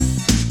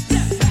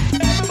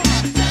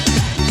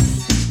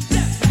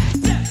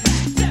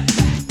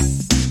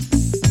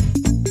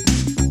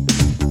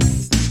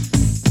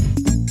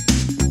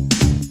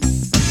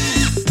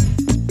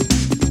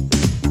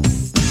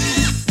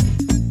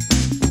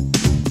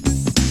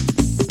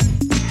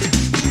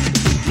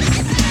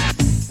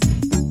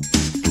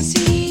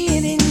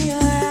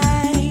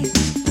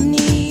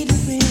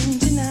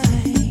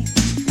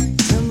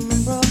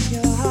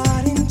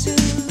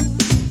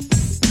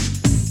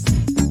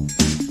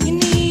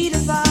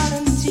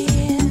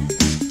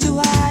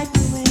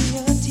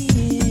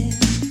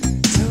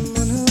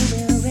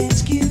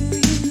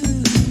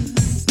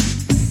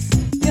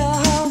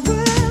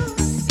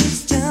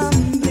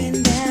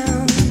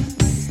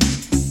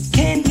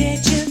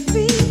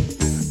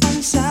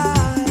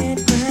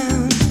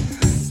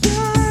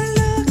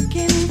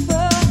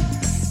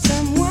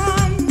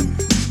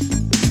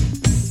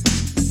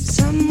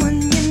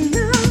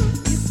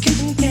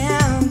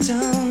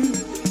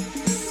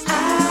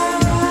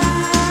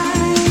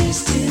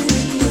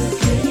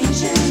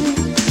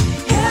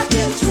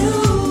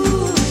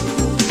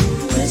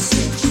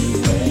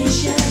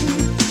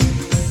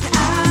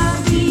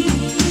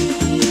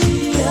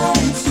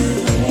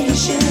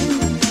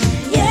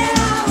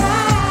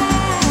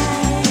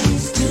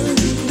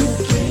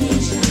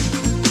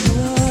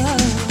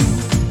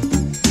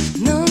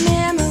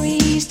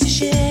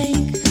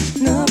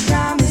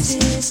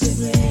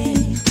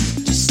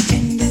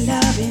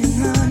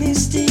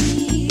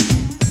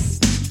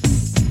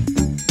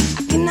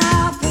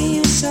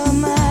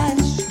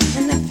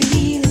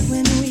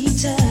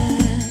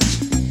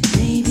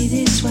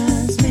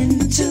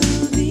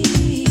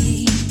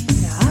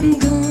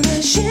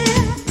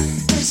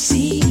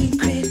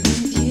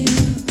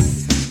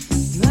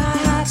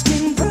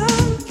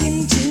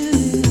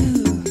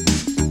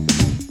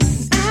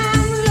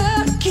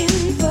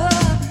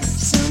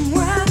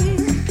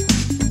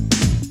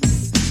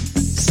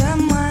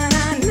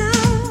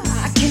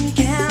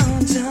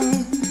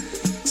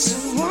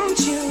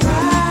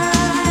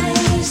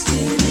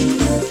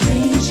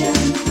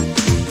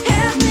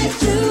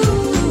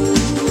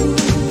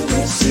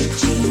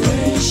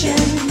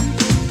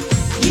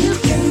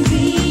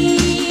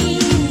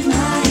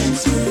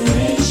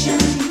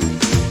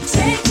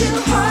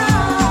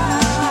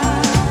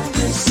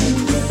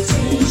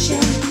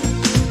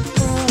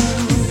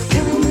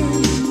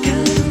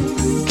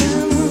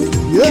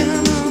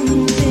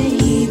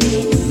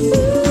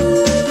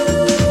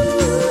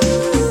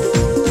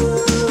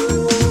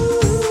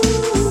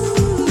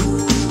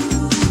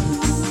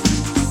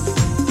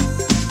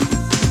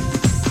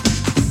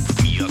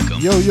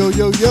Yo, yo,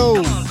 yo, yo.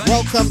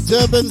 Welcome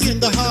Durban's in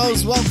the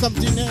house. Welcome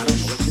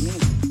Dinesh.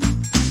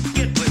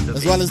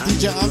 As well as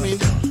DJ Amin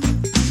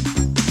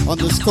on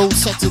this cold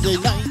Saturday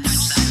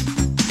nights.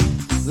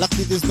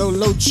 Lucky there's no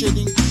load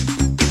shedding.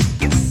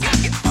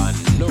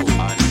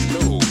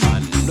 I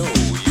know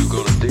you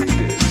gonna dig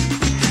this.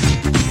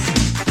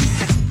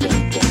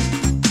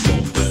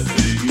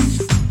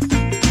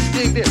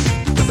 Dig this.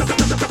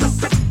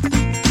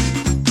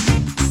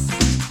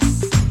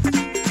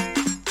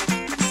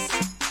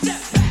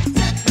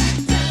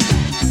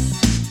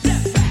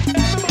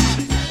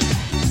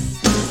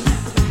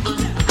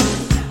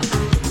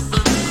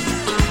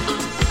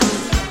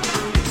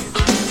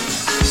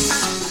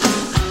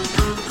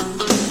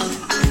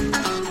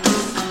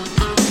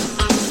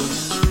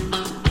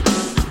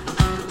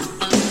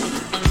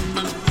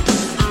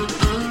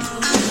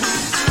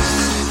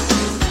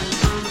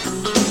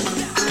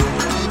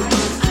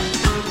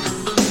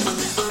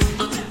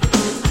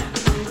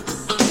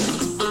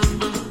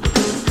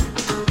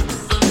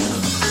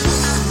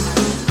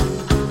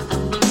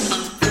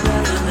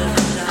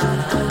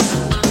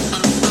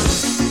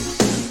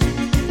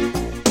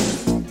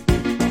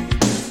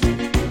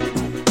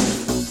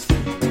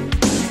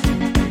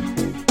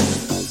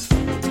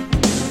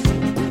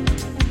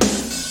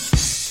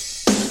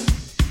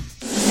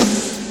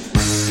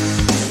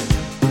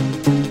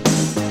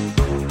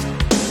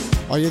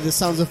 The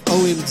sounds of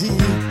OMD.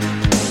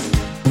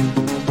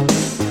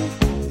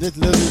 Let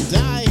Live and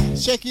Die.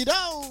 Check it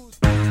out.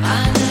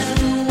 I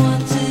never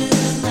wanted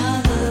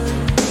another.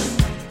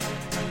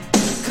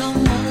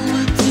 Come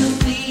over to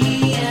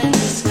me and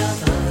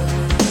discover.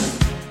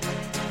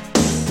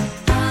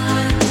 I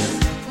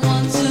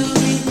want to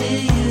be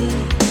near you,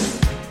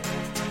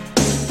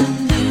 and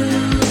you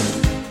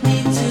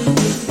need to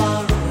be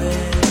far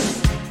away.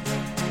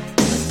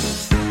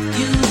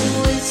 You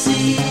always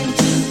seem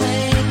to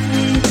make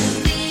me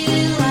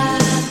feel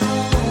at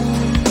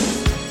home.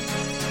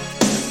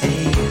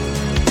 Hey,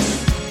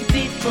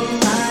 people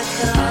like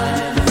us.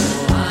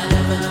 I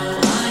never know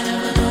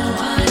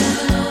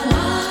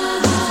why.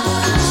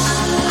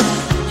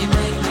 You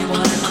make me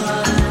wanna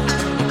cry.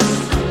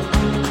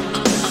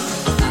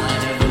 I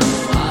never know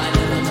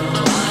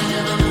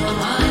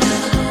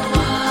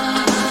why.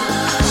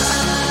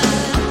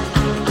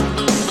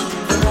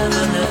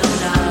 Forever never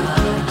die.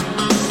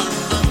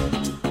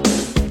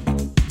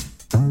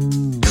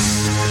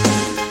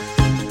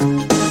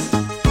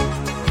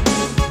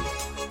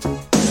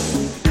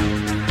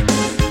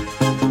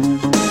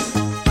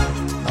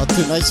 Out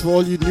tonight's for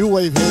all you new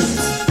wave heads.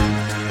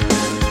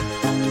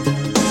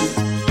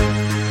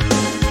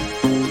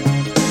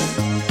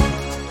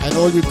 And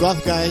all you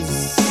goth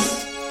guys.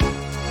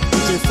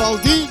 DJ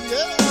Faldine,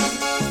 yeah.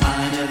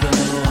 I never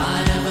know why.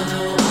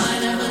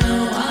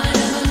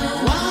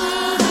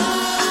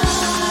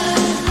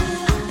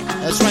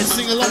 That's right,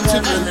 sing along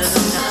tonight.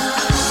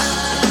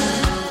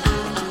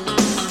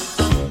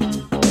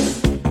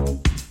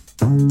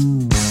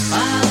 I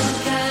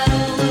look at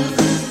all of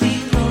the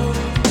people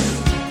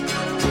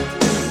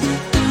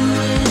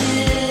doing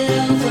it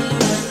over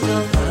and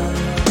over.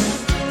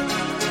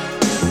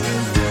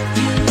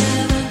 You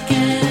never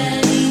get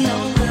any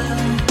older.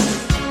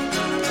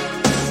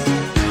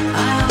 I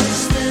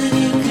wish that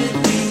you could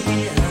be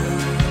here.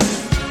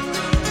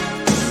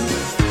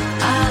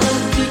 I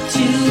look at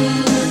you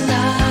and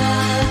I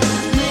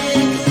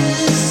make the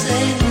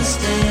same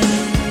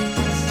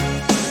mistakes.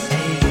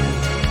 Hey,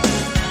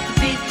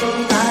 people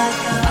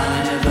like us. I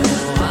never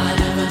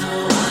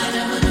know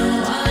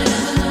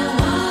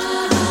why.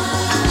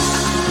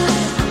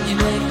 You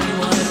make me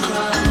wanna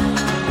cry.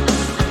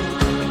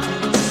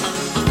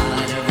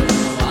 I never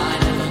know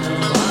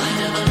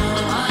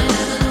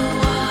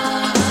why.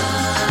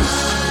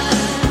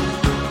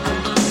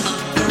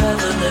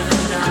 Forever live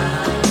and die.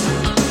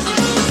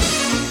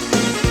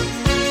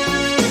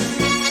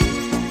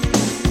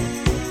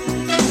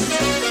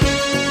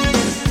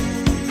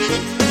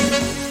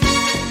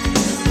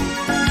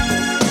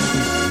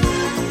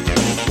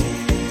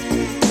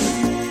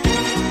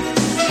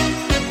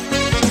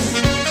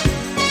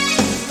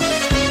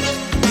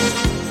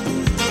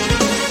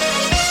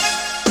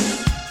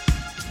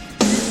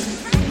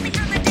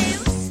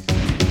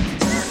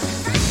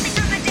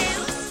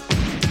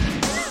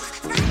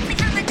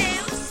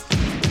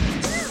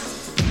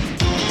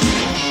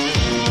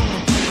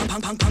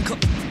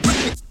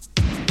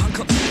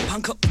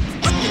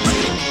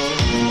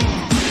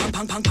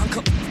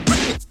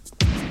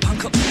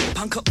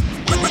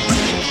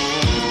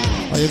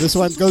 Oh yeah, this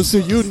one goes to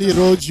you,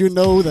 Niroj. You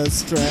know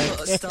this track.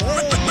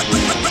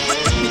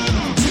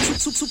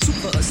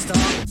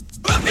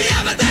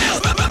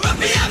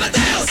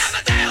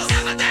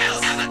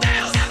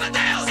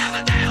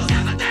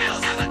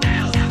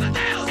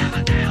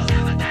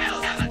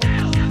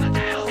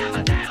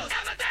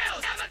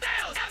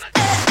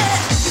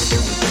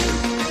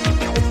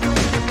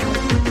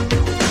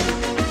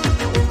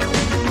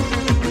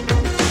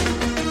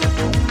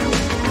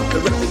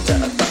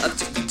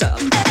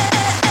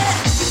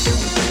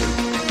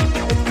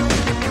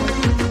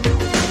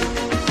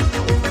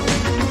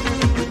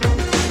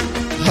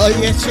 Oh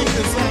yeah, check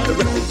this out.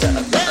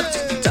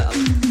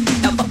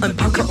 Er war ein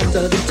Punker und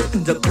er lebte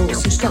in der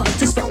großen Stadt.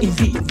 Es war in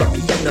Wien, war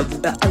Vienna, wo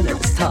er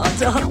alles tat.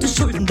 Er hatte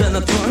Schulden, denn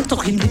er trank,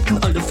 doch ihn liebten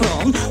alle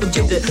Frauen. Und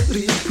jede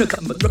rief, na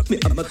kann man Rock me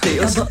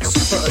Amadeus. Er war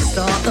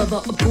Superstar, er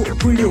war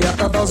populär,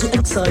 er war so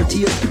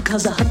exaltiert,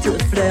 because er hatte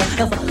Flair.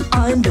 Er war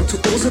ein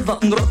Virtuose,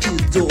 war ein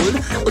Rockidol.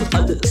 Und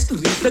alles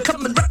rief, na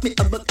kann man Rock me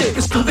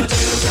Amadeus.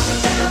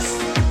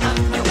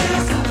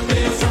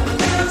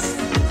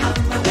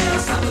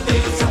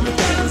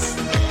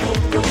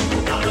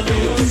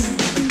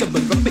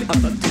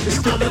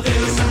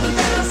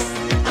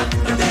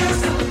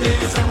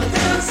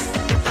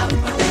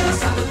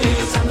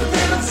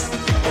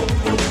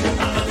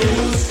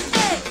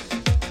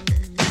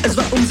 Es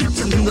war um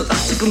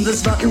 1780 und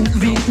es war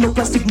in Wien. No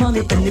Plastic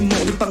Money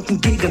anymore, die Banken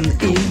gegen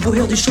ihn.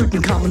 Woher die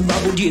Schulden kamen,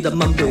 war wohl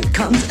jedermann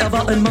bekannt. Er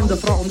war ein Mann der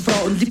Frauen,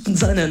 Frauen liebten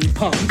seinen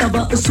Punk. Er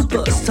war ein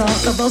Superstar,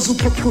 er war so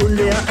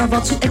populär, er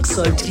war zu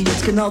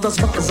exaltiert, genau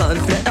das war sein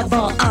Flair. Er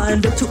war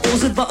ein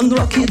Virtuose, war ein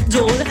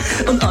Rockidol.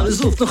 Und alle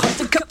suchten noch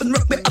heute Captain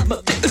Rock me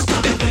Amadeus.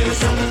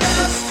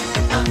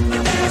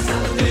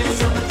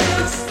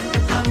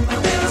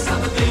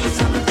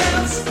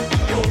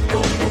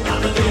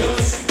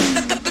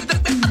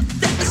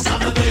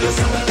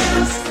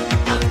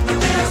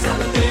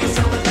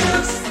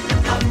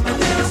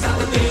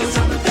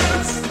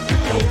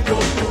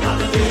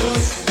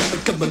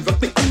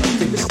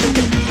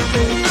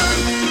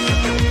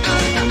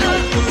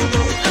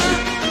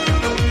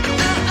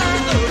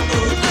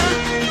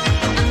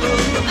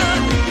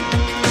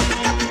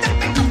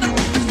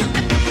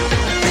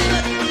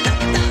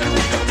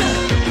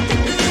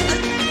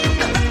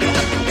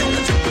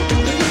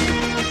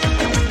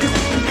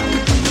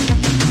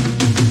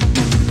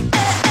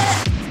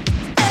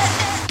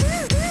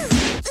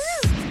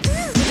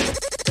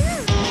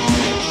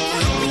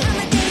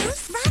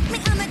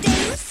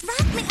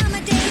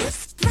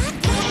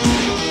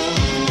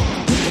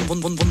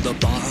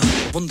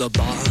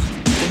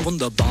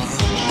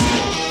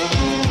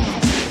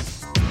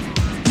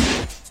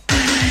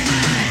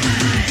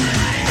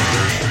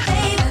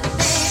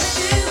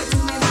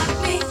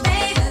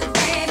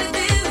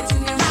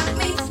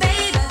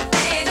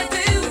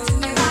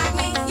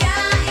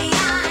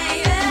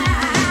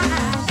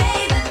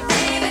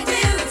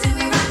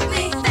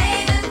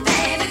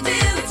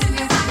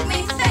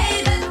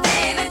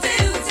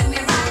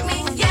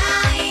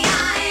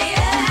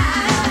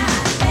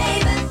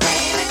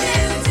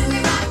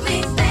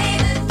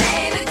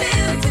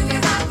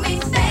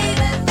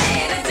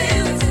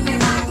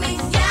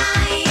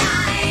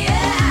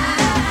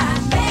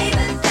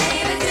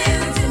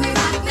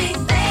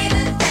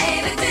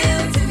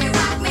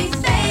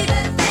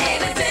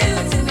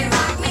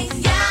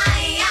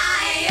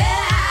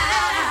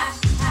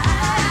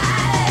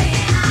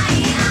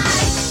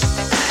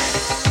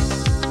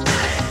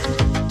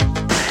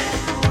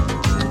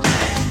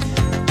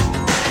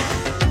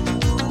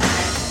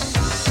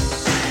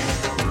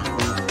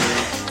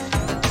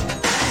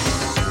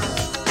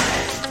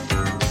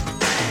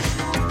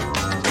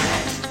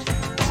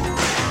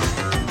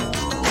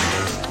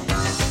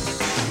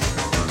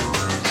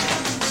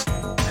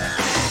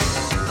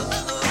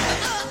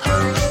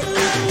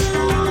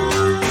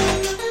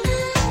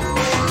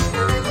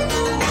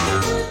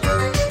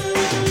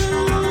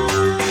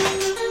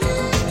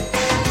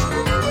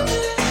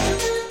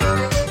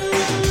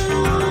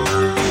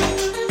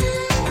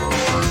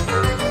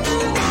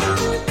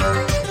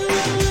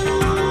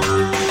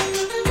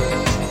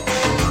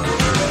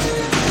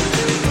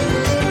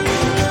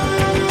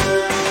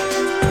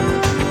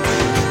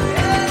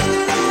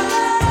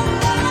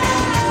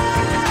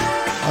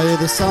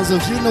 The sounds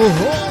of You Know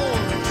Home.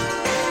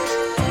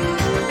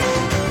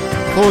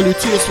 Holy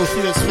Tears for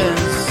Fears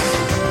fans.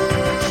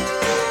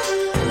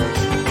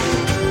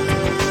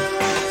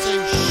 Say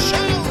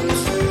shout.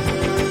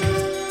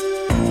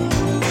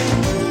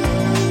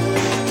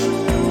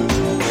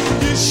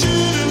 You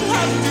shouldn't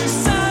have to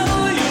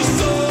sell your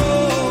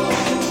soul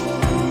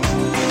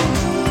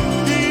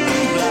in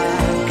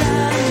black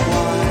and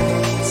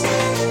white.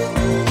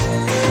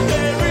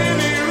 They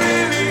really,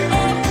 really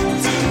ought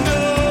to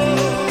know.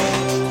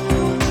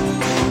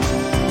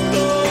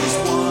 Those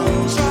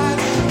one-track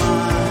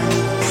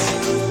minds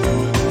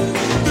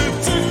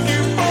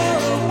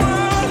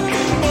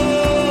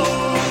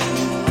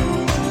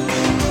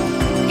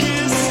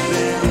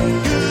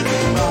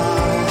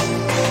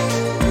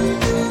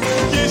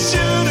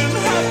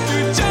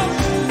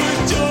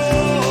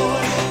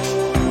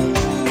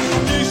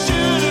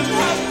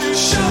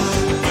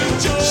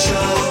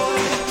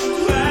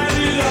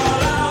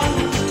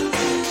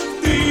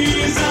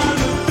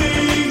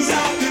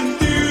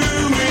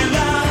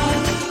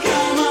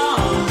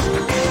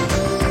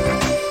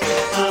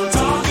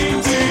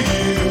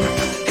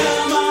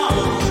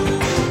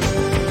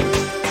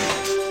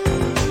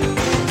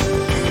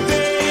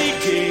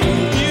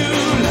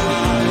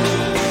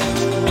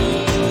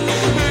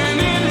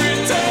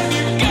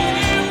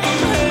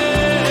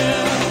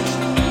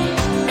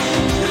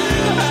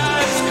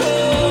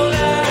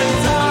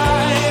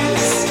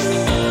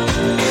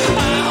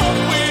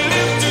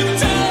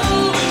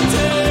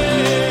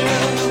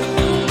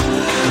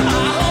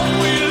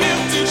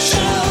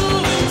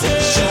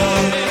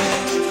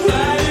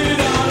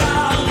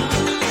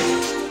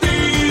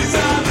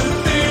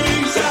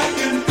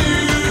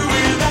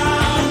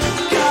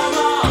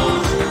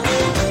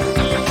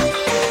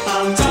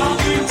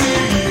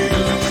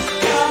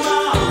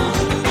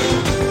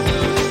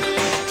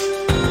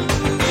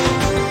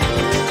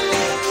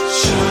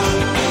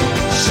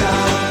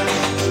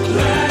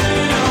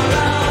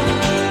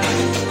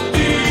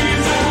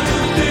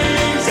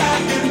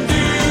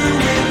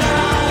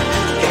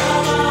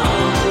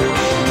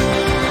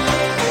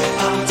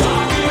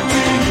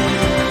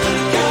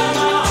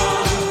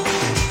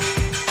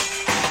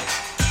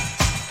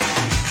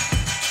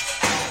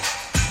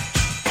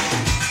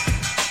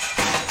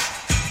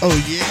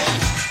Oh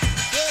yeah.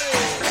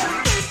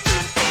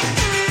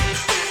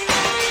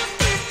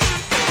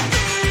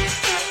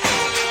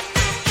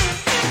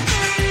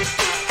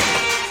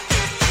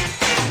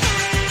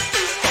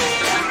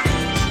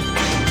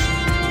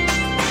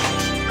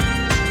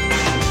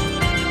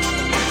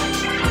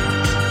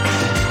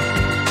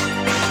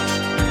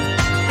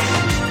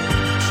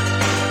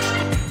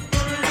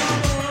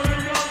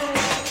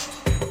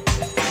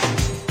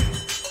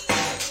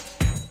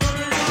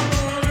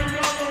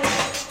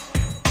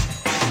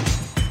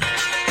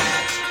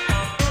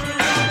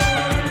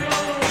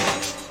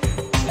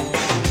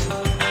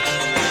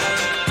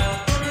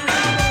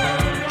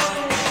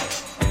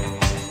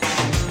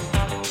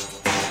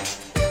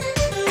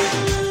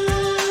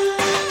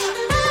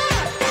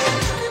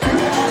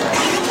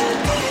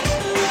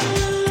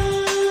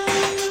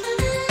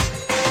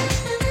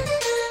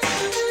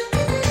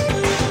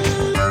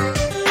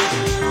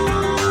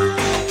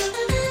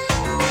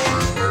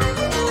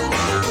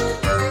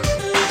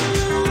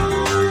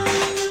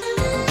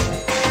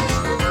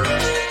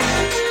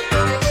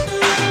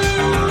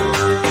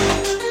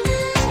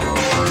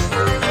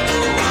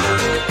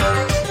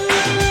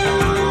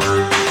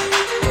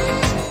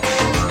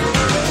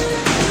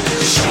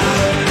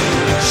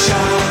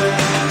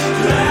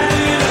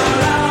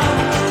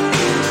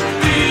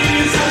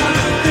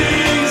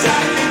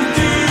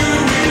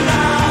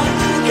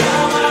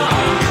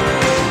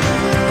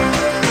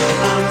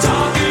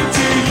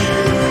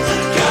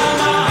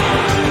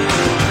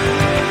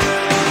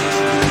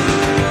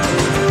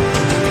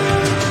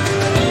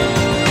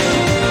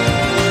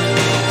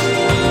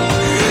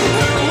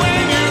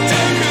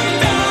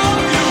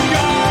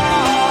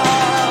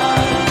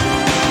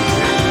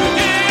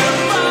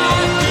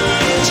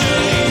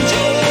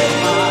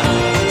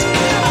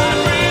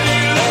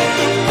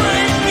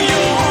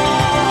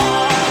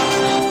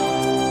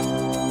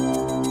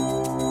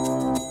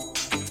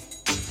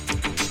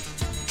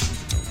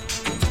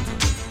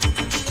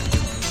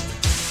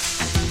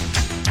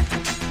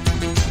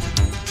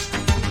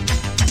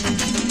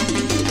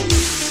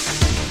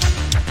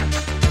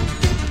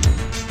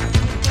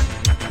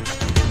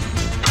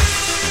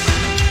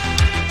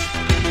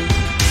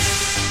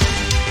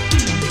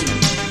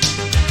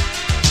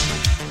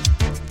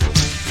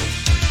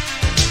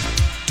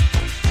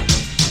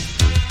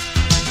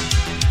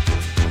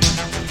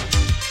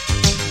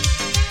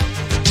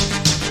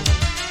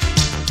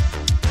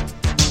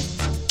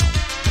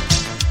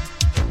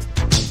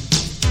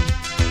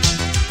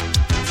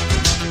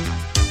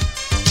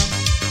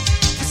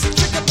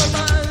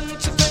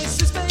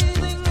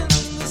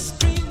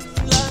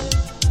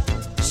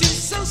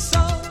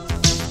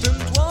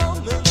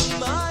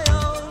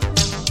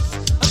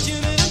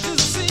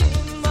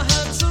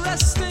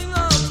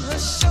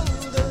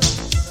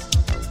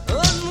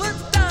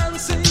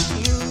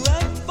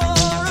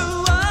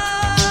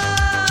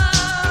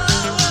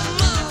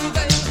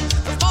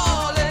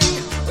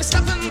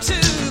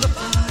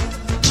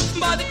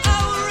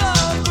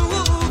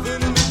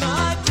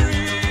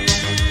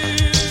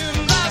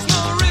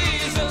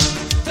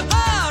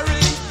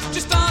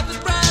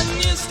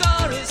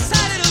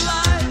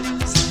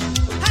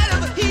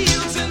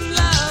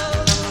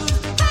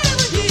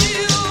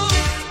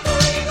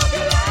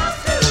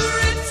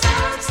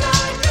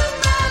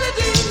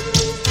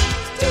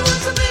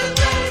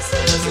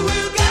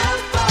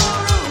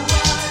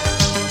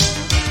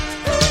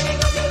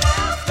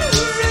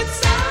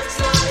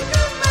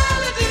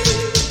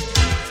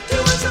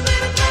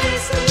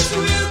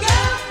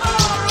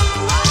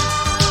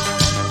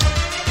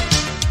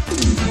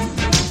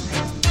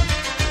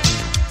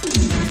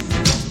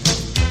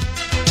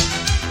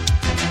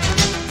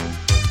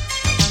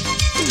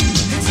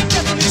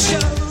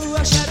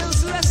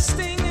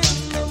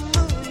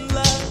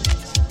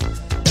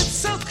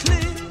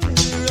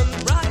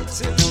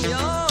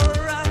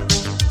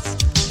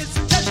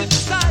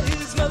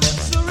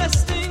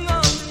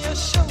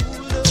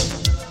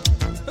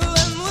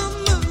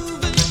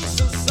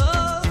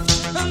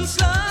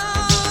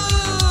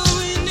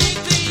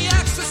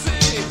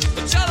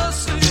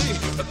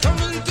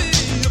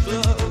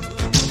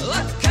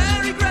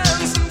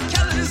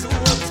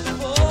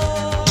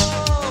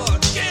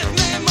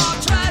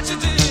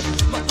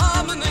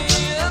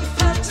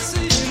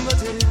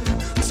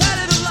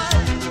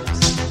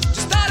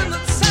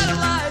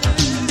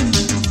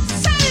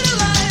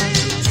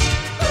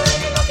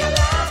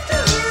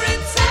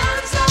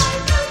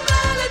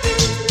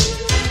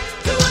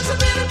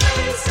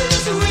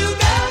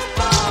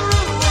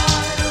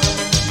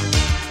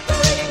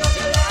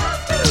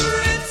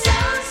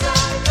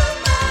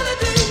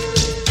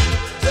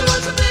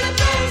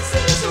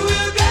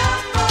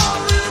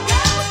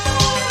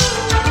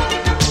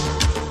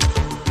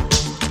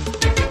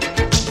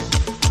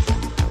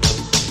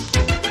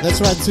 That's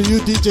right, to you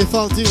DJ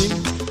Faltine,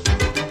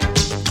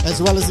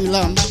 as well as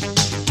Ilam.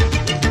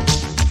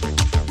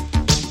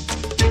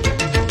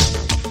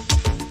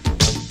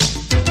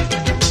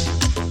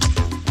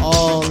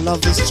 Oh,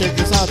 love this chick,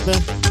 this out,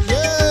 man.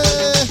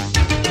 Yeah!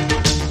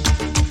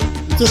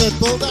 To that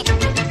build up.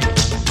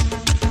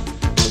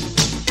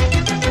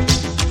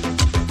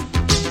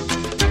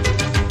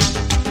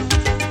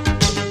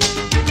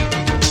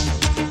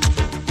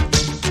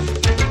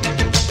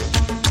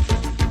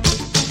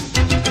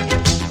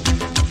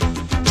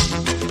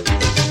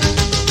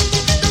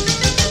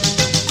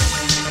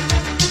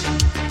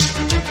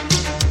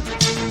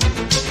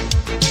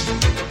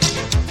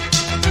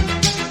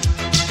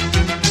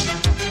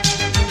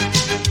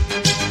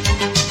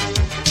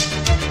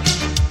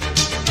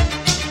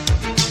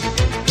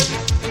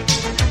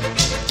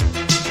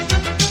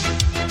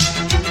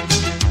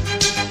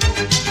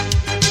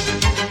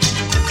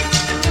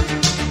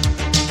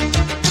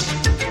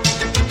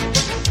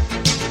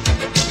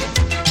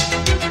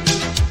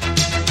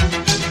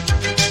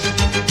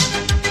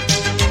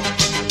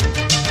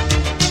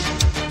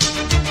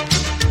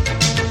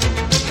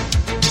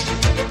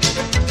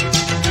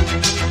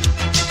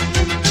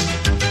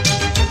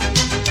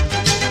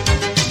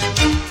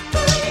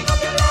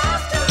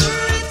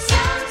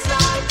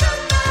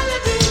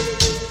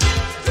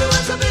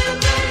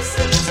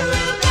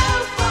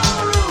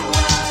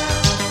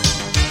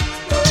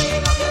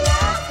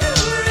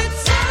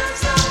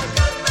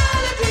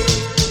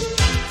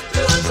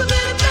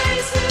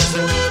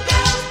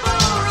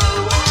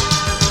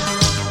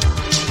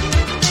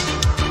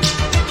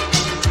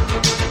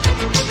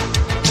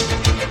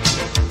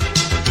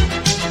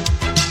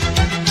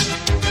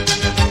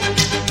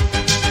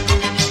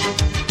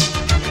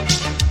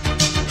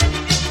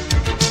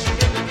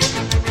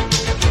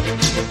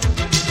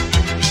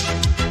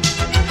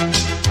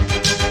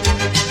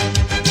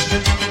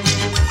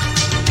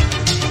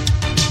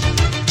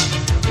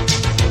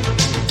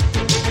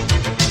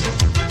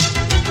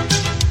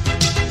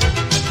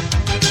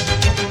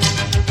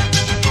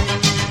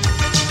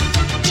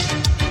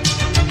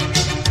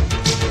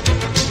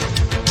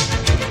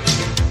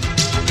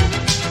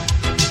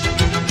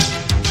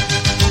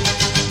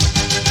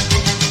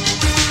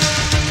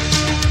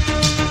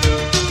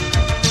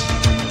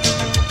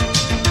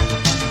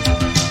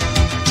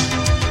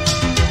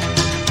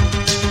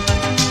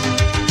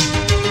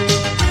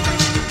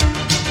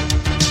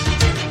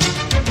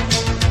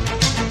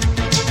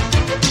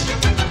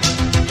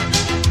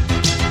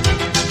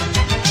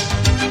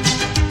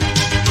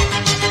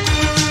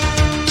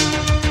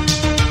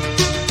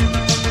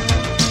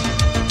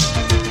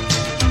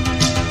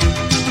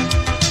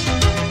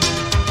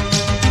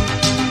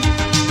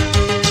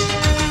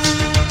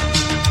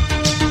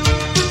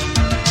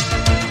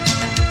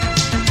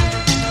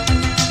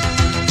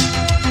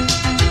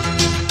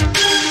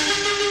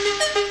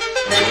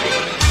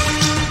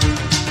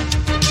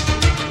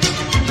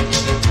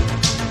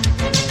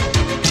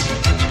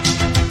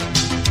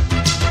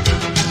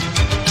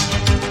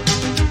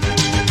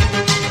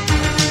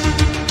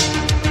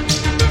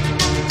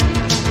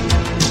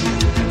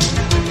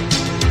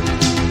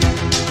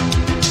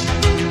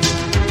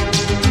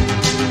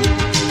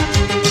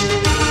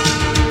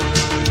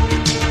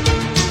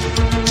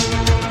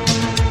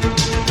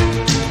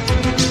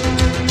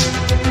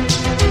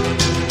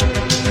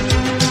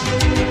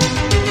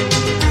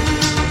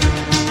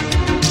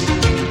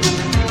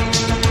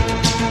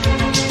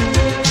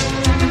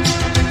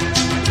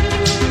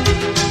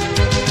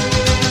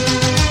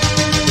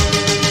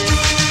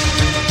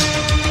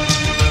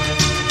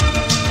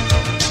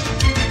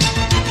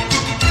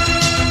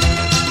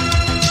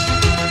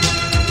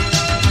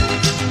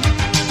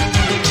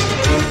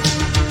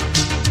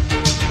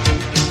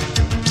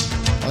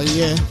 Oh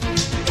yeah.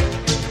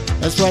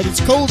 That's right, it's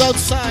cold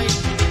outside,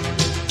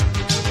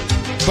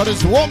 but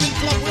it's warm in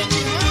Club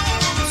Wendy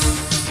house.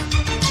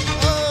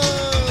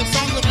 Oh,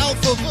 sounds of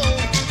Alpha Vo.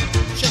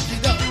 Check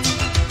it out.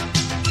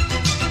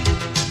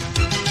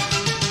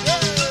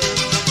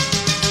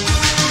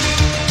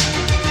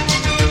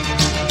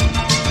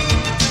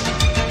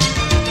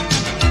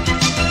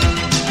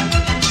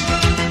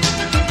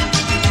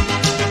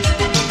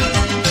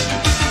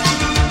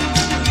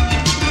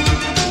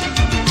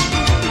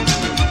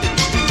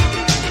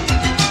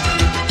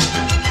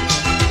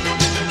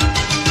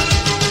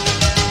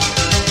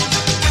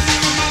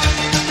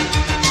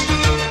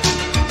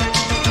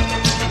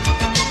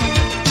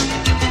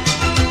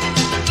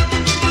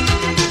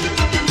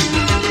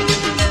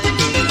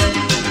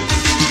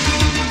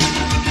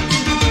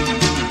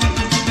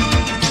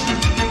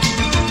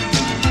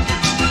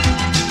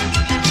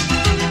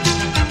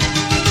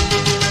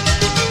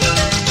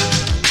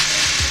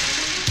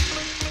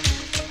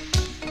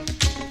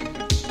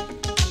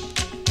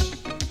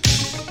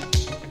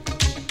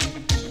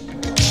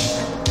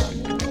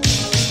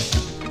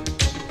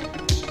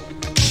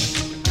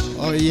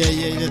 Oh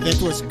yeah, that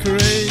was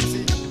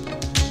crazy.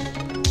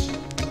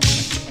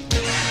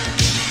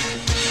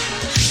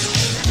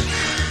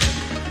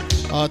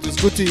 Oh, it was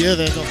good to hear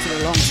that after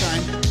a long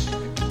time.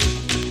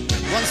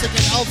 Once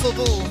again, Alpha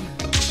Bull,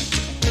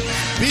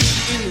 big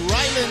in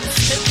Ryland,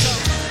 Cape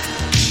Town,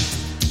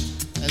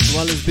 as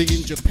well as big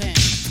in Japan.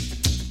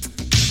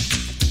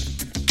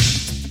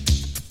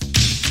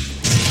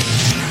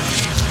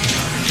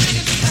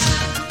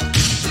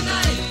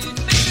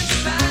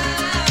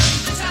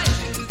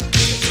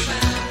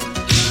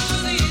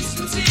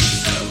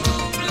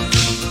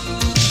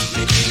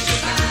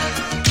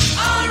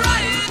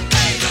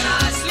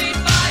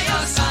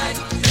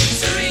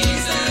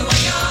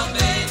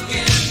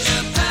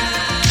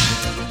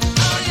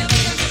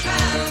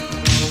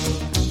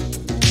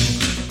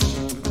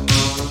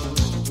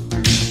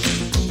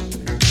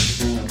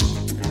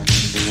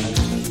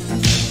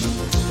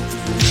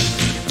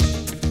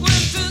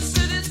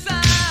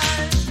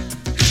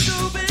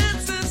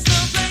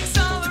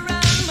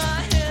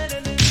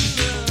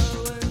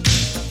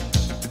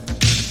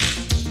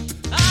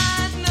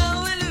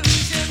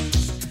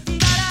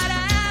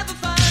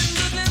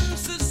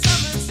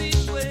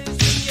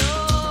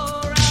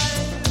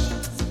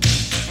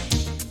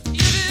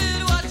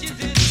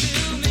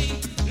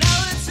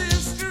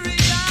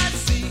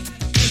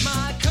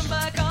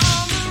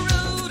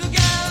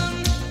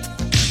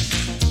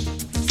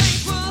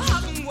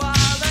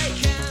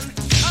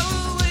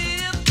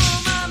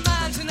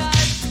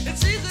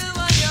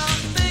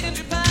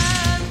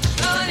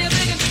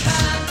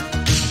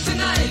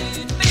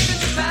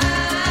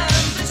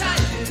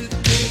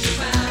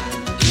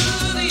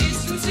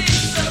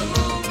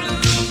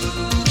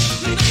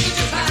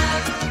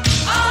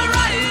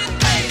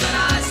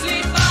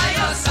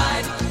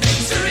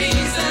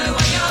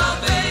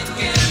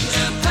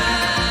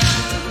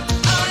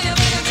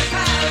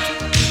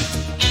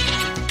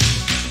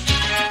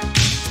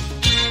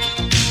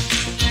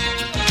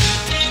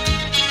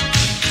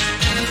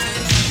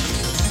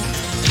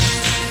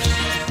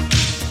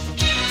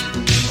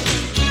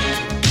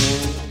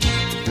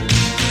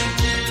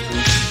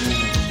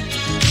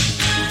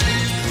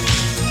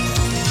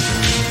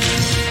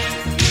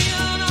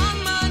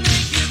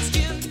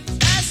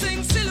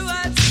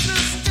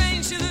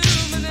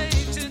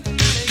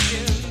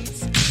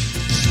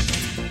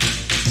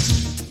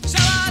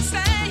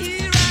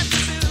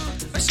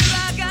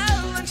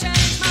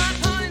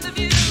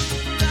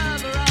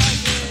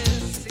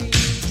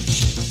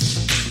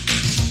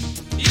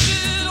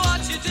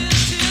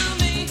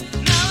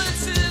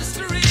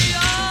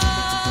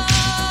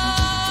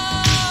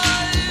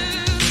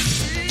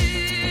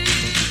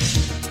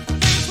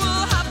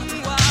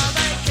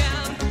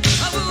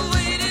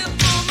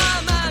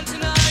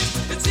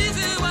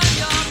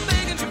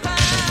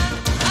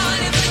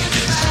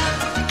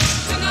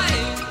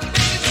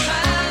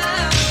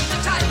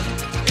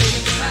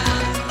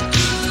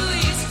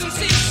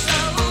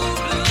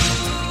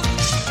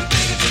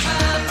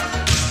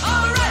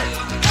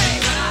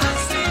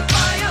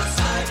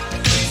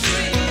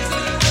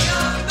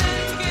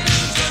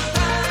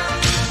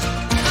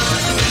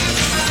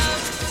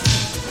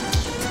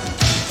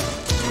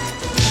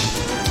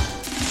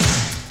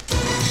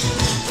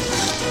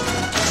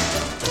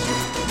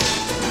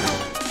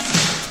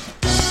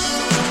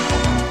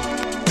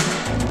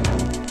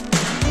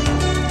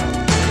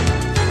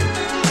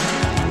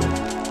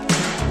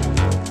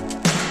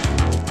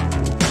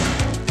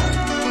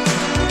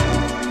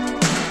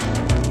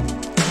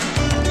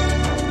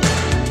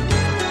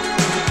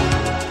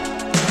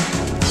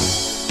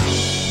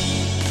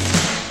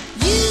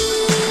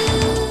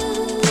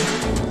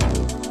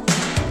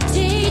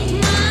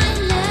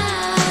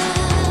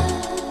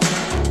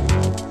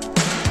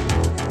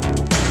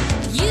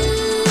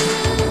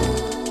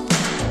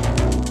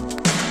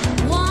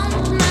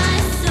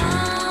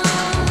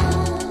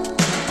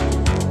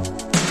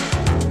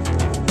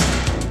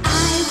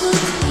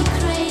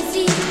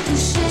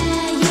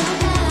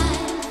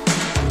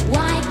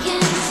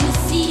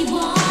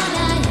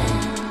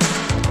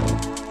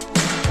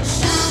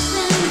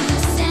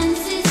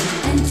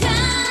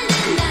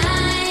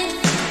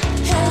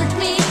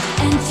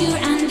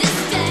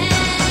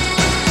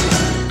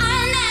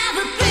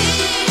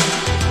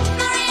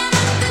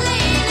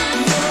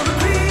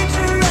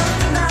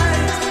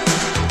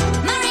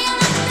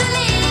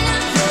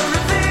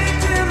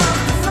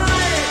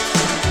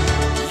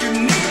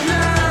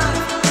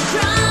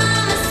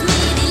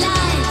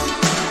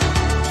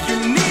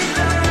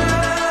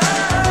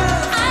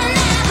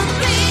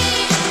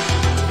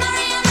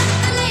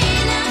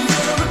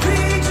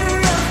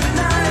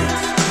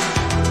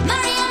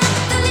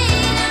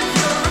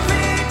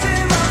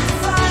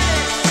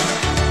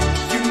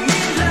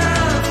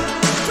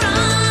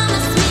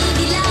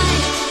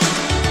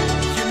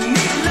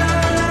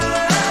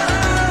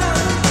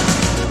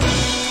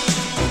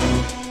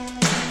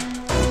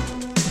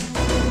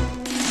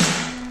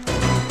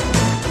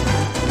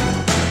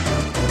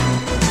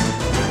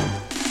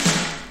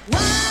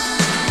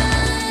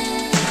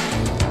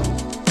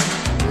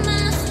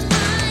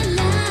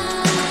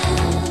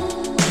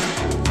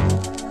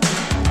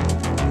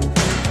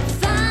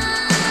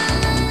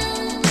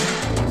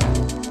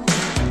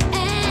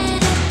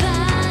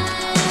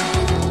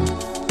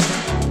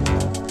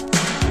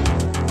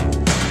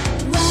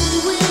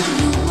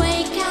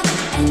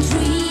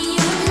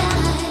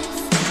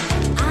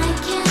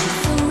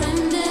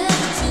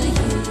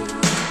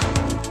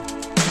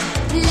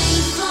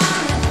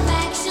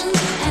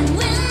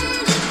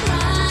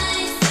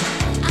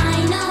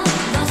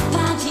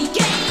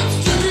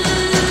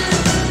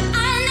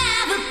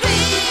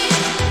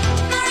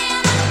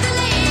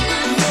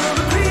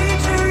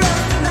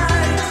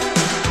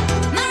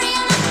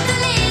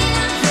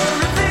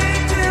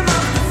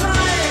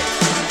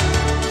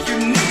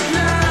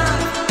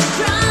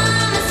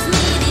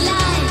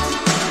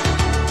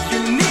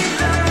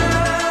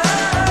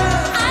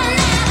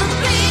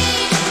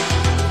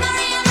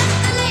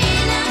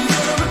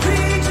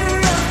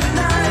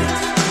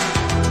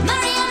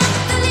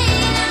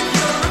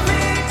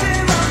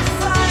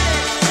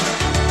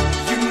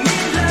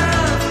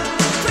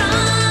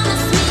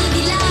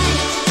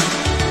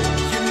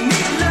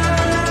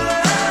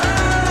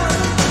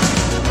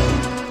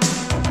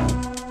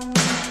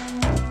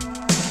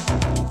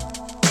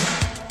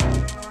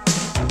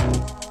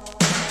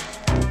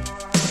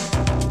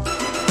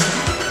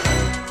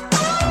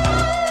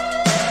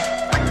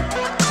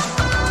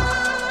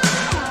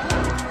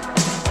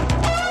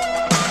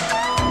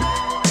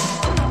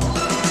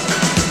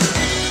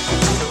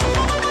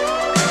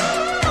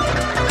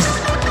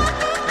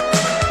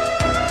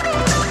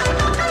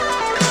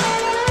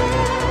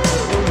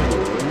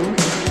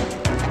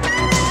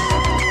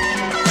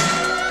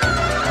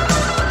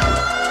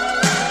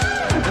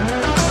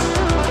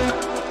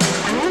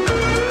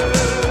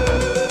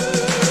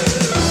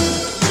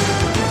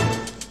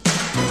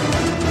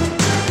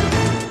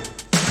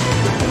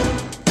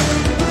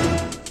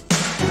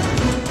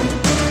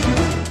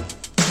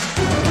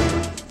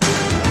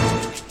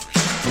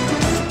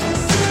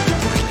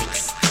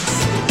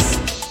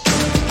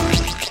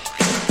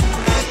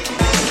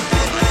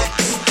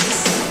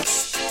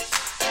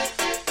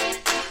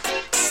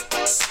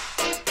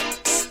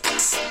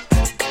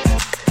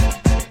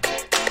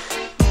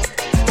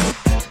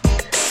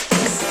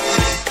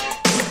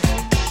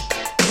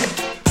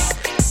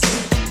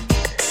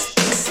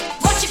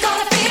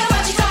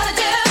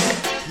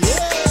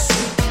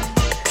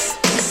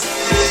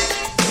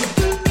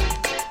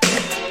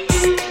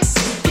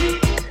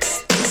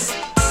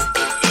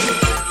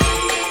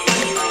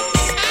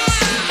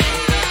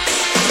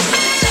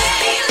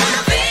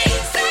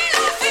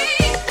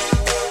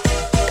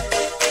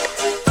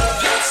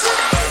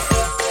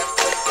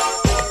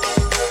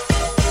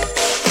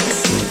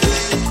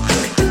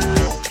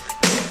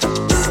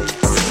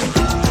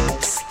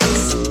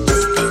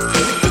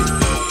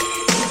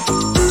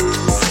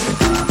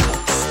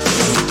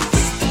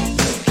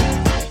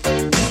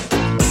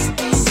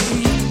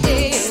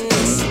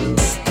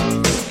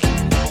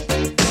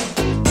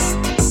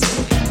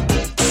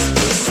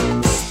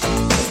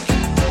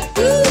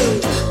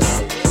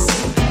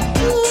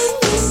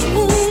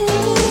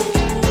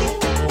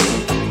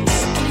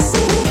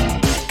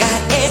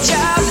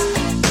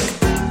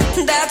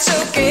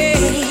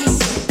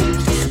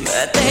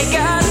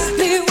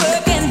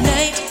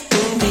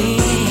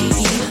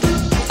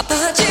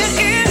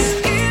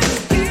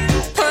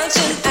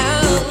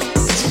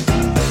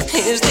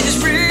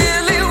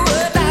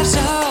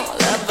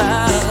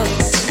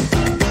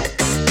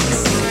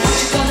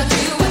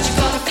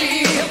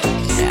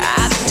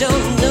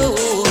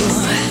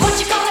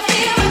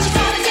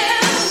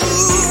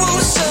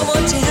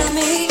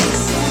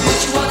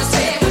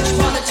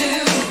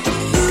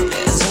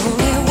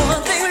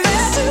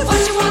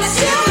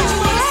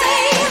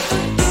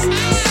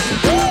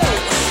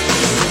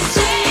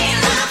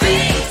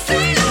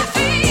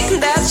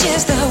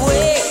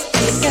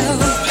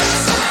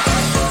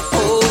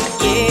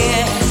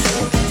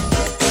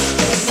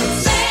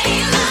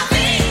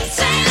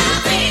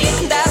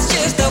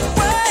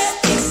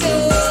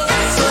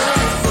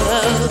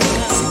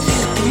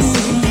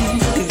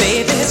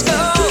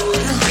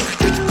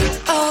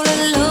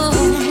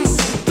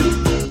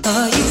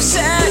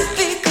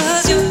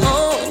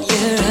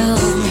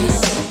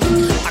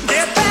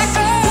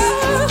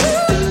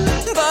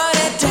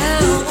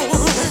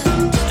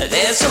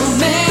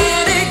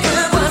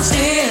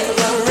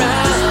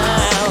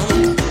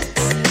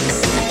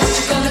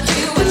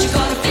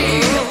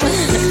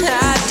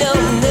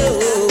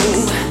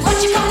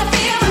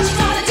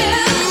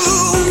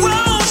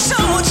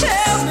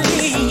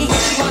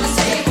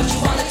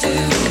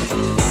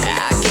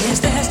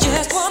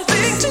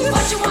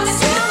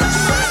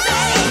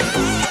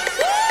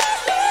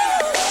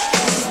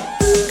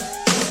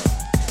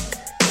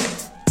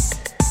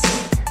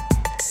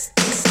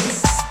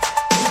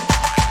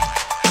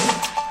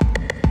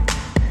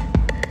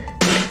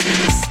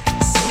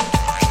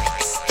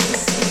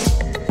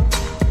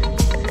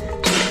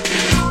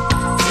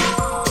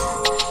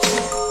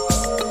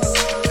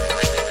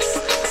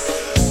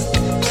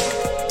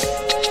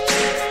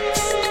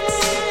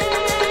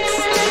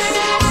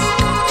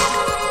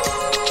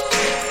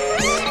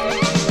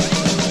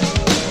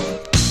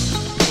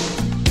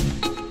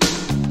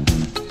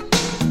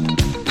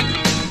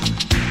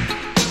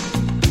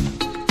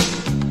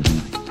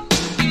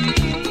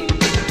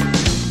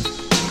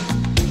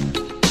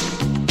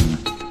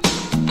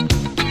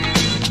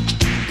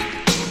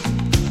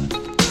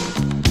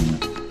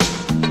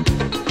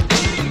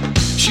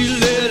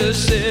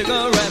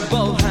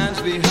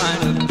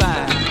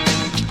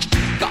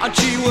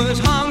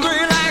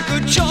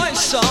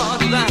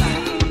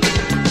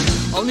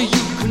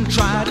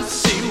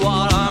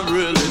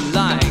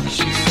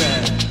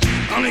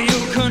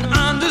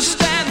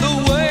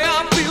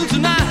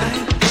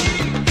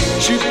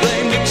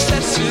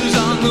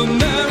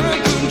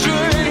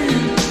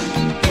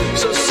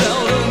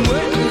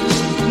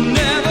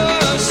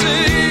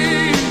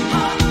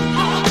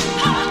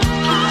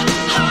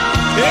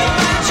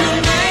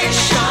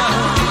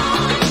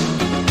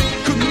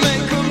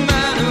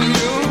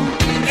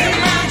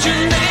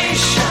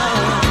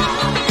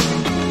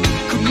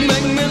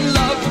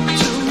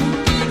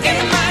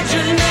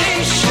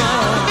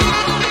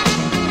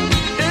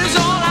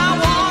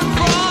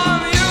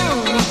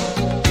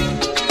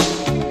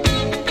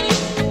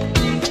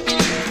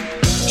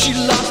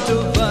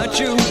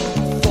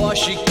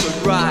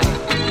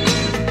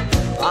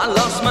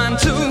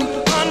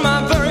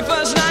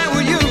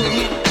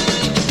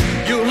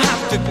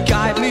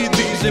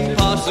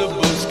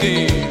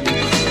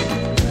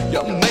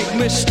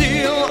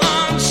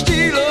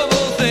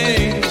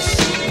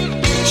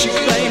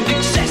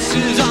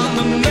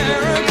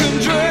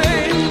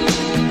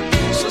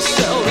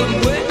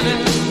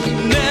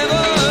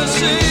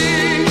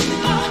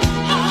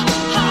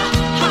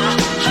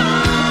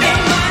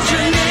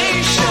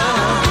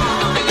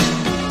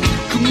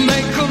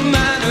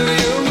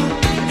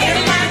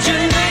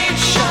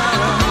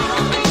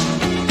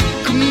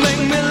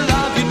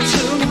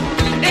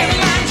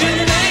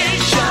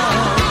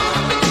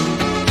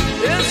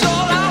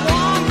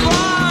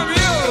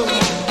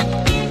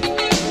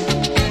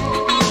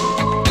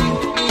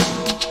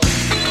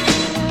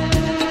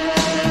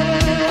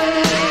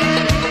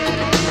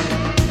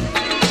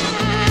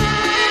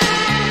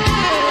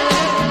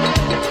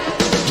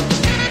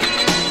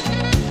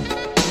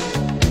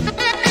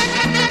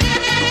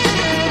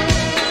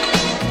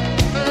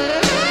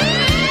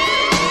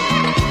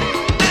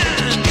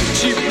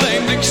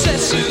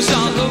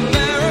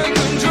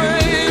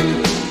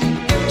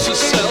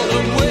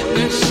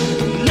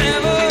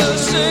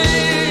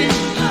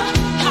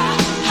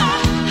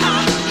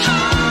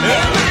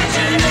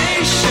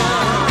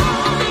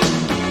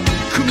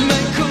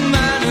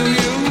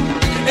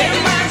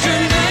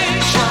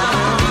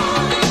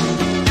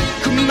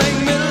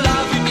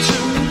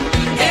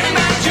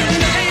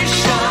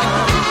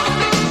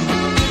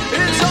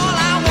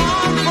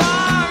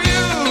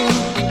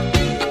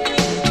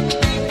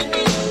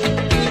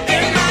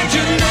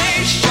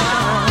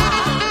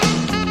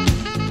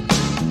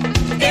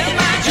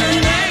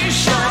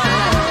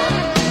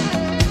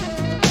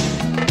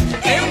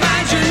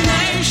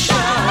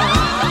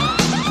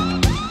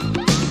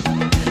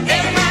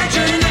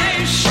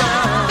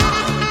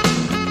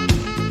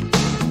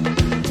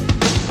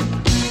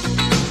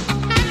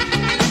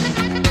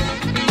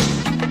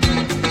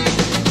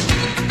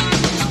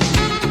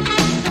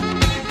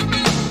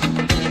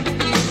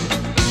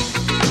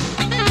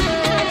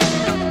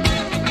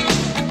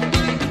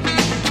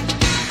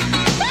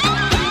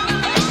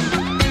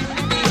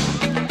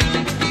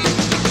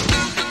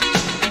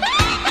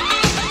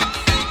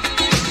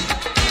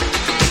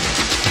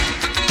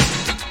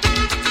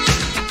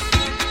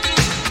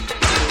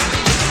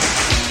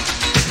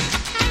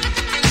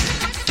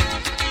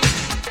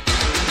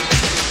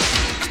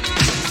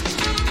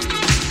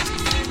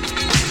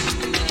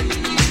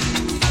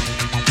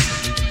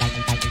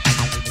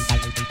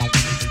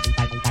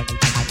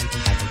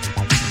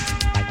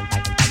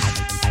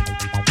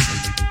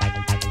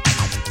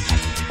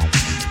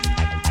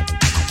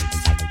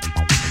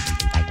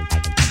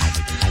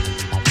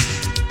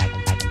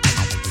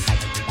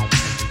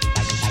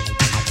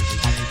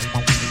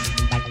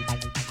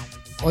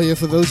 Oh yeah,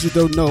 for those who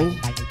don't know,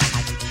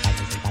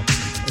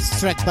 it's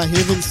tracked by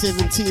Heaven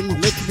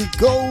 17, Let Me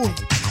Go.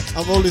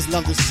 I've always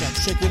loved this track.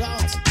 Check it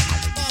out.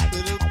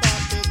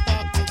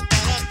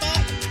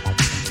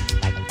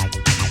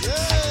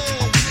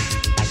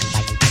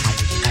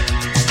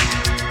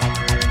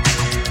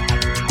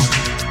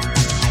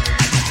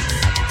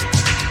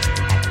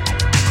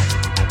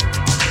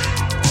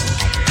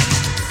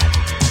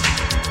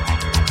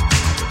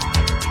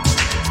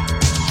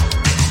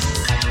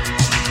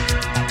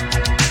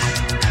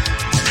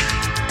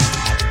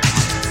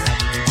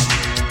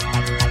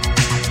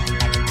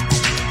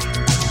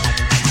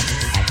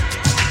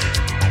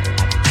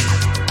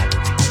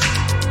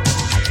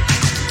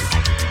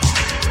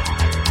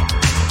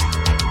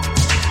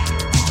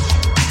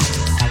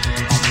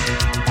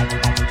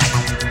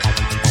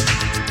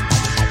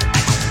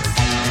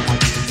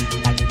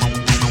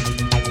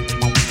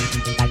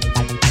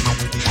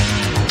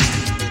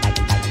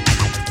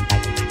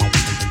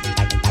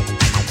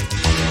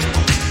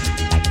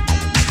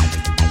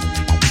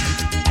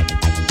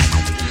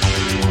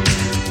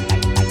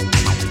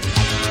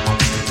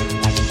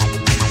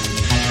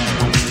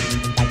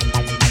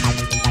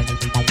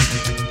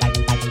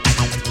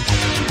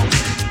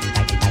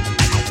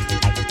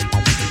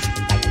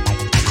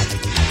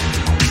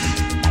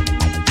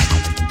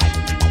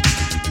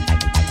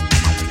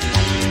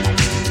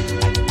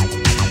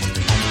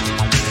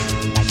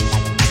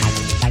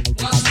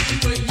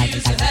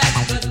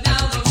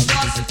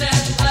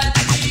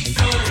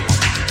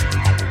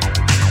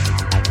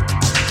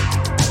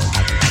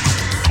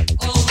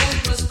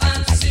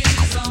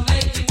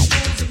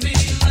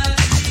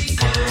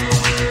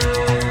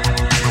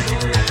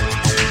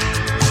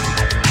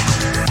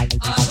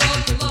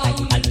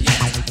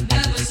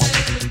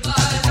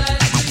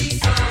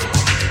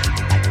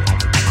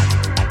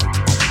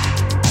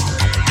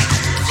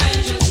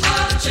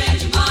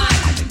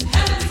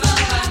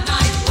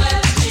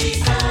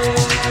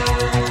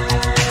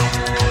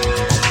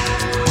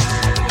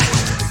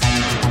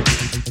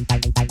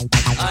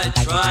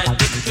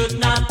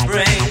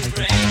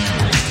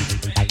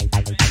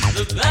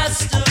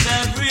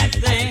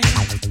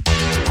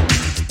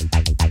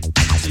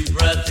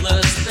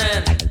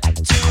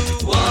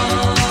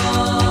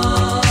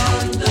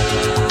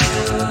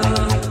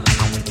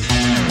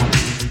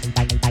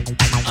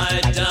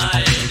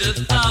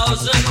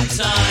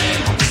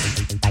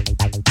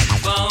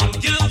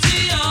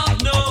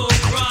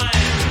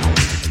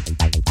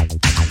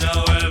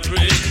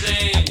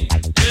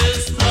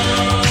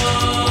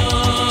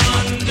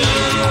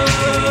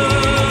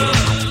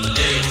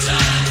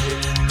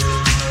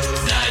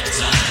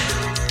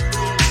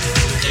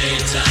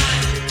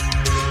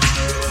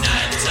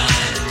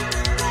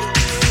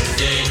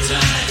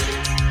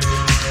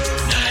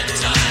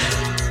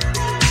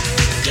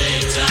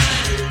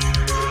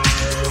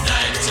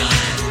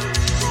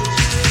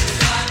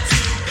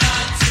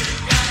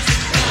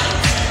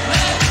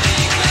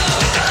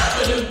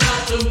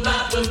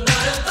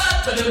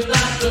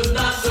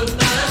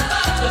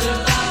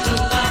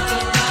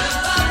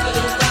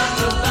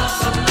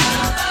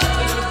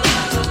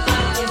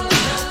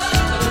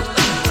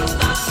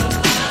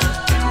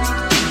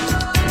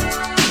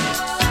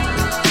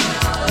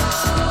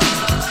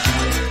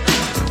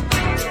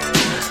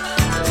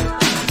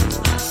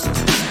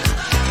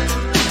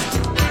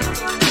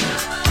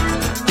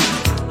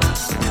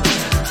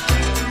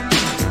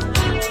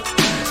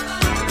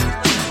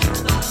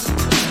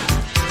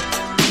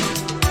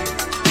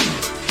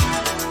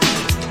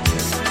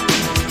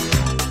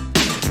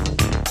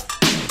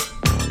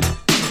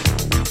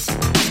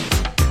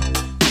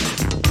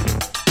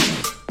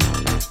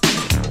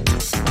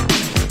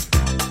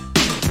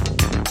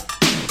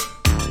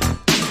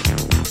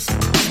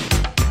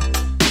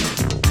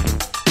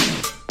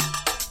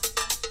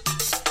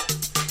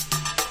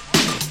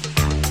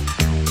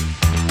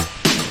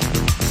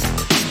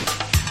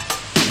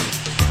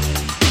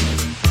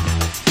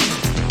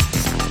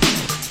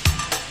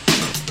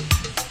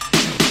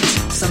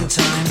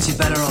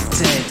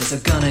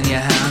 There's a gun in your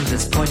hand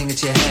that's pointing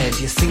at your head.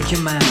 You think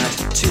you're mad,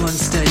 too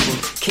unstable,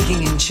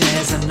 kicking in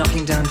chairs and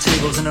knocking down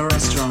tables in a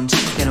restaurant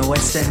in a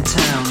West End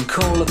town.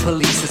 Call the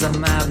police, there's a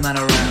madman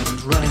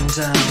around, running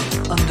down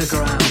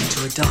underground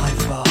to a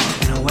dive bar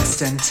in a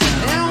West End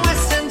town. In a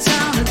West End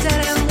town, a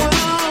dead end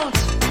world,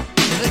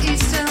 the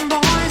Eastern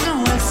boys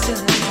and West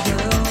End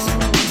girls.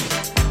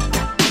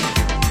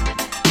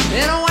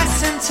 In a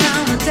West End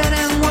town, a dead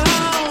end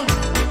world,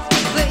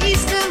 the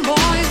Eastern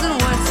boys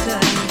and West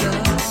End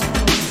girls.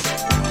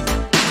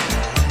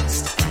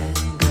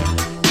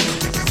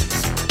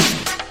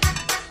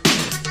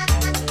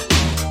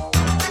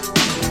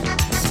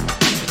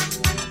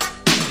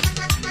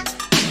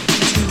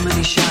 Too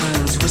many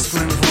shadows,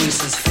 whispering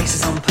voices,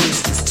 faces on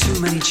posters, too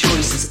many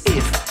choices.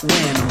 If,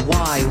 when,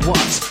 why,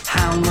 what,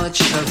 how much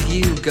have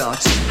you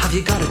got? Have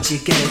you got it, do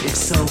you get it? If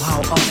so, how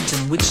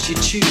often? Which do you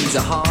choose,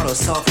 a hard or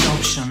soft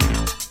option?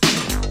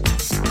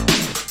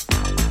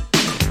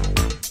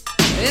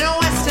 In a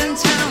Western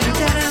town, a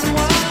dead end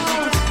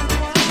world,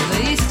 the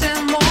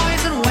Eastern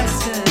boys and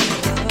Western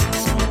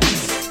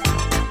girls.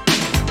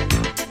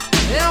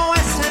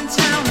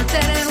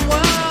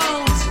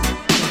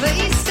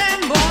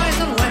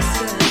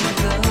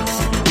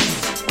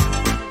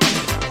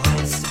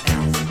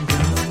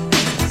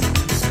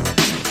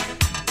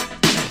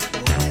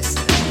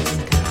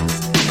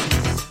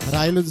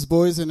 Highlands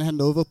Boys and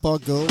Hanover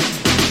Park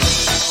Girls.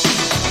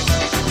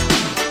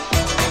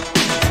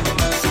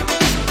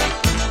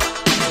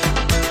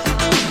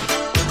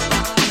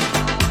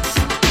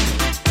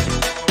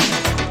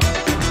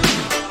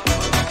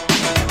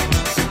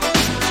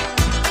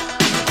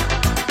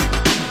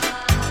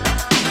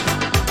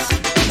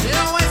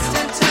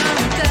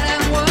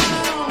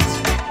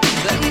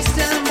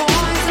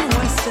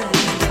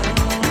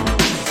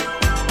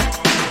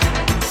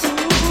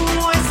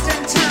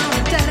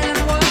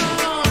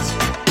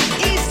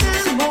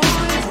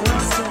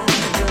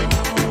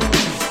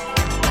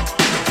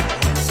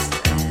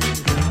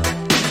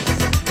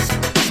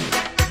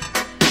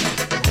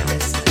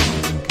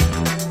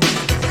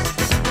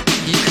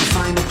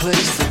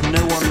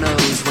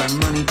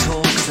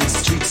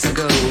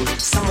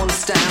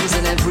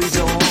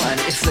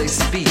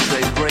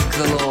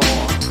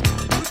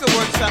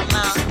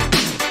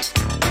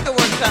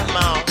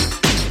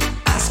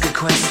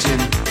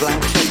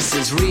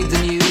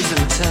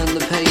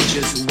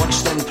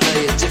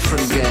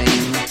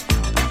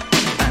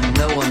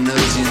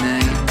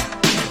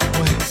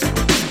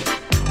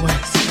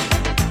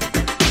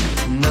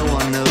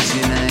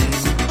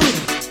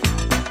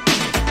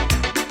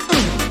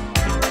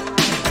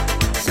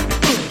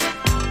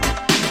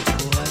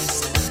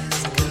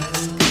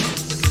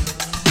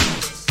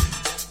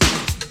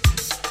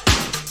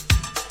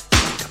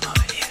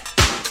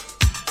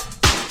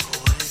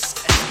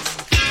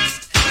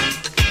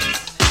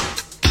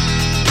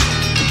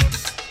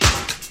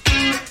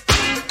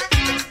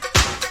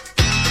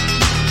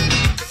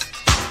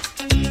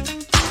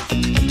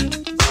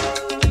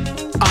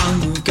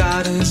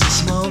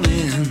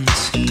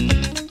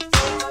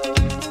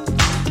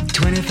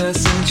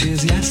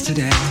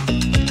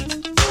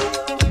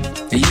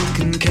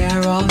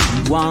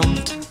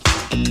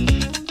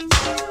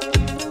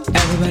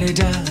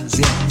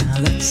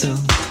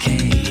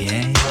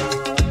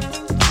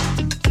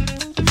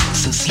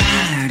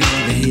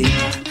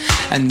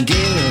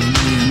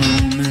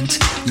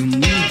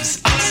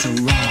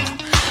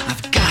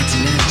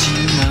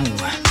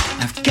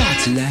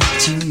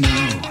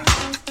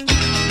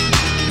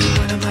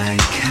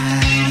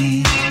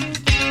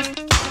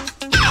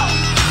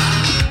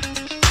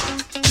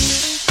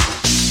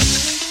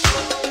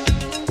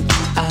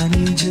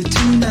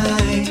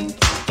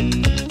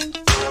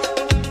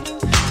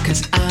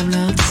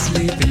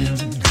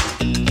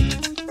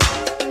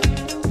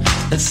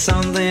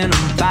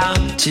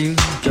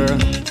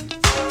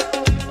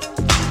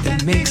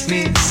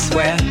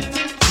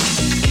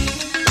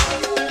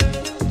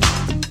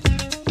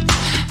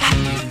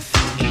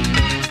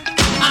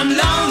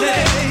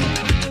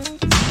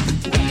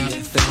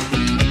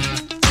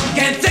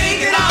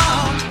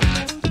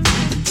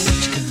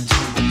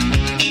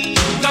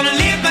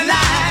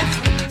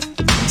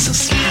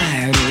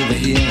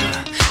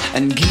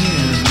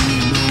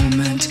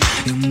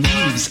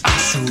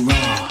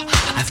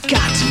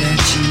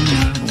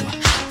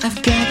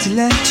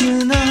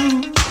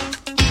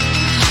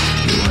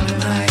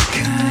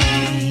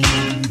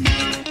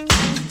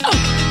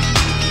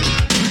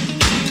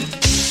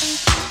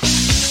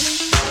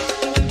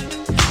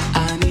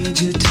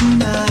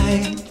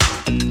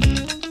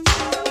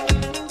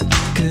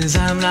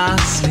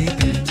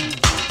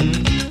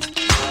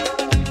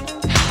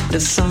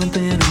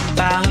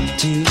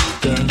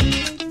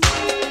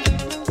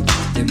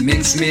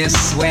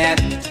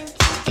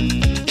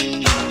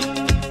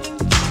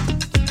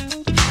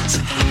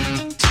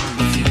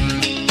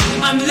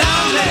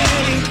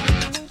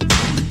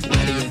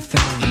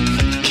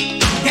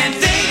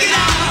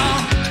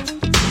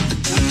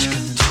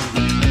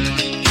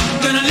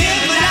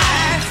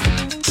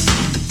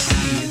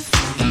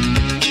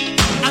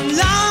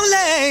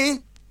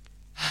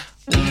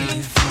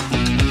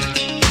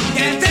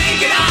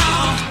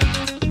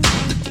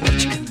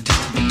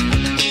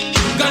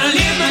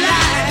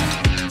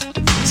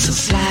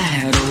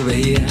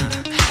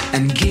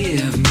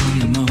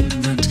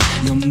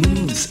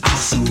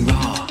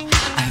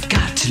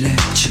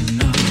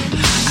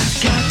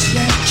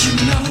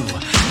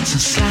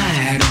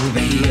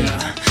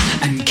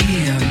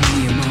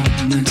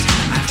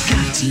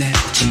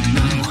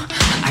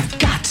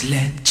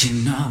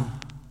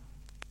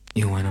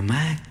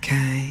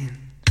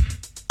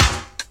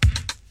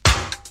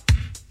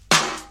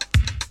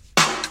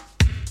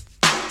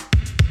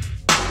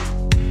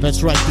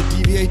 That's right,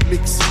 the Deviate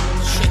mix.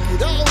 Check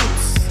it out.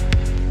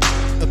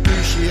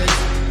 Appreciate,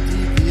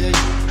 deviate,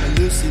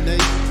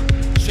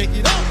 hallucinate. Check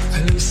it out.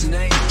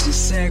 Hallucinate,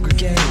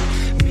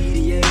 desegregate,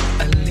 mediate,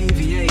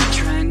 alleviate.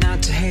 Try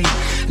not to hate.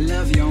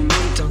 Love your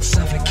mate, don't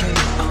suffocate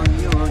on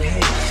your own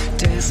hate.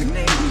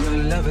 Designate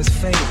your lover's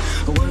fate.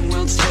 A one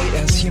world state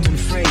as human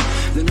freight.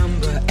 The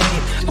number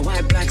 8, a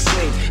white black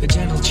slate, a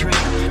gentle train,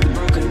 a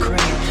broken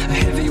crane, a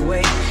heavy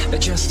weight, a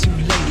just too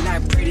late,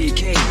 like pretty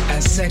Kate,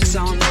 as sex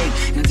all night,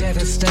 and death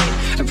a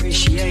state.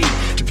 Appreciate,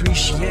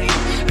 depreciate,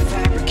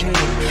 fabricate,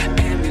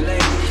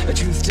 emulate, a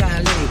truth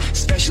dilate,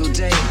 special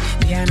day,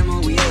 the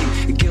animal we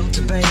ate, guilt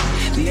debate,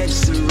 the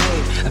edges of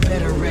rape, a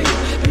better rate,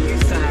 a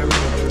youth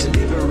irate,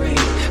 deliberate,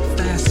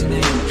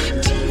 fascinate,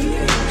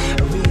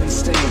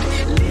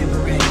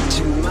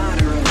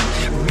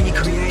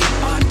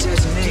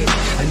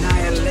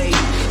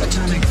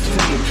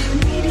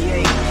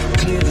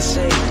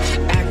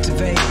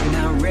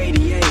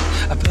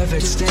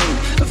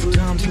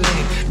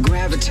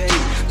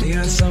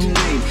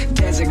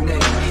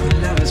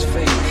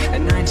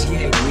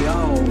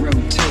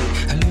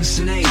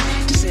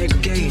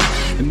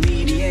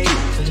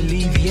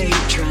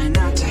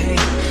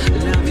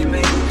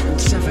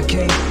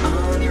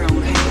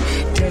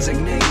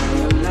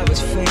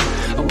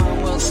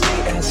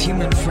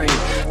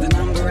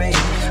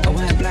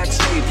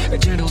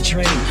 gentle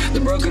train, the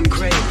broken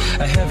crate,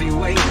 a heavy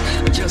weight,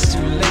 but just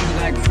too late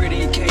like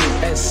pretty Kate.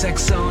 As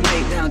sex on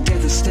 8, now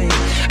death is state.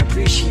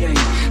 Appreciate,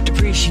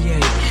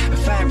 depreciate,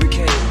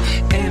 fabricate,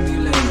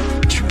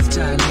 emulate, truth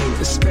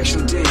dilate, a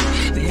special day.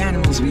 The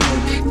animals we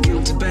hate,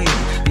 guilt debate,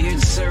 the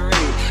inserate,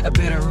 a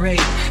better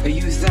rate, a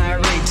youth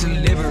irate to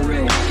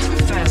liberate,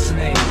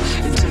 fascinate,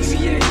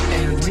 deviate,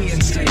 and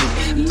reinstate,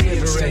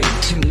 liberate,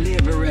 to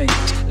liberate.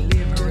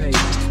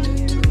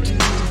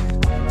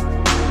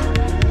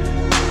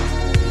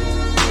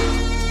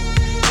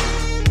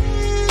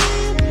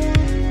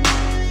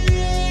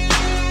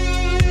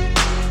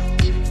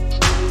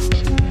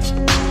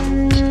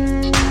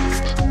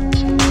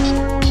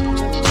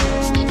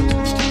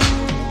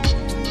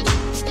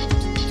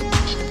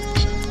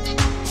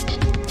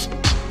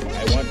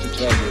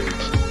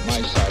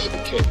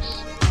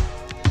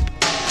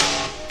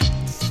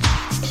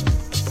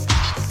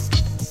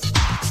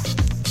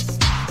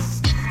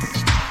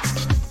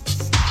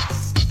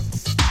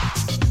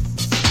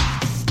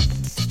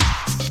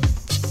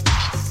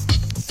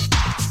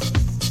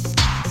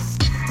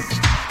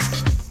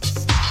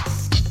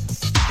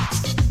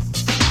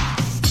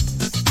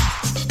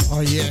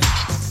 Oh yeah,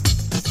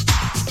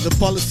 the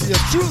policy of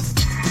truth.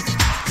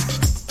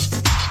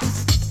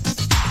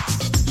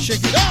 Check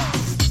it out.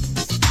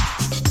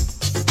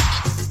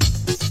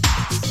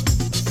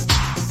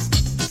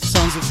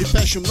 Sounds of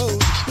Depeche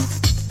Mode.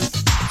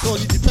 It's all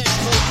you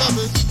Depeche Mode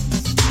lovers.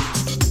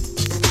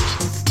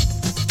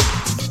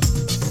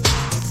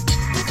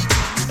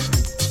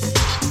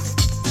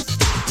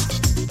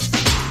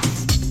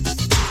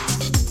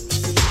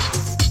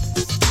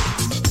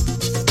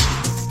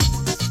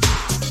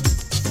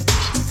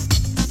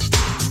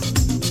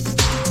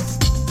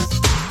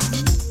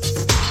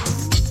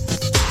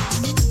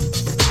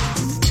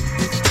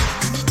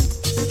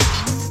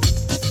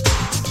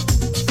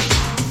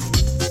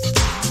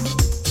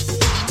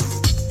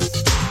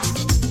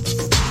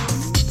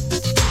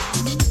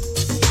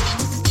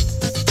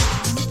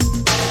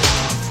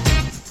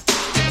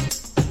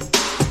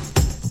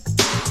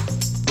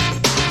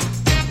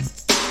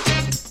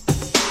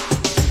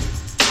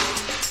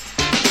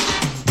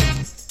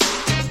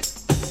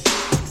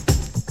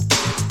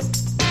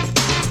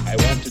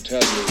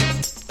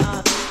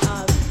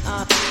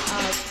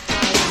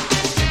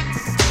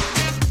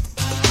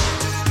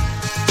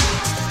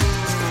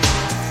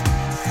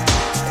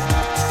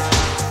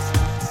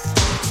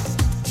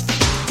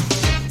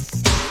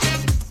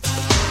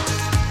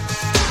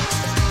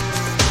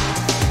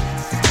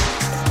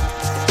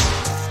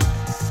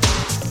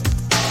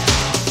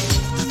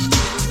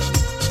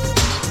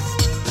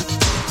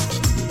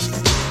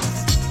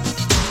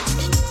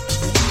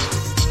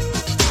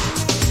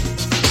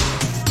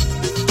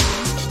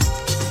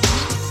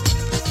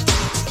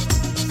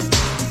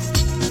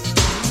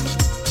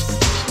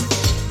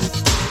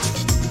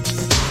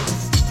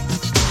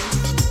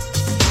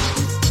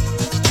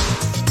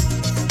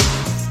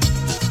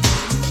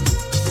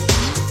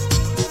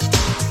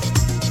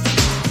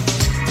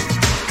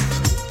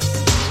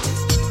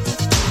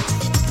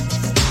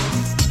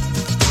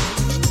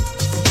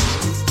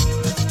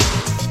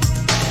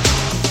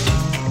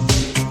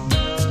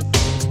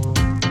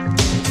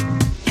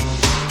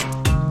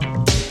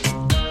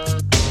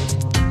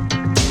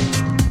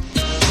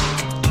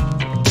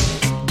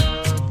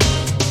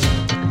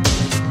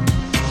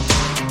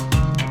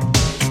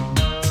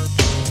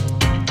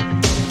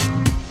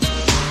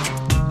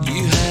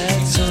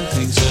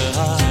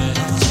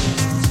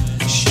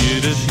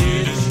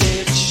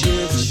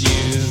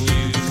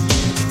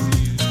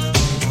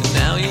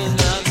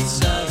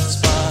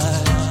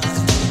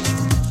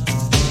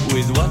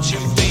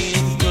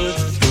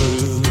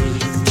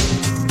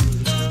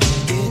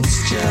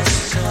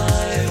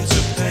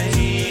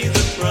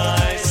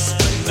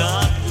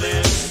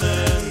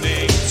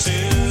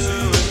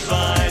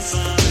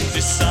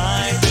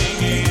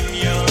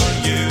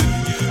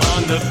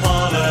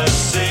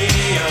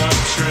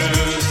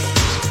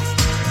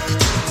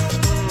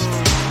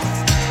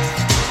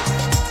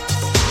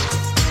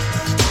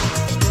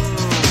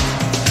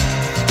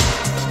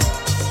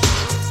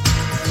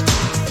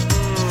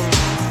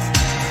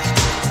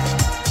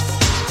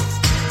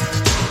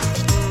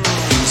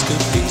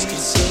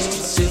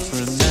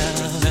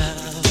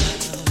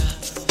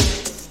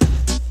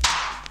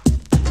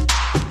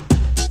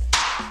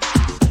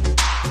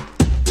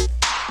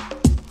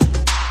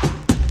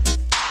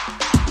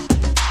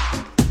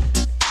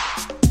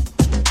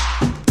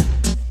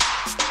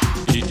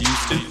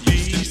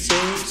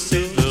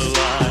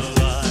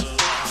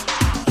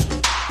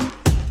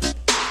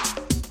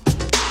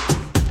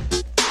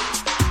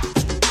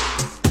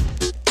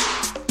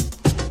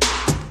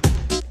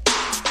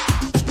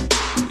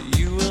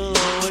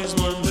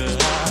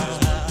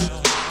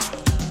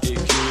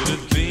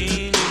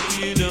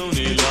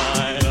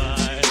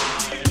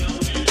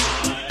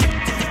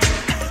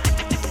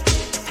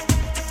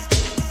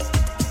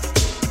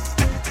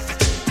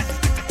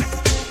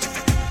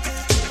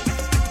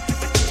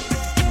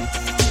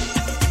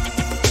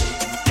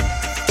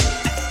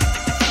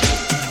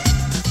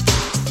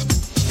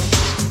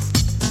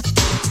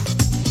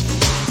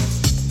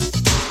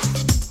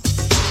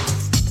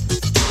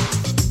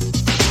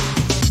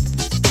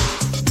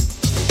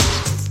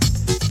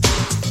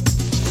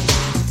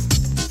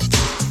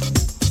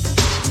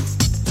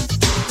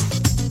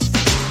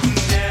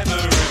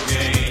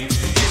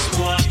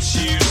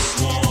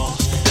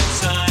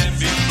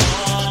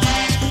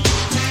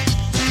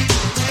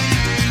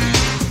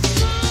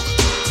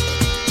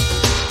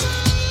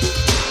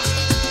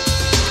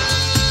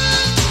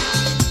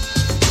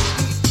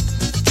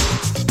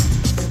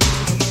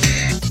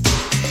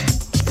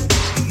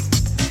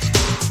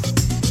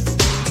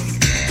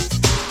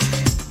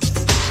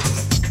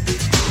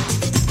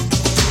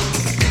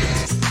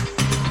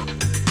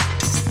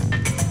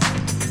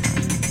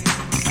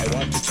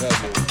 tell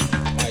you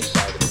my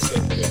side of the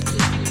story.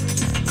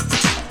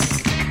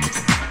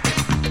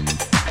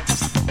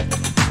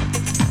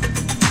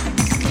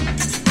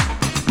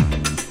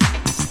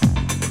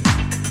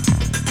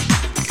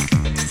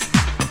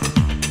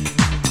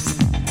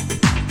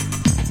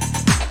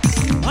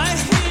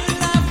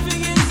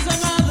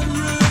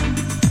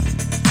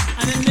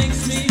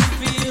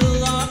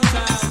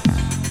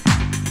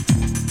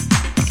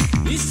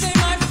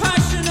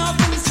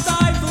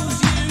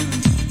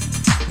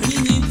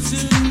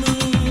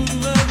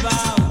 Move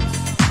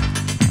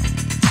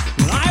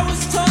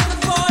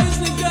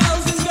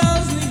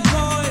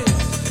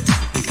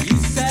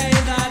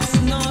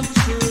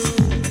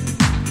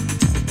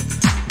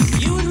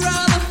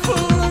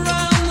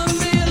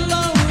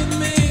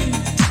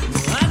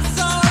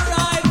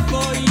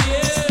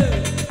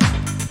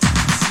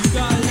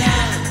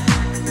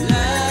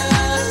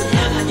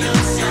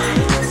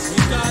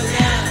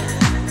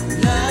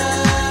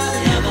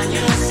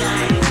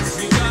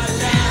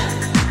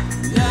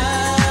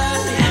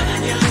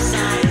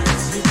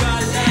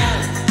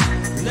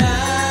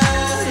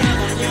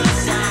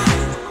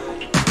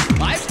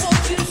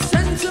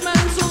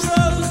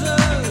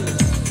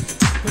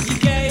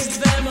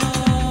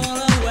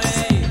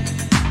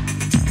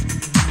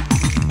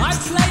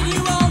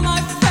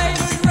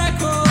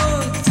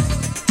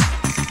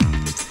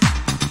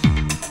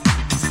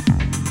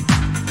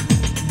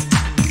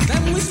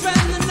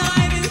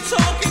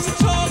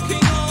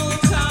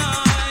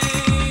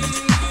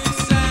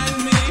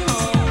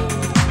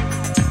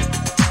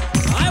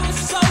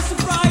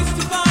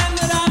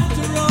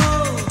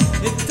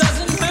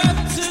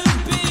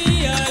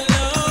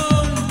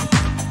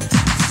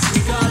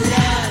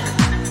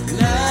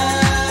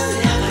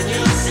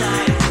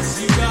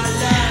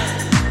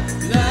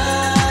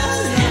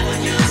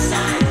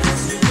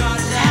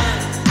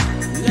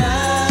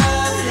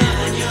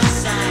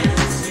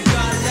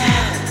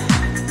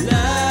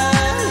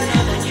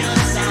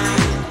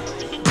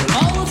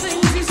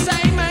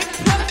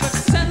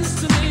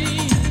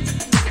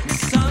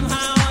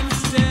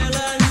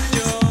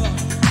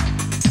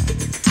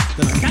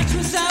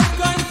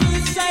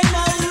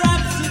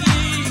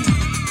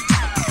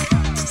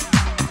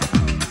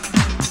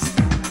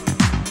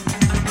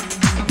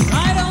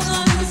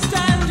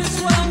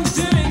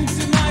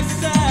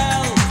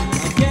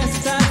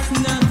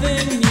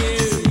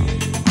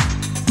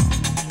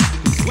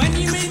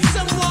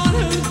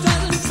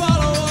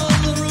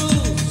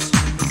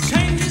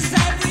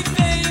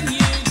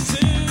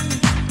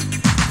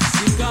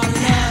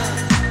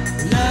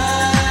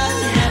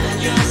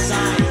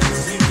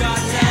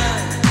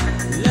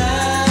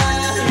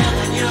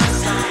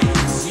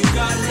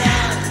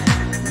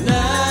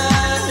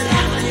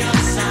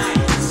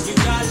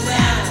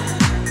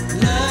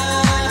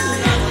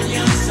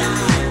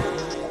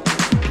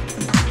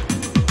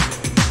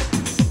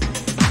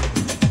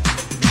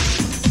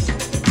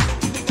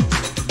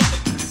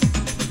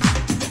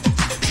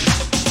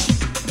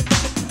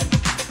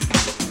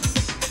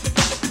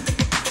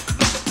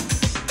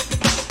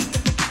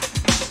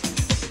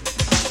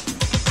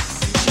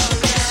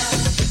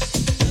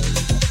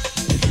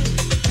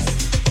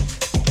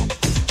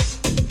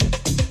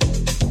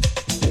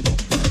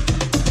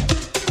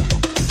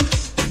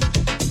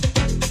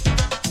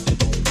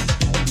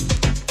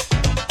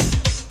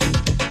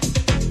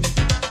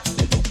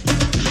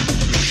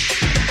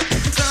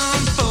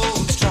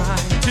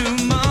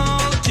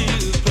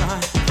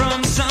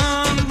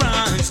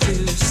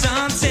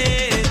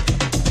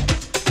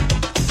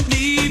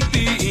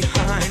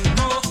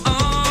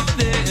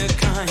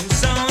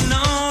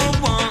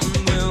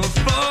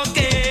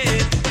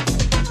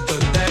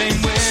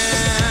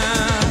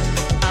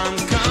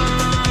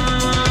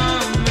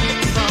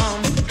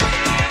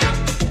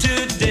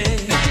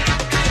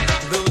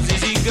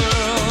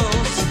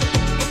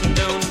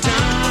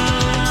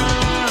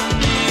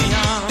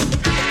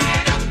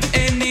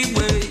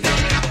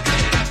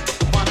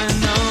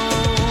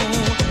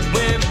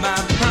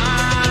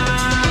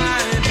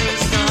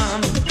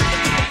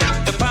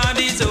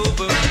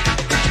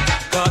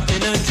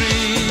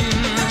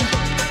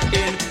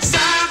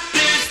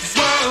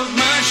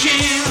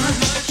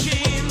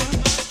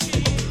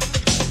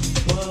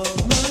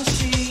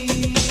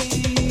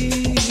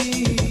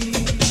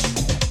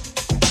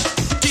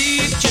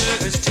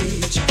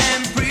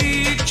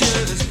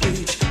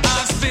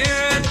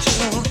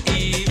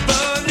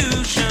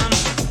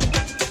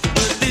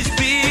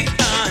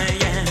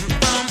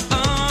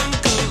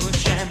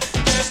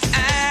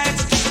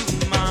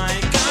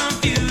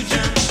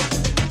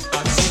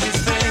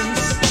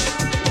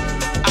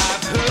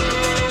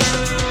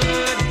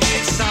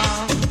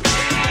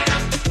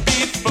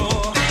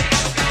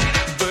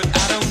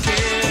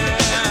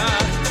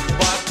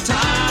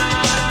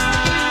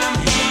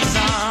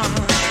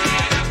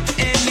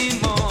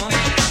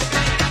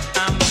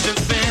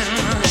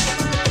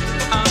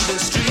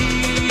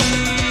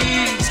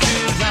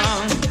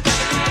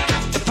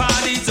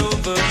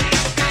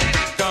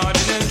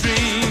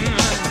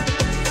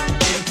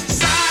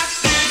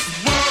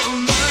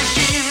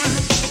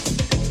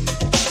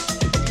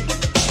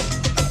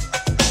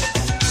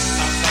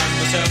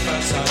myself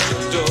outside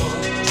your door,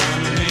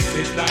 trying to make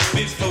it like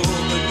before,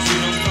 but you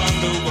don't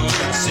follow what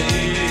I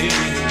say.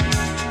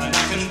 And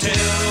I can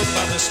tell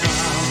by the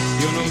smile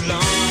you're no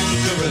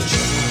longer a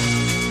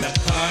child. That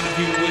part of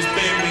you was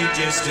buried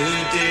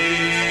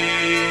yesterday.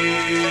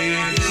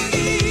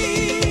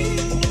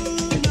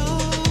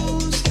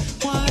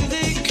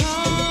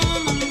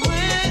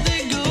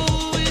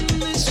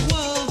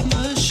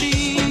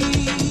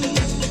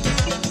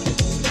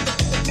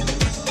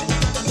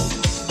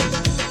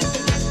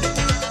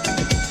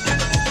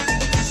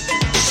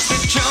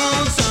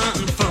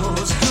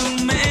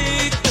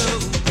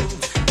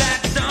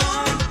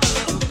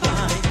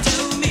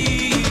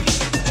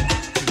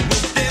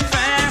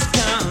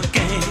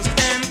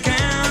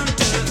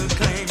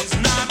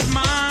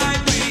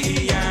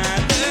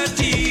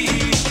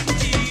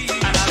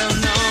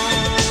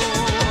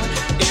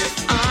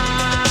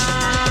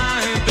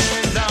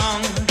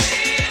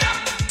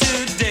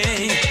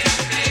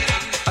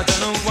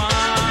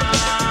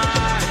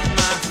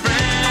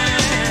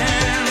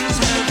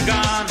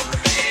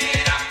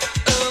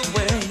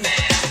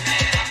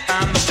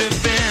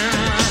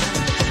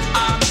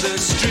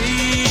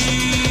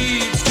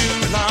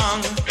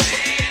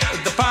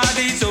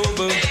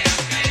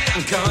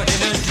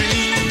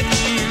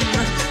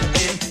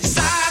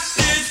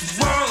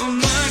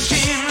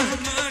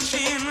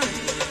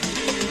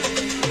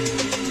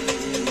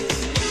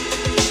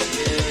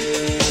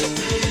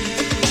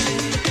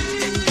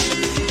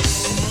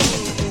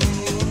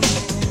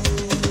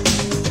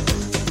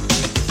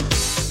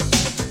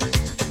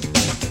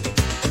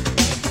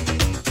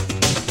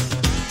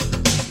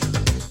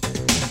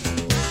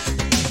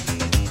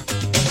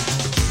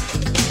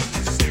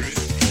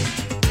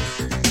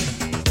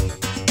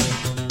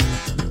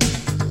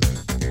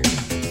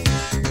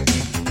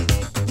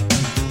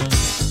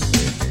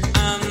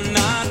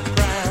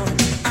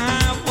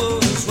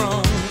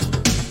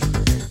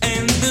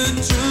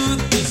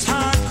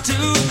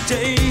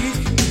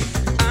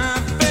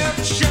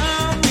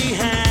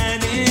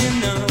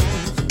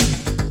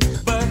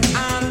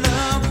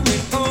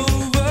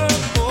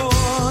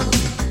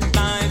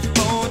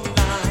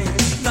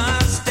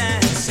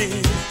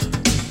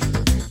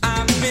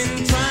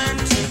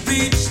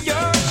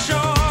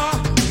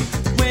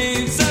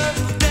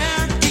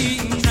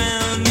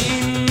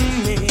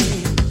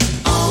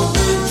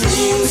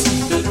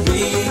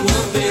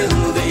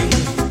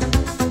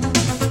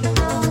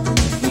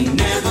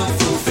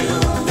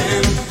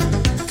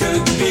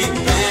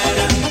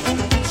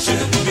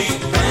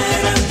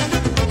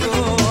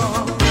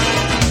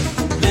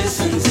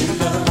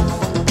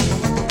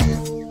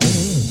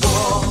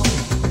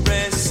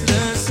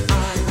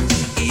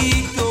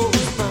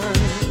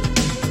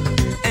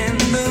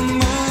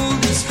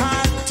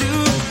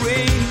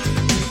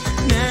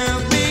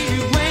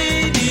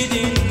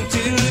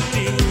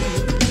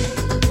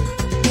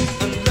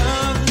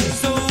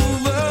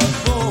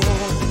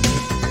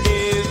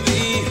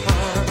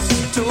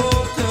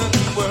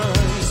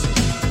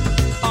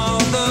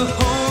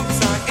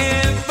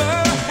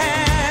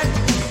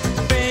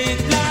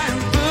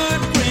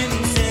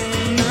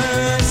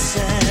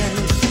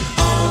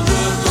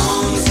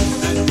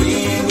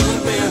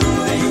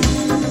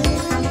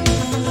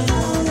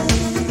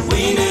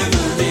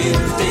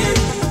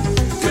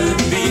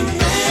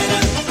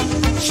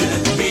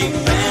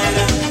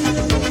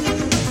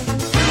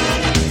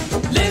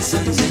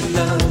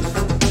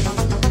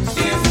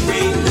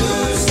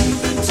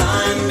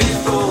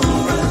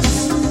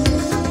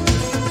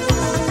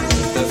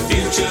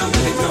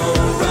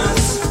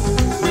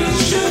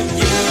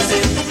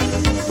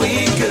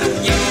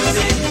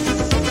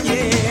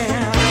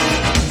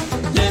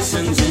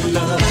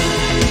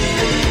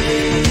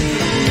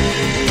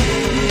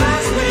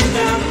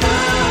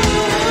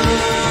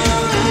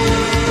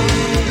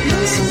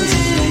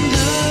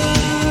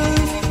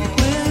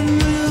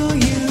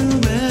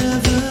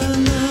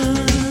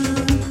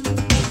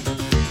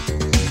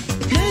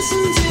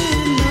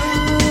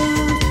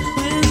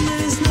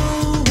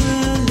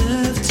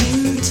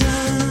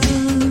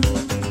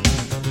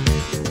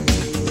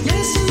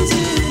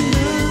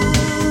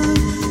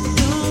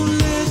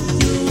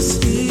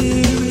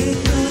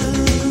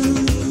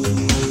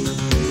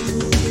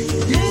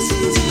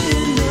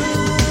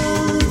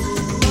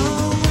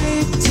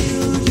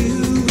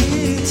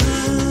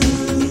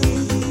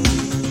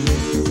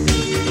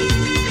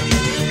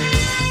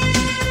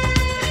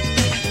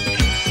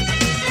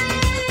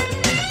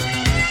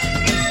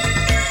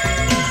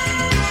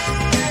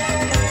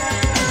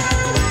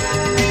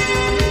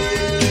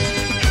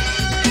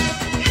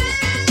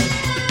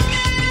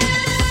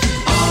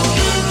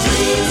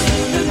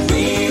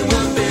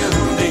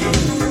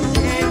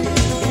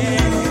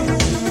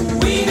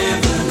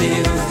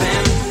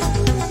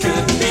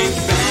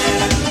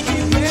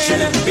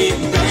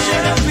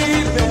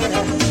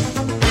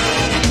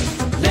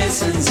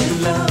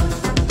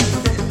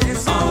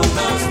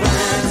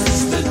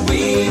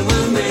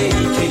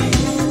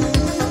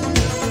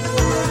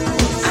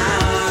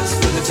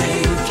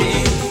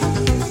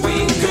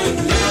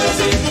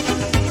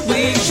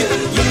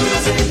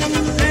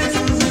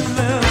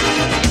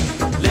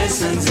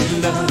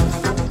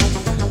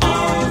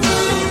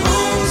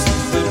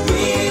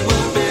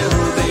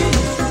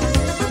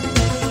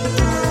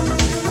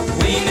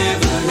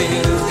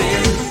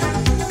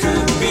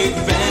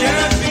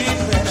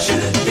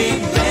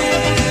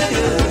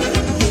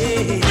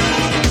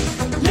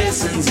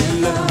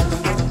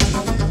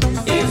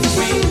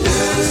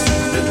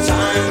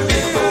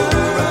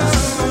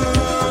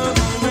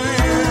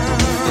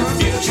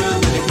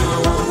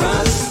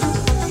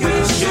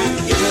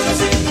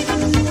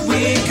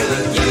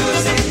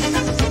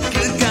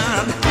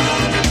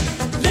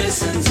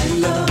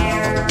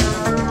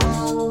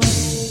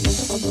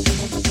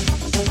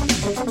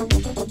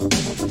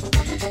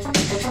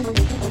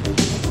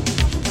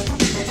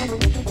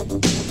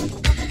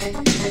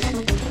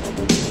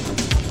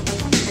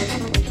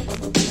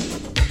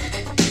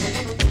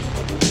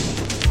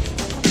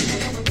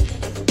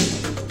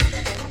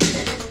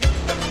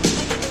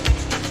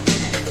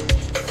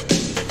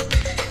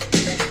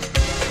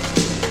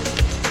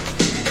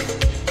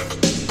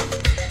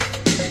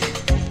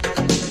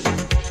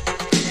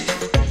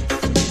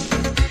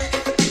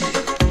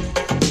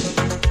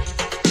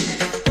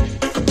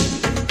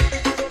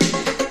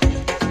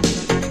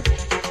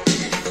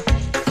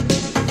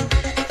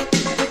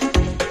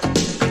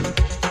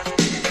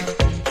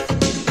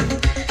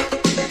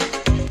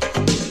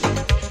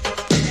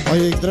 Oh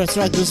yeah, that's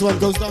right, this one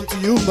goes down to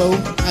you, Mo.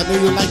 I know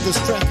you like this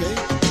track, eh?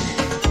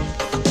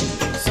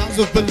 Sounds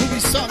of Balooey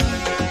Sun.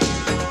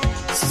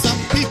 Some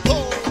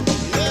people,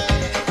 yeah.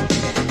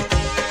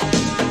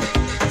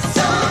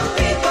 Some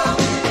people.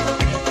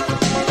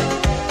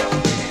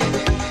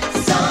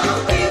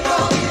 Some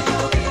people.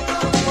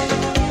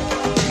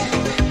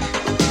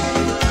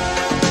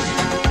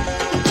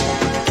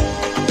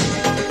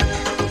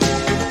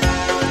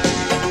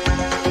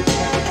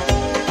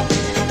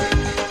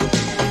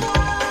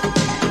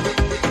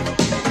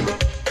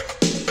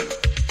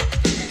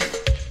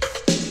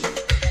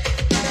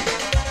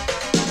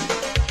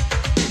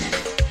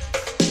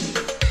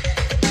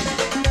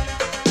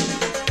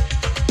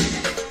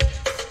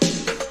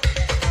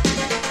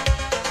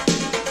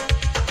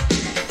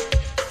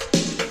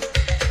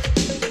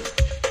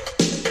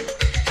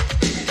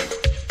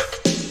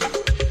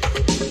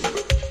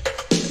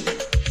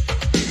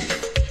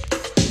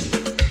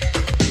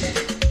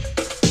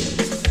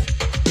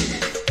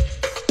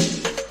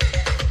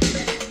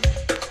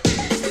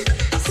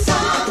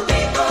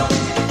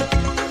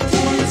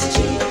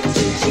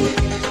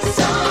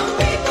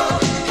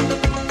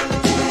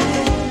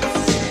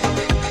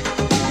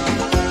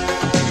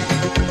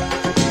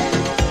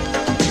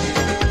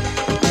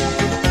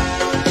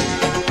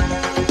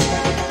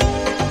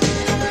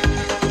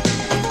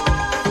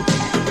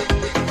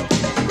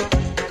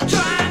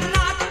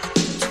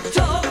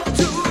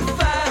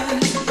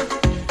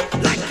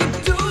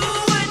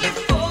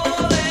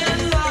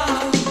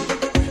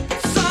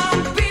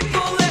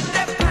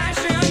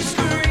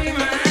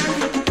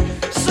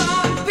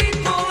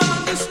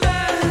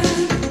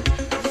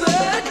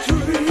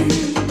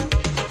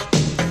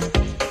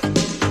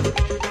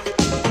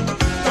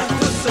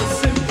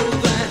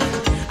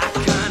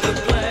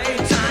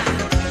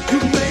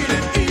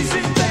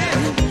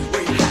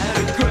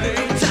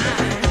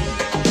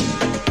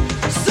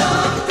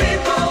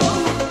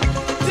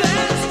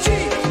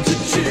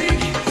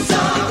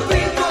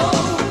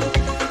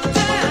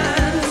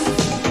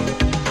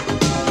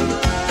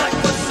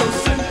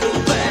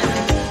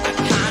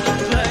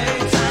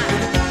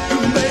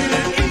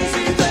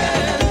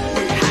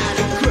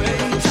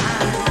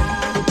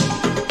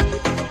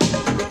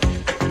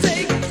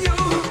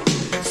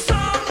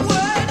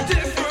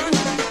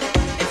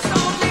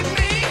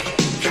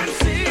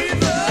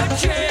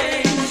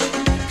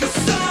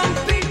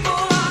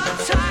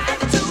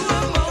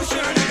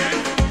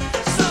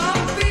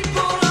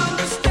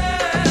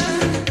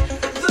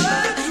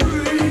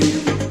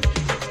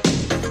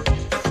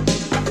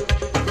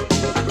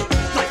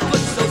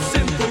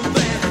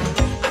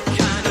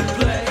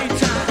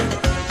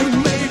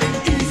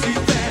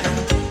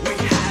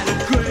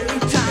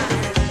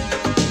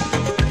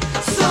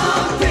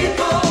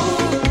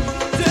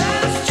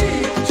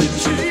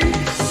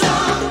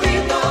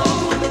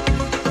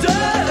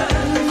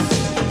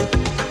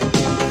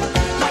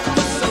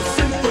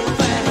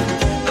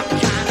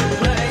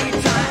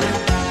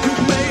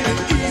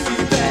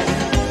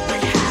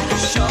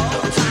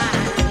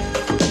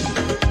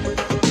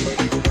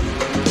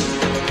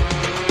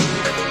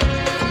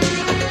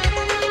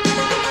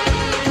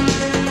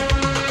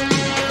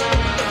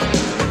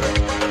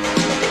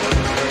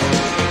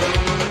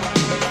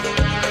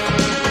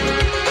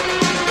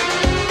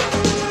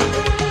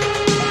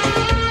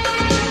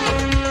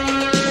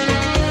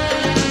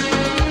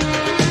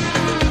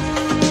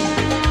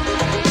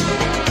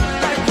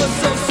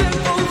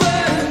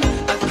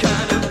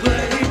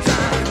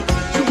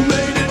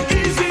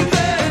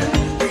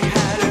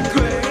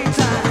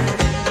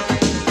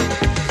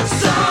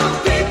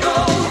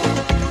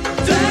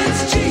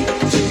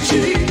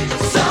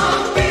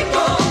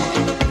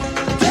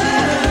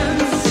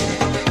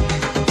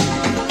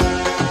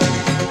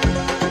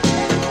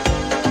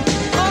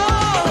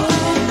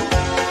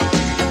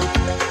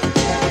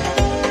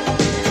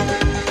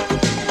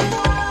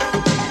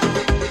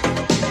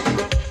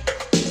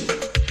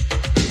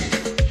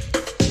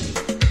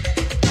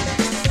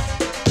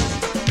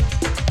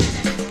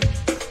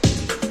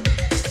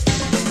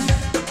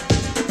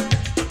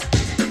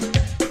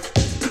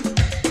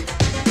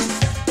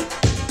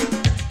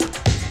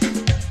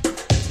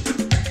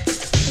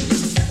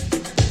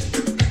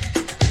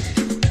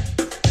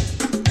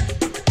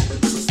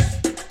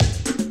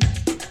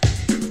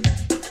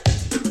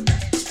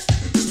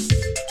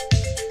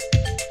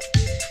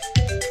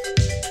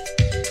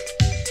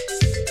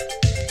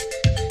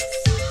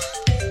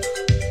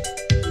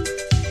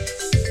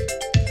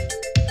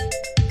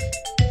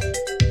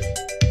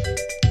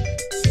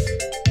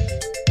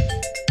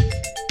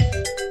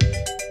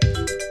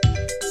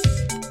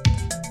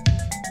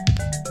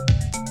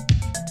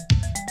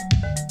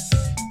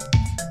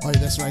 Oh,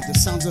 that's right, the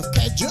sounds of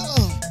Kejo.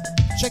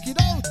 Check it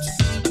out.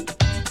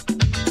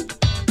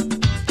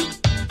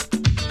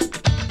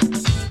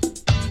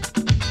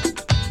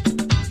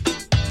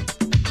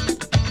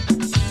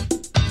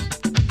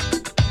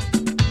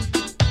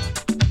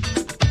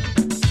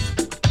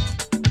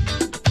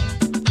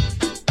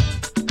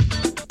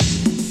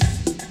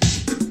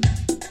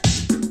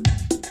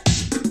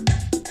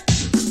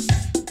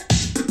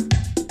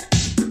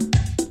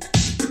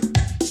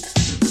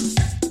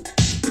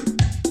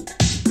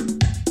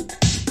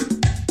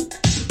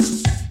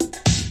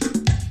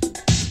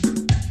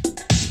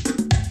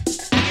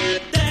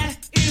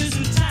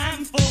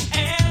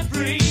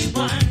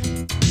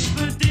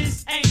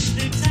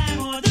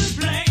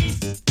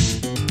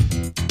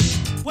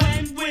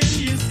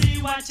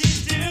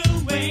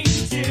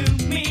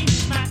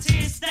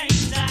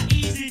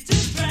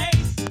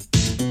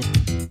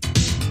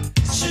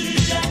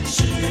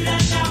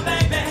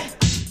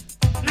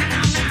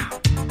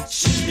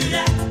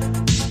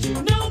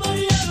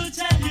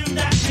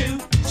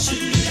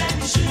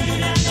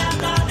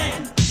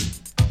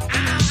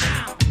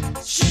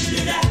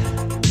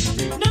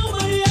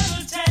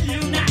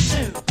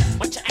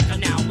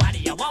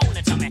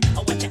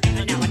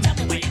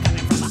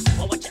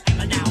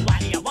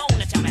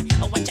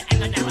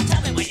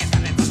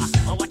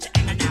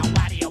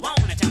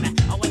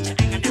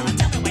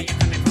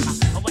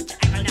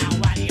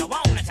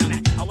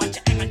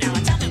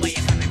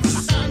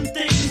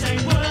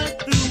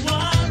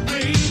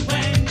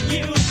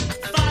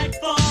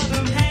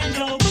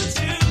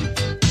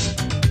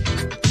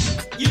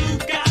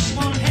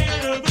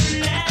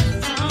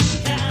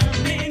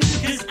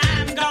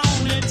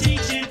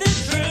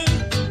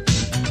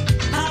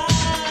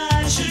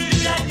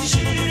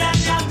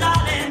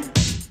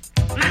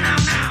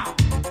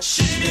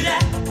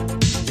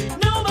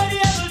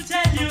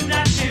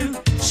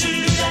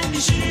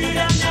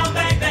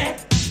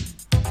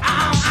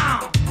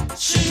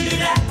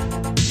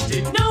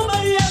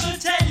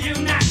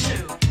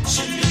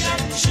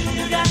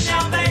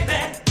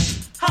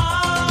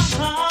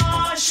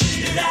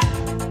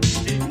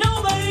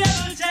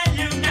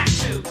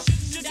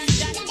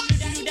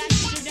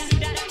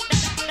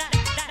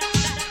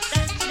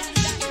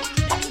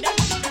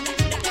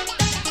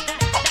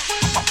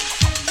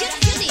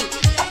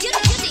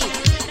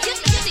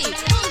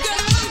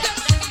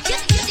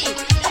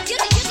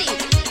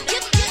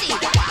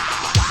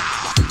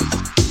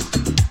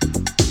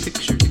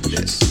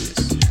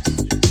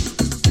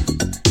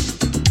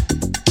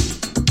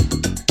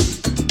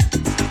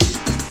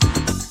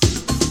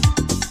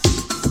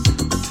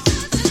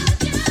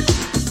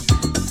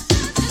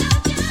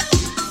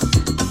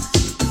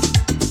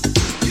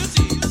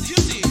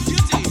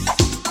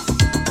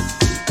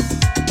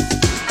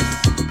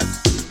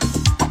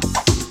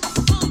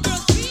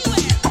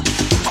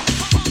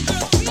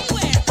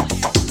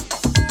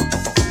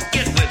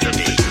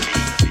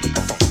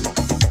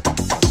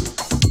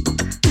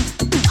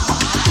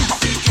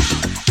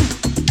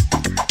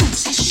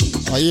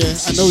 Oh yeah,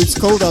 I know it's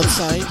cold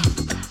outside,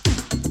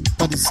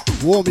 but it's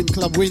warm in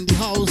Club Wendy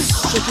house.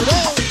 Check it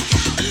out.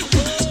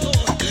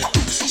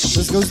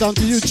 This goes down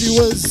to you,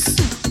 G-Wiz.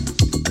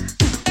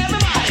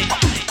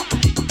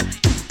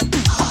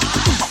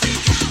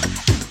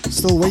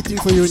 Still waiting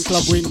for you in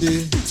Club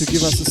Wendy to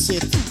give us a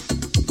set.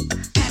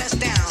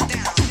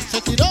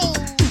 Check it out.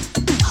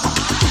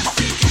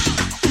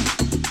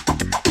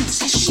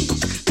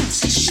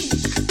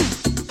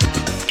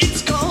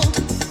 It's cold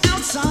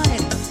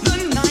outside. The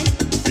night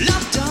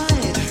love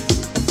died.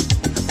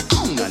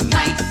 On the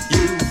night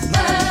you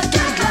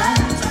murdered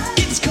love.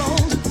 It's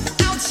cold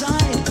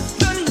outside.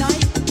 The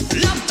night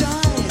love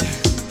died.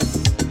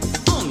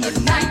 On the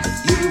night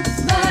you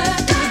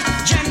murdered.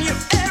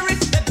 January,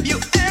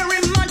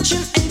 February, March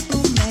and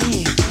April,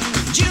 May.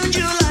 June,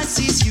 July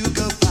sees you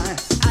go by.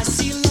 I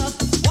see love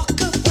walk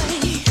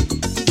away.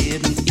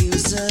 Didn't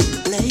use a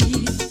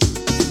blade,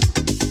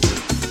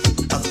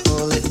 a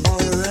bullet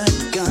or a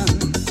gun.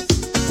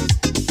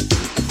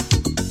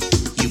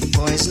 You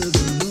poisoned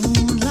the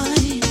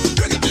moonlight.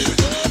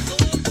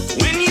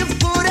 When you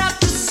put out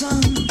the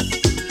sun,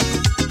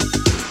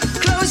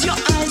 close your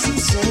eyes and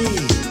say,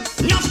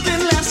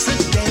 nothing lasts a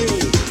day.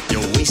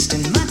 You're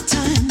wasting my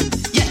time.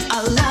 Yeah,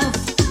 I love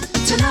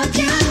to love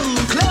you.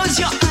 Close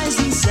your eyes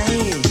and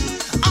say,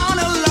 on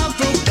a love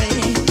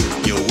obey.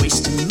 You're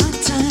wasting my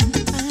time.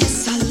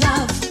 Yes, I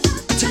love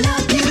to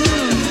love you.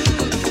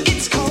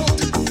 It's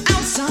cold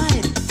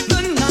outside.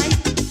 The night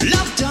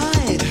love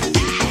died.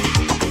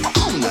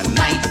 On the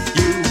night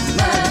you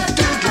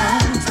murdered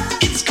love.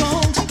 It's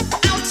cold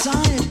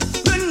outside.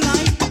 The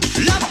night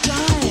love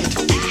died.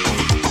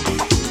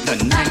 The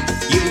night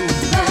you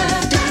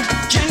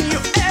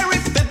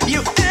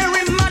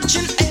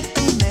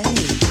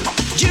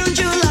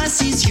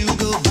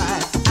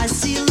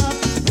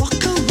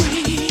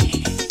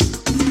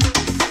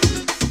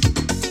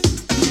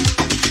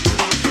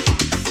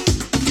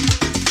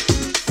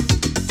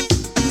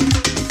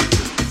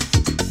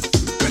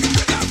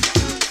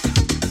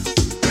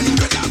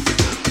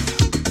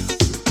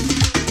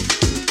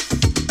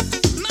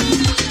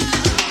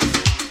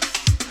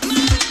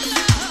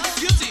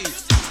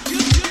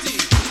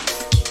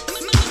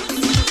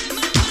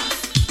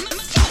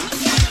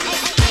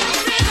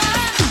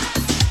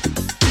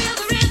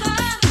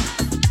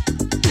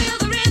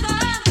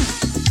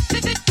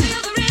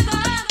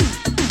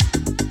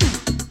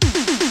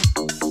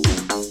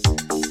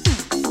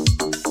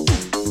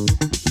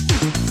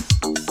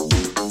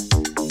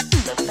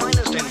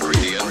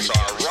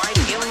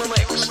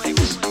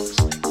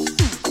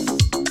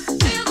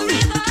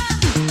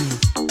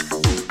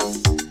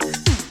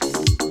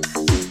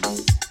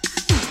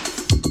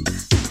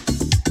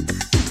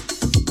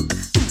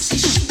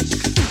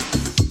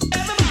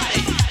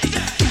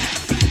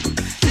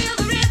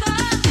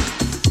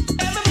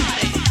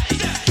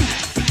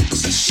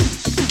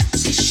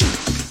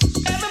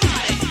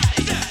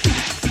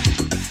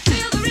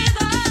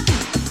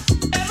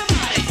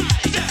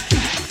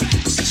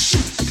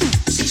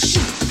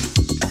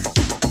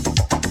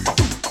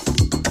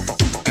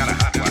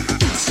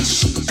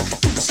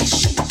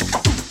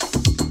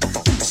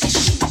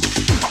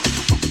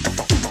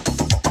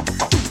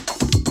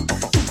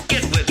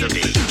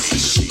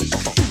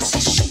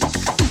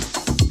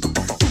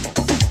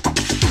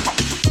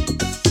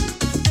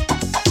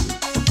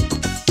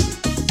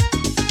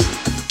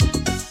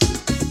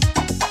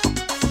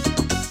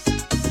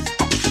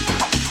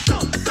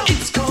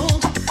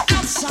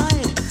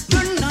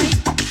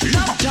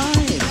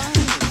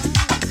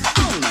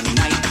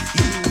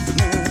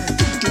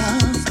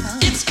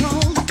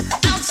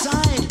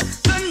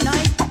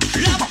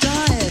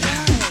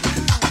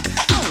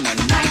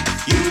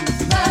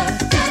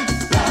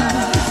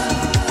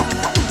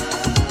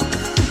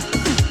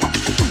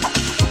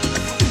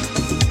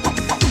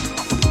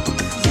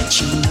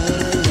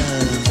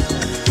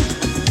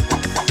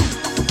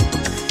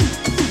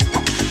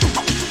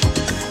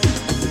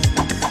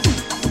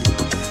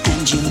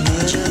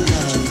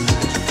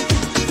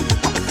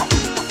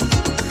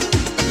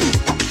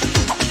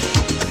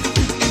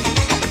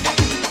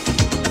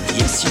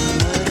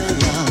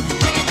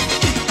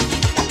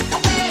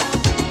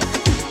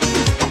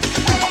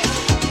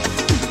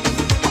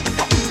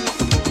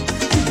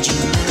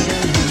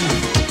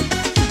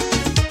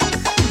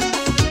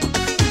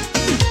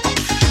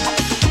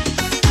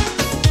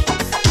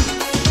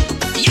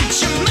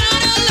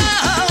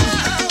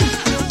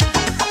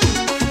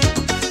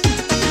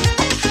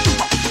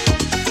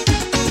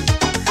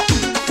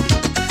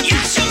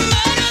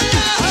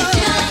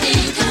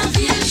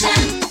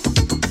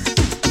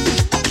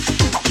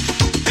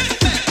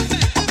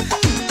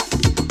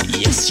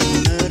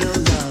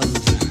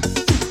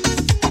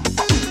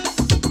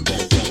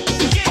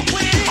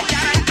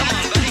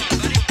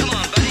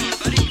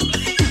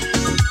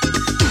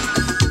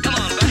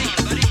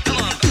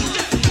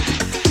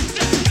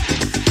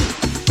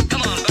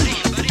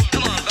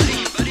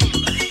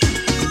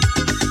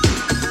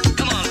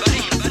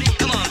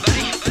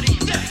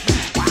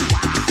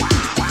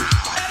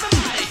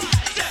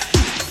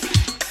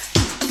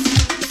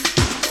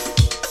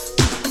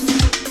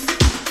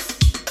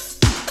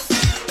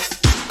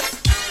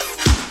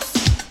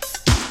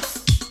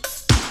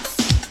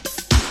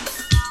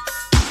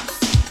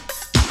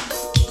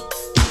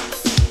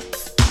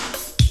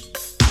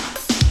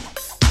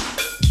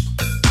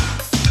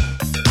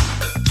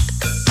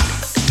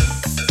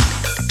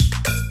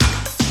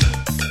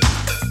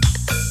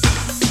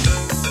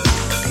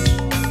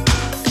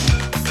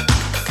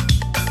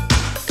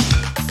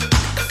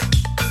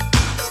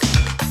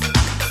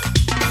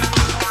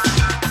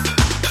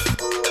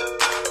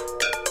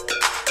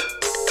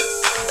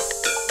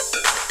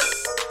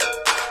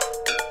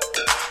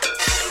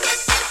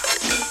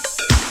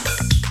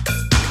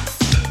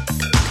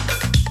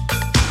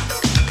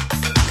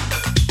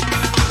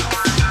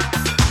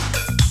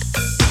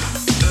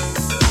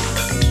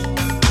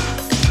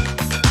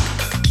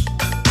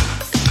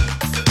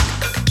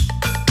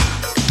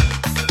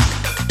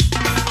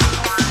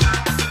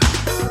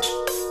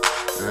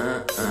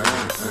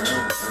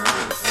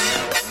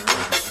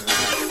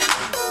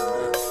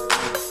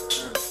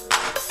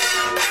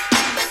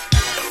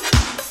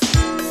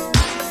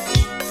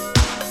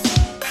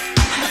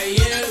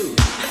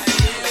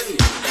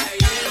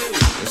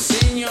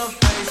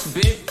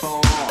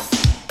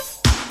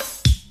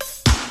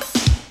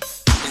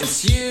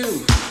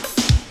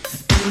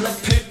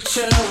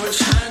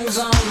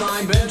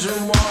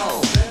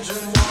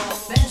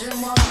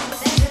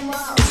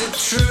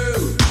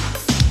true.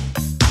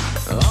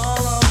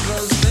 All of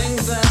those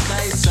things that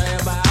they say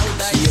about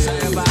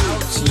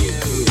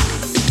you.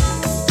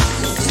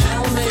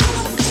 Tell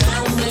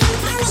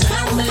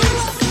me,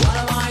 what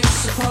am I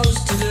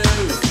supposed to do?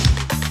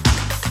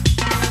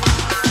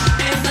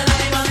 In the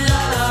name of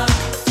love,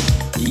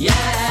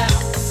 yeah.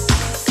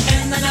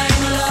 In the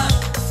name of love.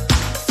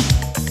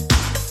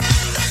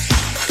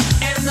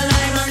 In the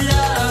name of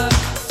love,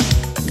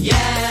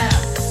 yeah.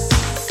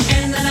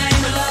 In the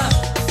name of love.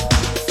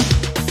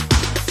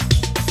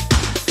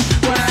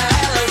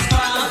 Well, it's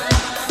fun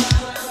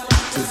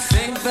to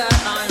think that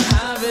I'm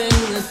having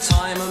the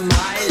time of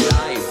my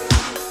life.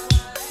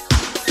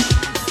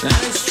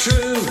 And it's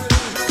true,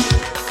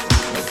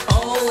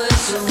 all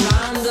this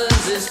around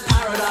us is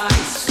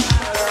paradise.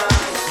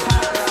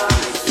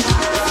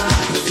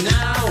 But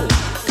now,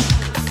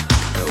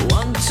 I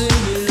want to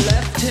be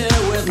left here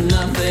with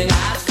nothing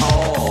at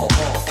all.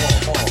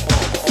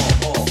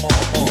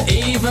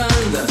 Even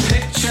the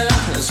picture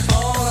has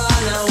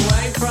fallen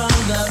away from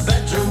the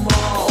bedroom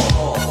wall.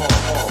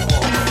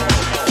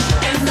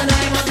 In the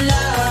name of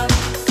love,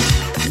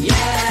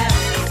 yeah.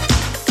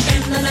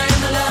 In the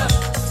name of love.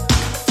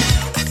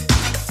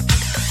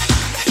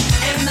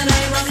 In the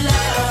name of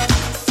love,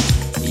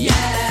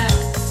 yeah.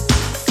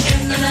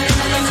 In the name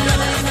of love.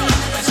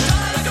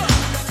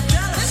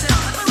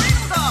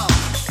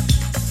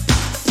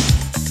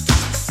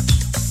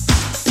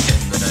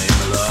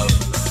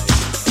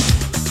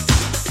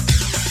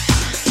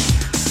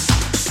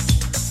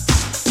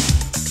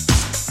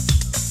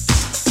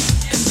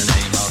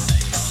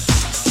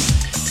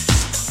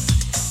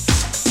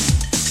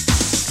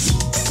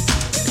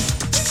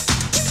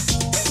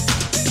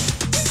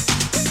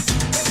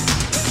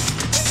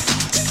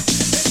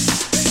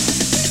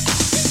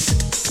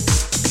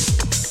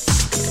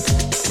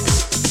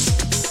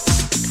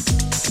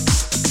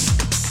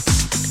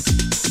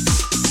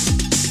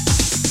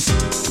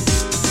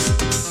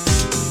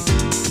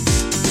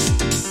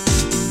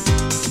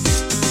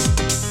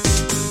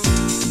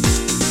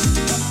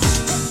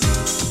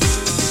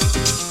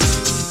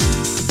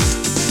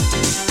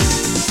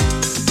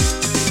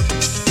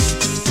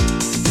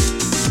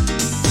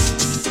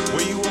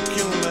 We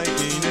walking like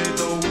in a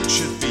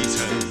Dolce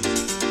Vita.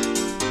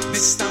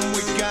 This time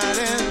we got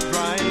it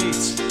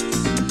right.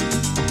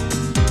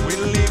 We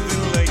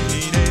living like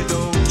in a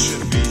Dolce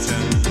Vita.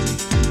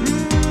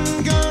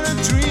 Gonna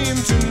dream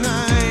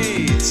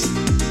tonight.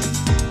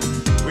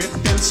 We're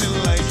dancing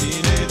like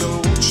in a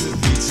Dolce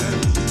Vita.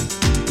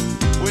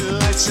 We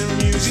light some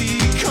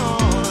music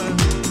on.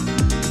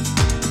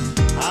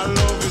 Our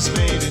love is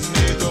made in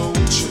a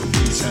Dolce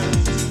Vita.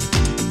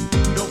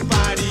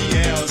 Nobody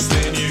else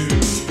than you.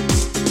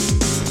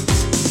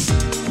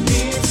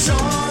 It's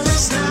all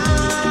this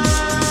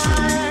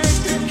night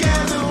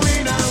together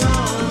in our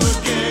love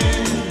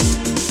again.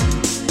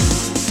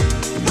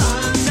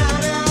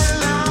 Another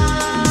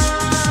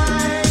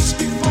light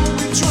before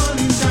we drown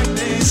in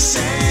darkness.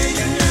 Say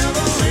you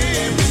never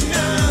leave me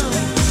now.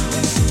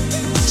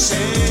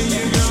 Say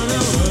you're gonna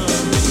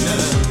love me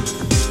now.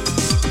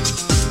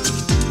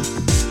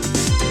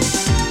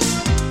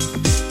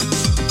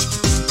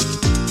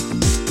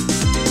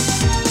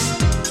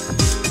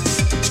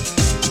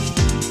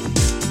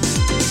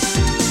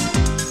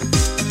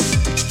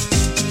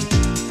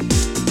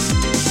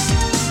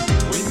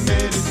 We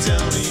made it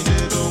down in a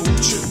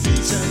Dolce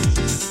Vita.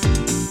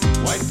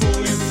 Wipe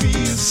all your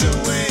fears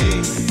away.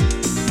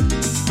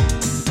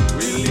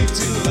 We lived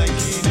it like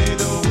in a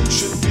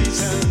Dolce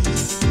Vita.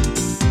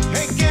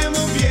 A game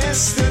of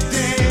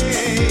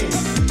yesterday.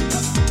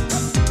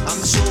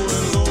 I'm so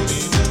alone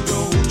in a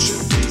Dolce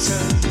Vita.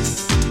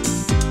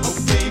 Oh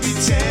baby,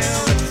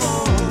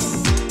 telephone.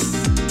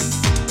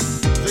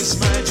 This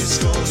magic's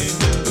gone in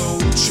a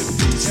Dolce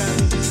Vita.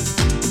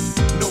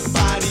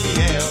 Nobody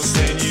else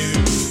than you.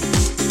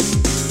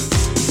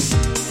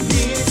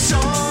 It's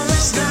all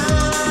this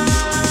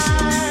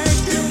night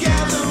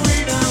together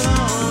in our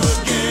love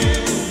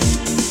again.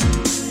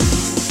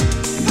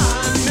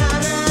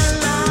 Another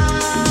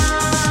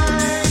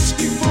light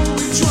before we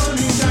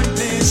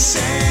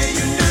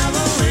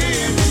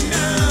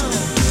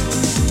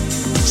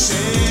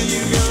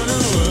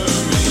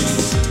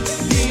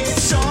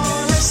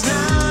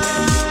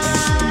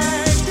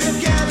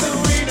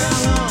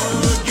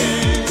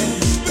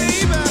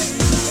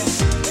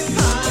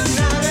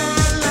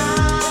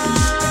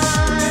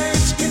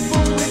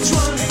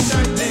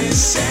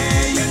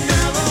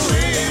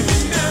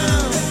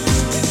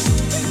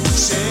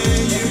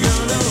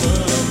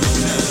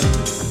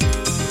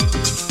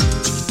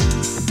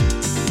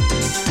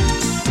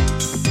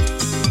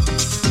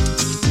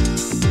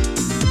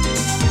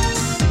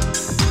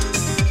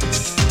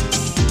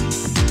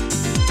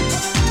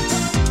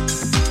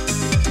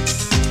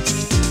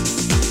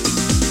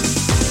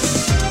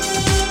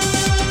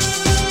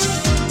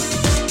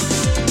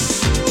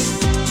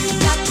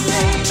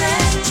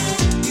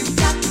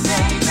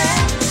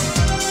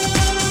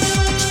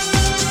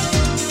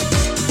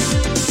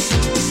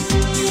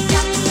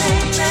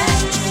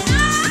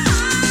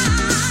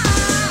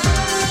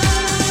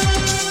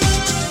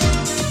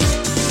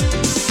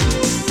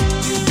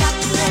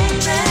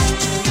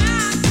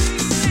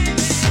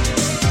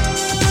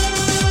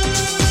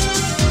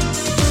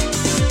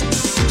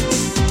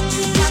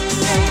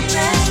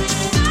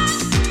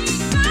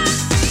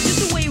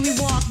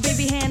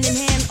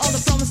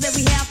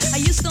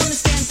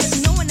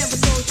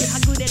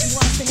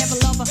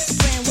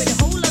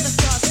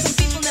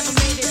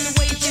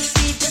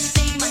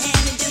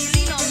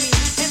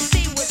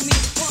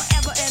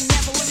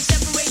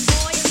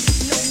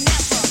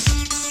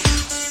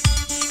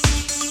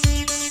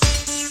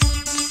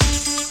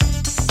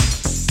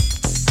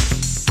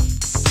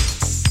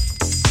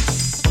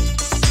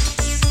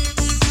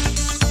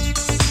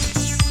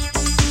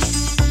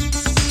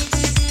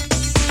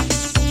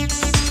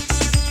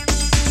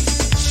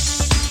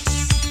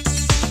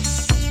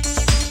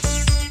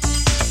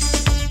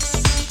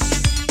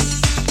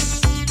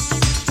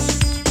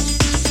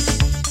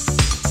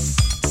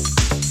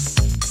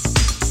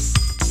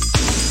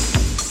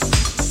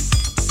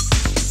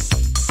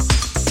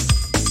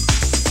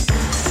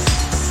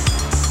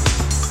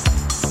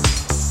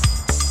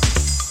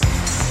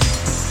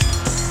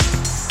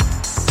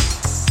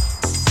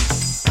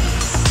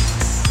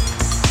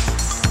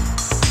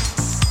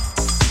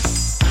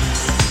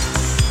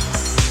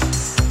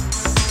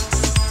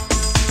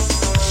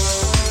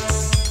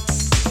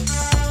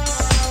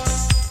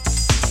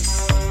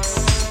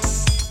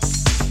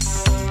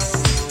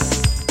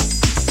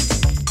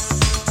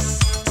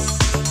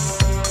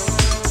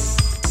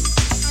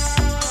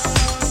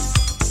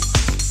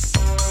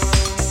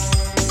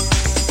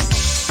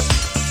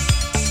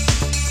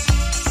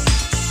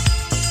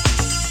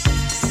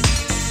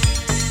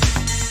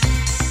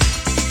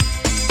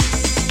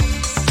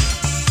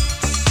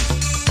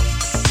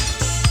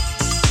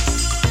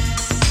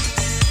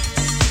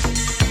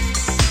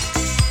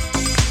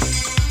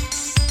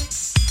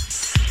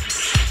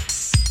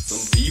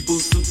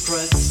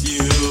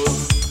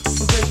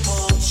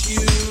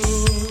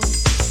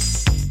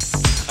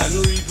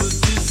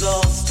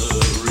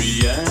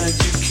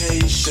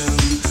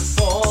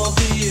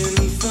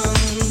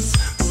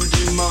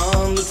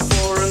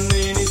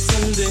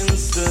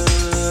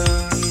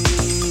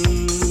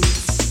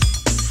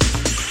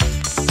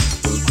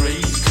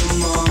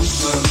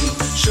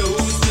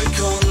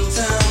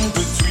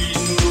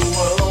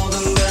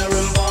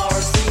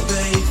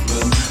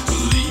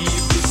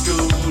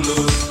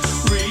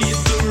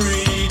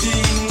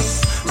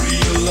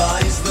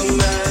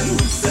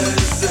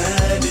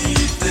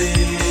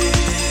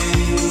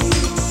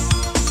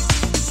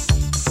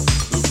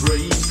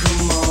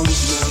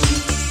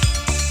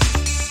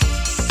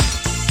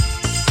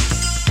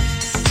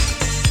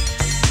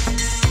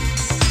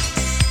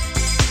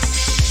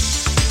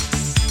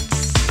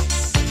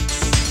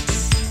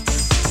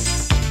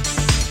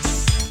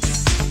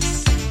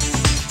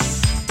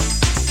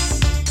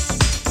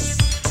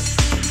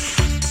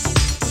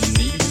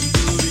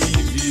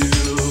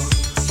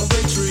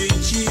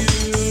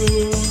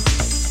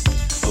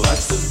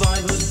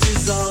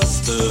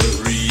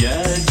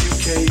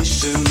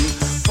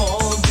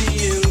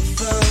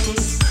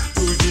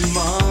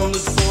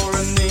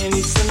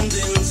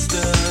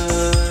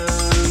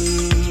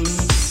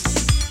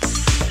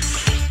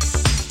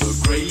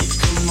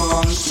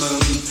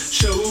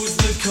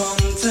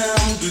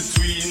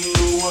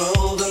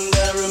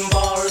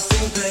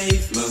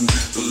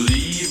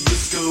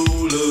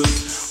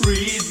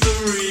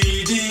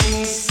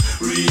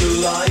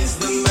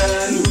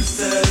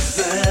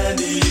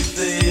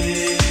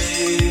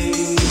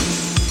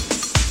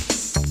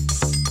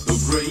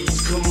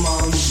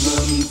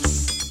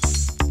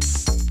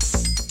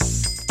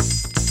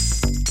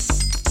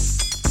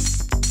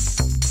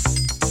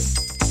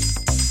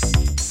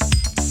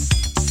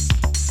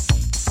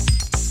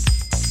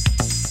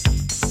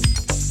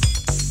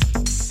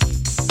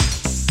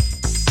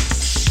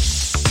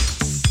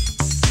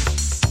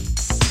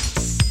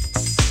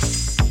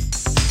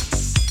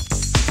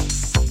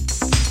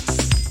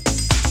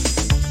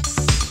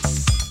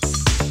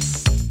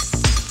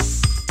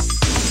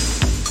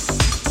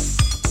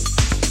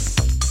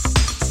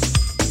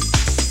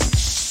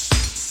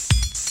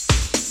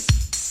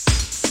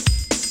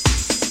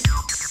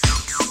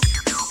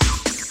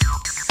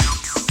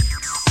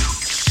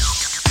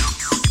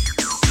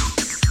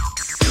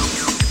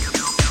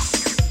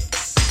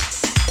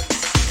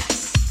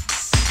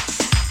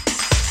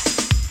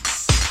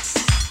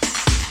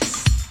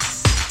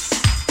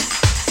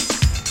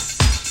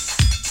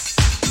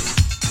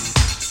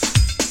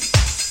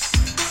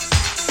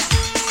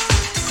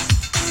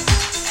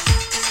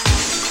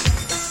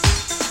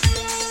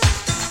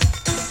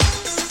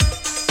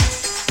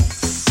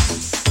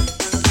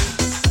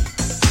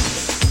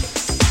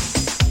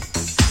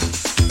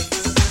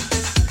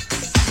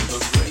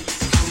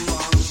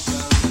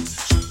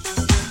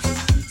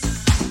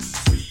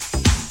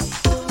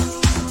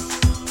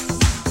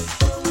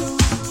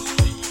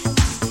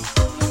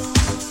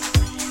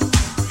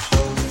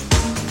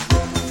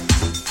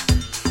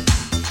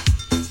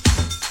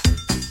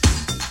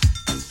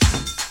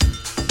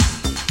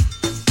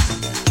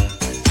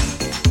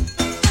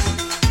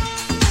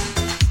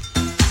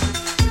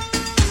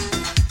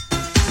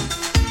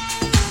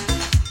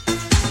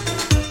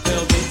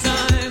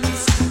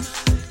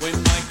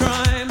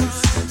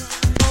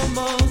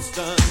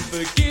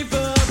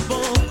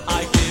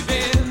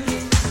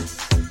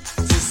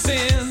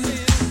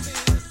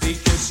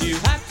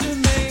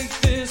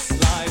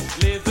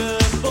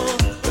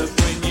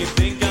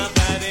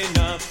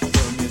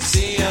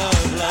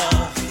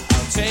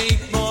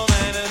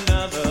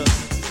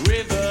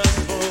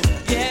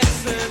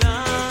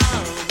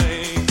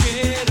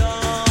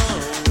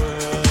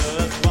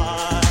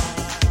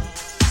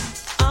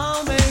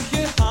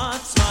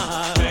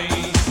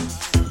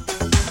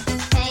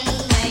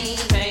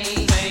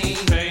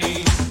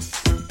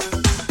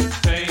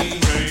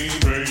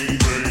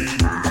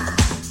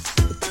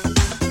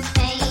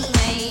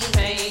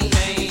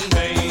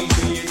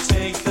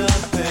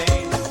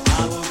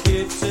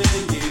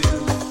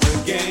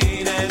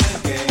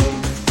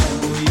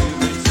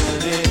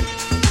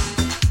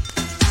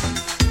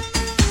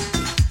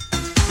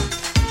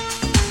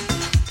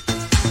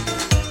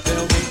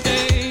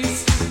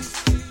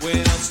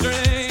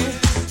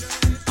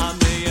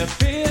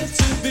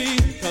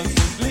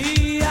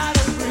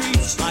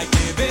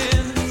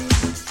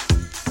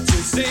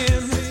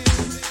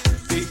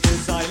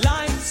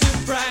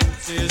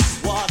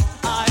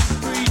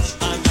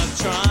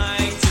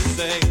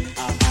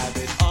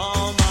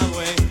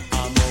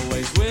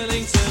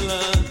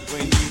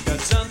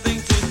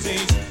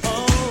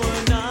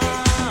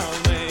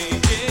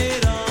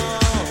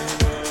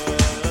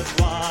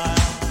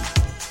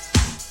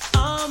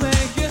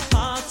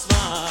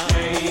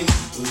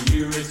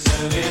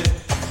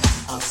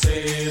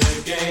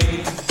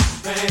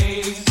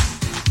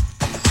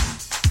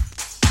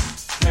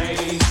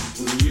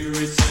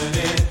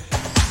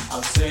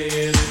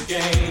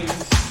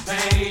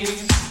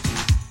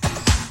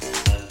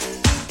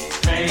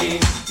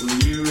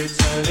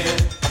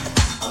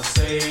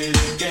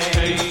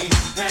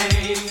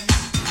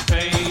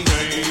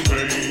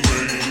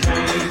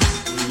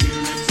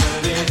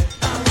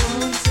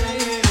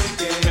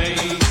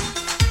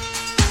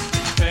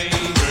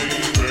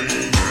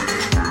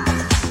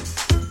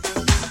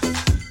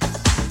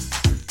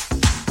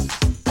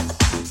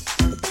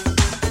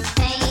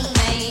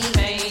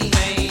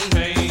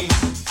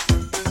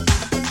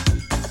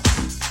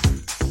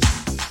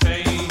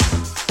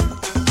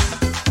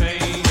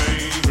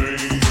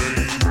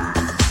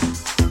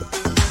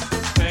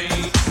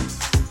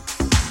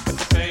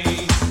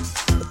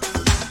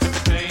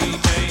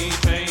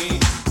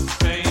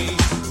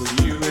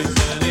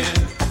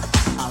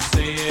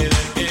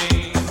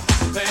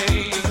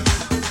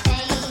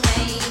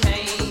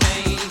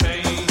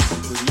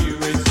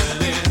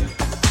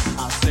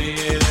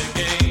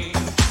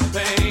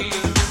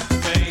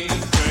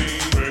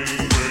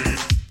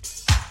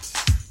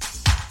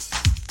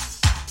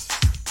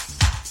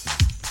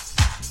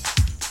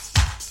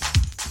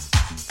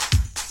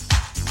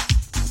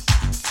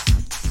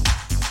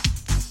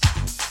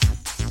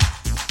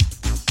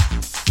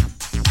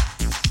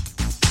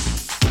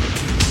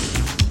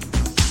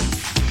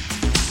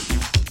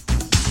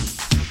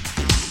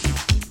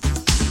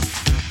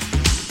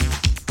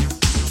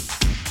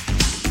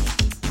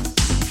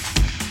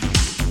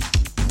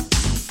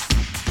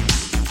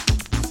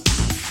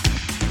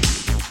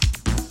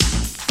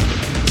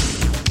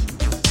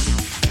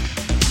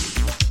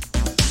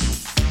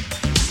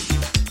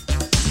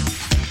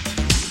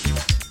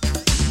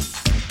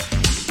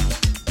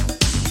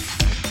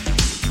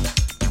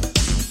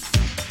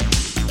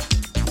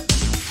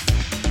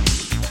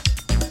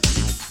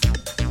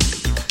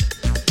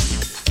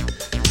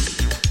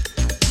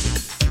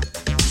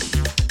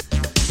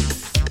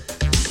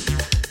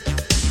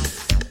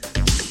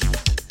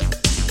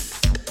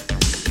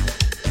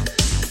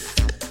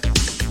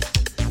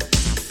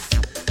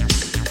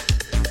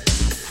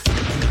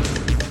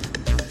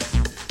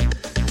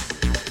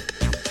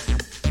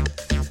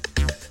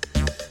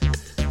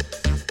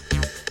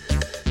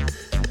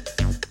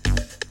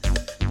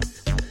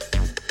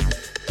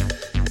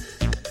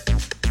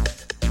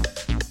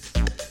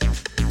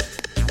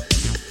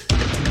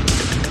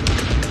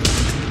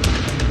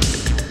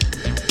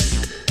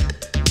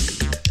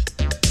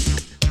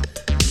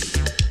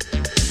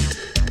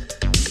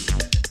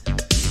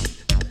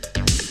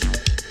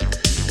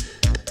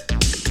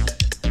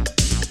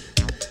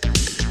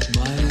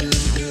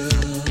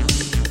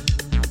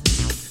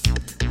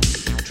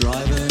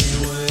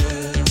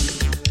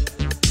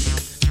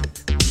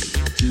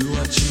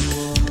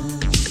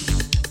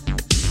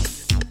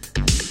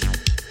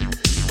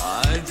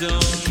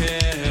don't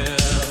care.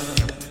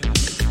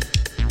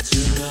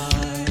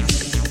 Tonight,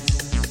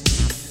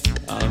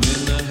 I'm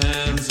in the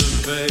hands of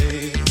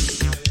fate.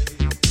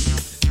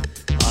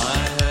 I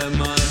have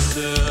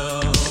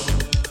myself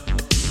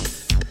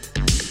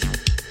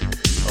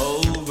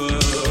over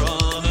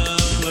on a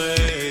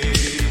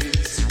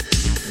plate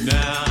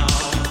now.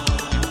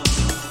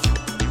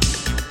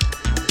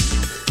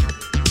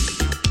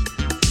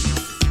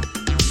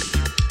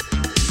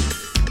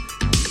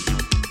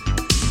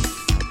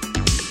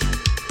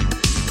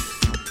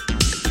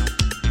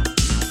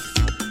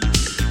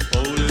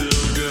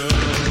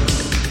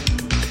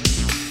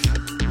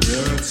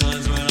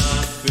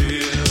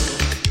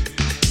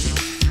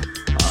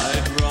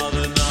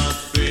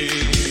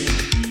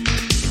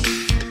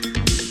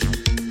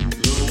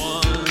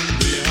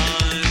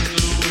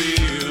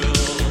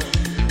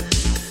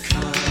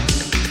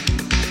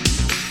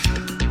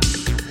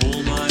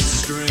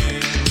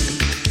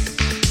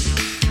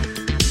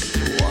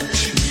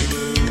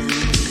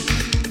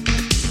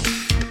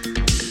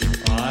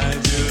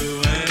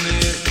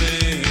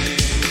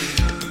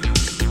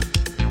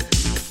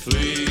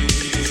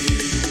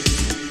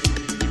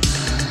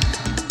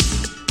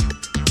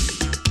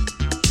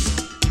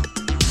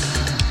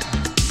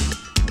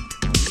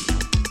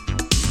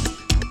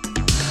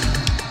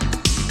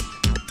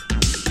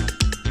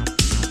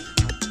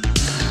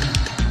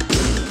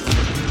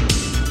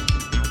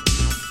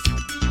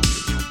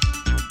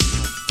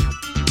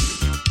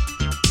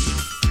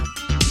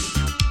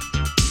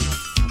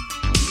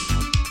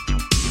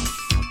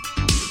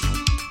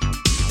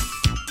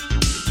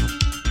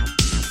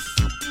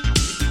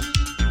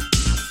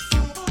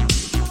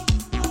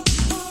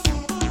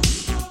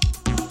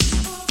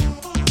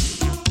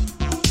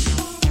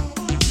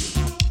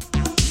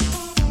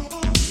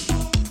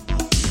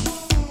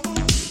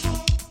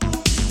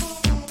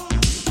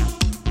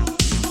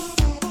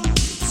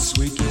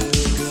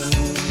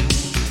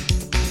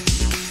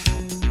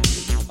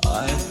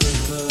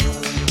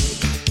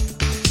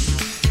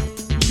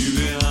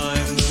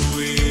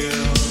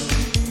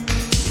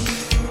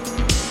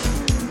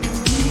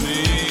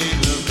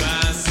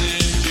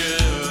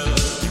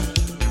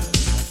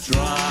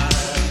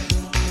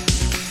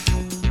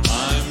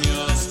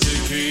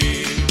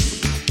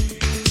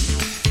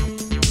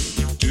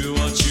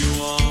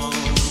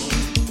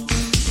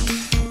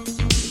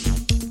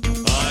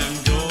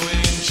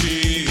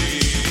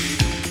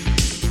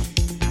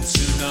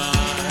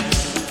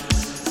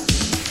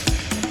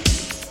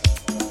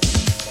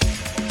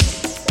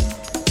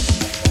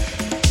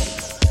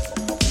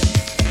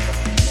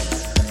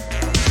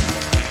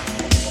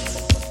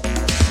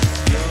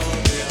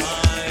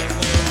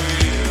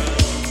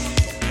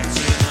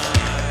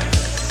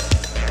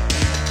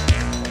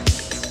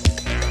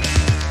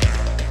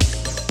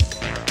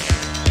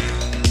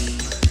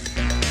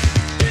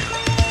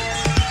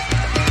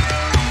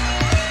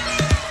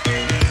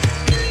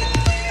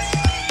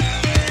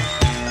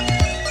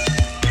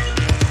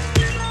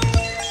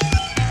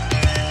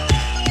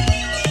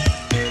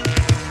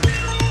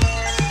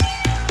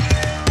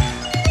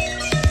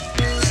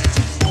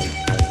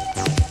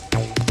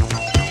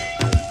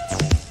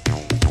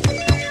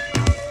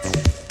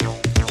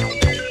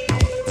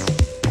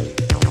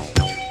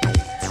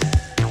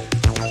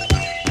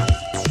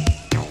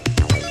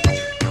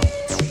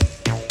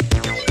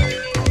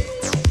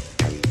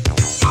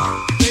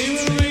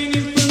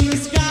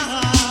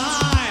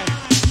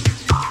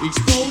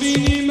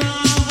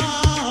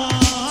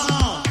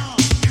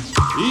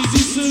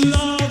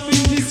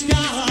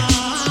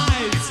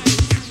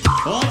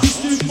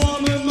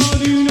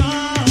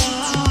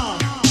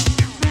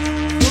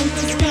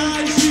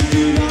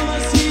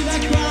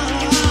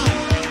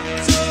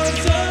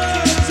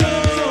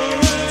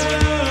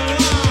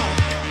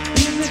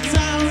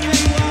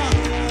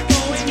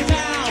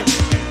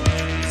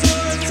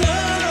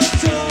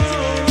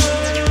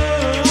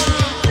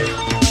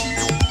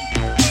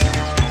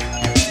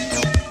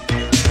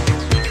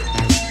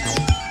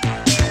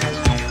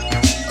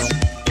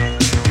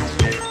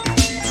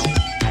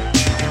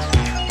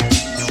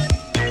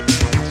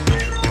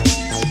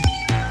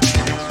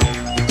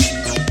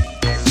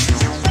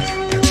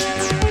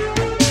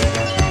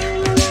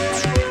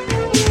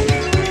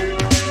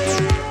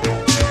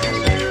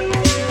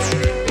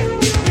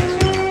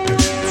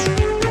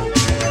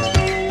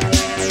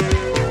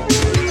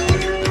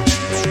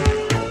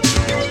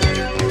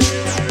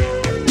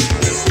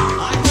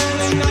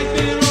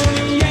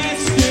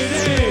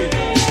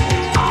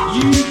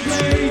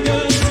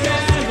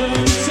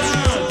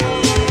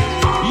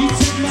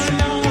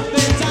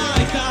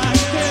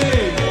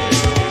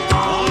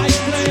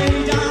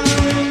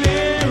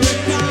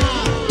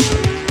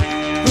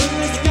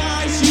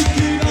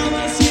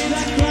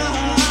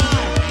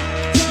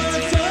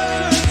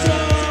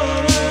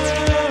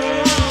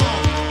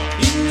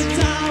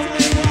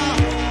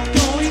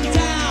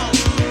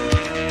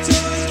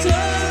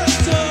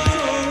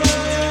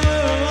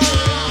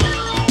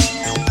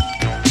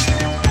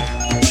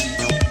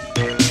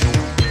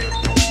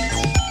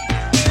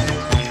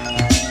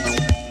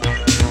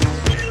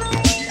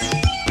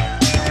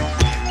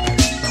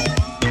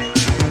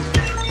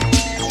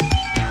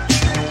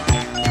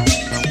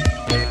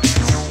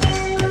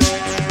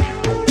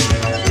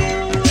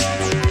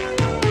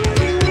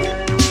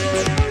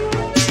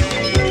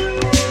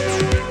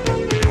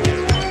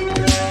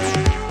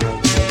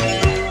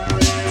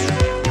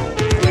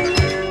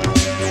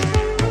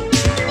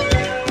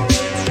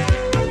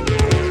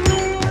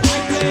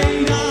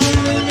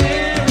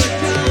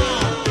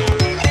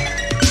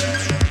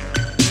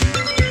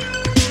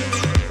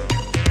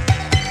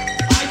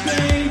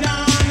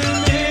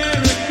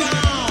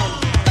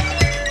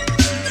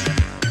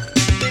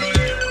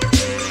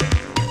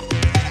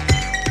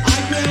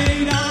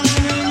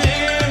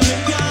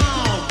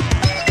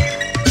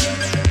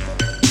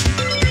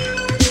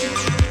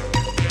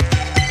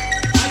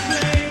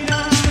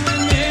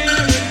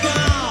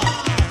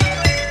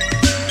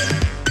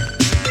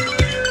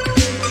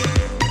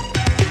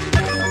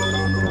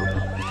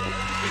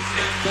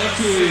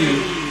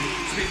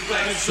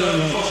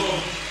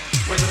 flexible.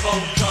 When the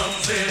boat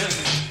comes in,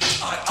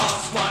 I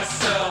ask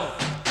myself,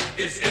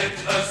 is it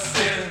a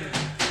sin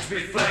to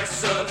be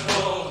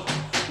flexible?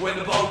 When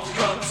the boat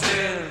comes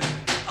in,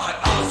 I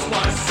ask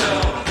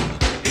myself,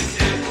 is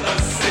it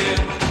a sin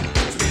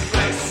to be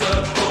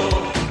flexible?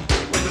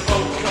 When the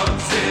boat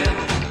comes in,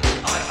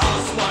 I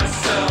ask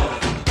myself,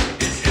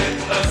 is it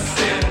a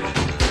sin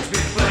to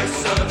be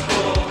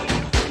flexible?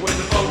 When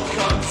the boat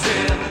comes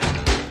in.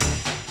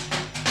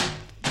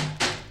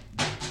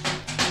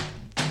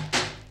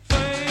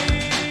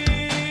 Fame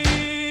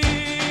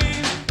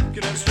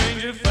can have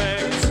strange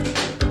effects.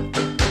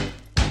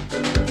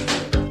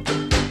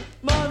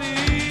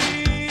 Money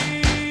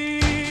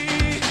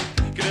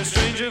can have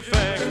strange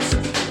effects.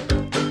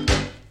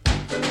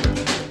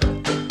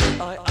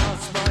 I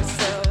ask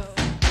myself,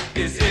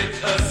 is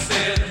it a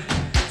sin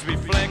to be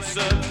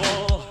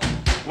flexible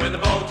when the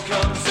boat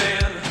comes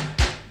in?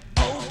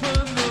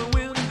 Open the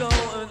window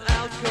and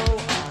out go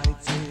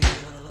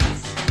ideas.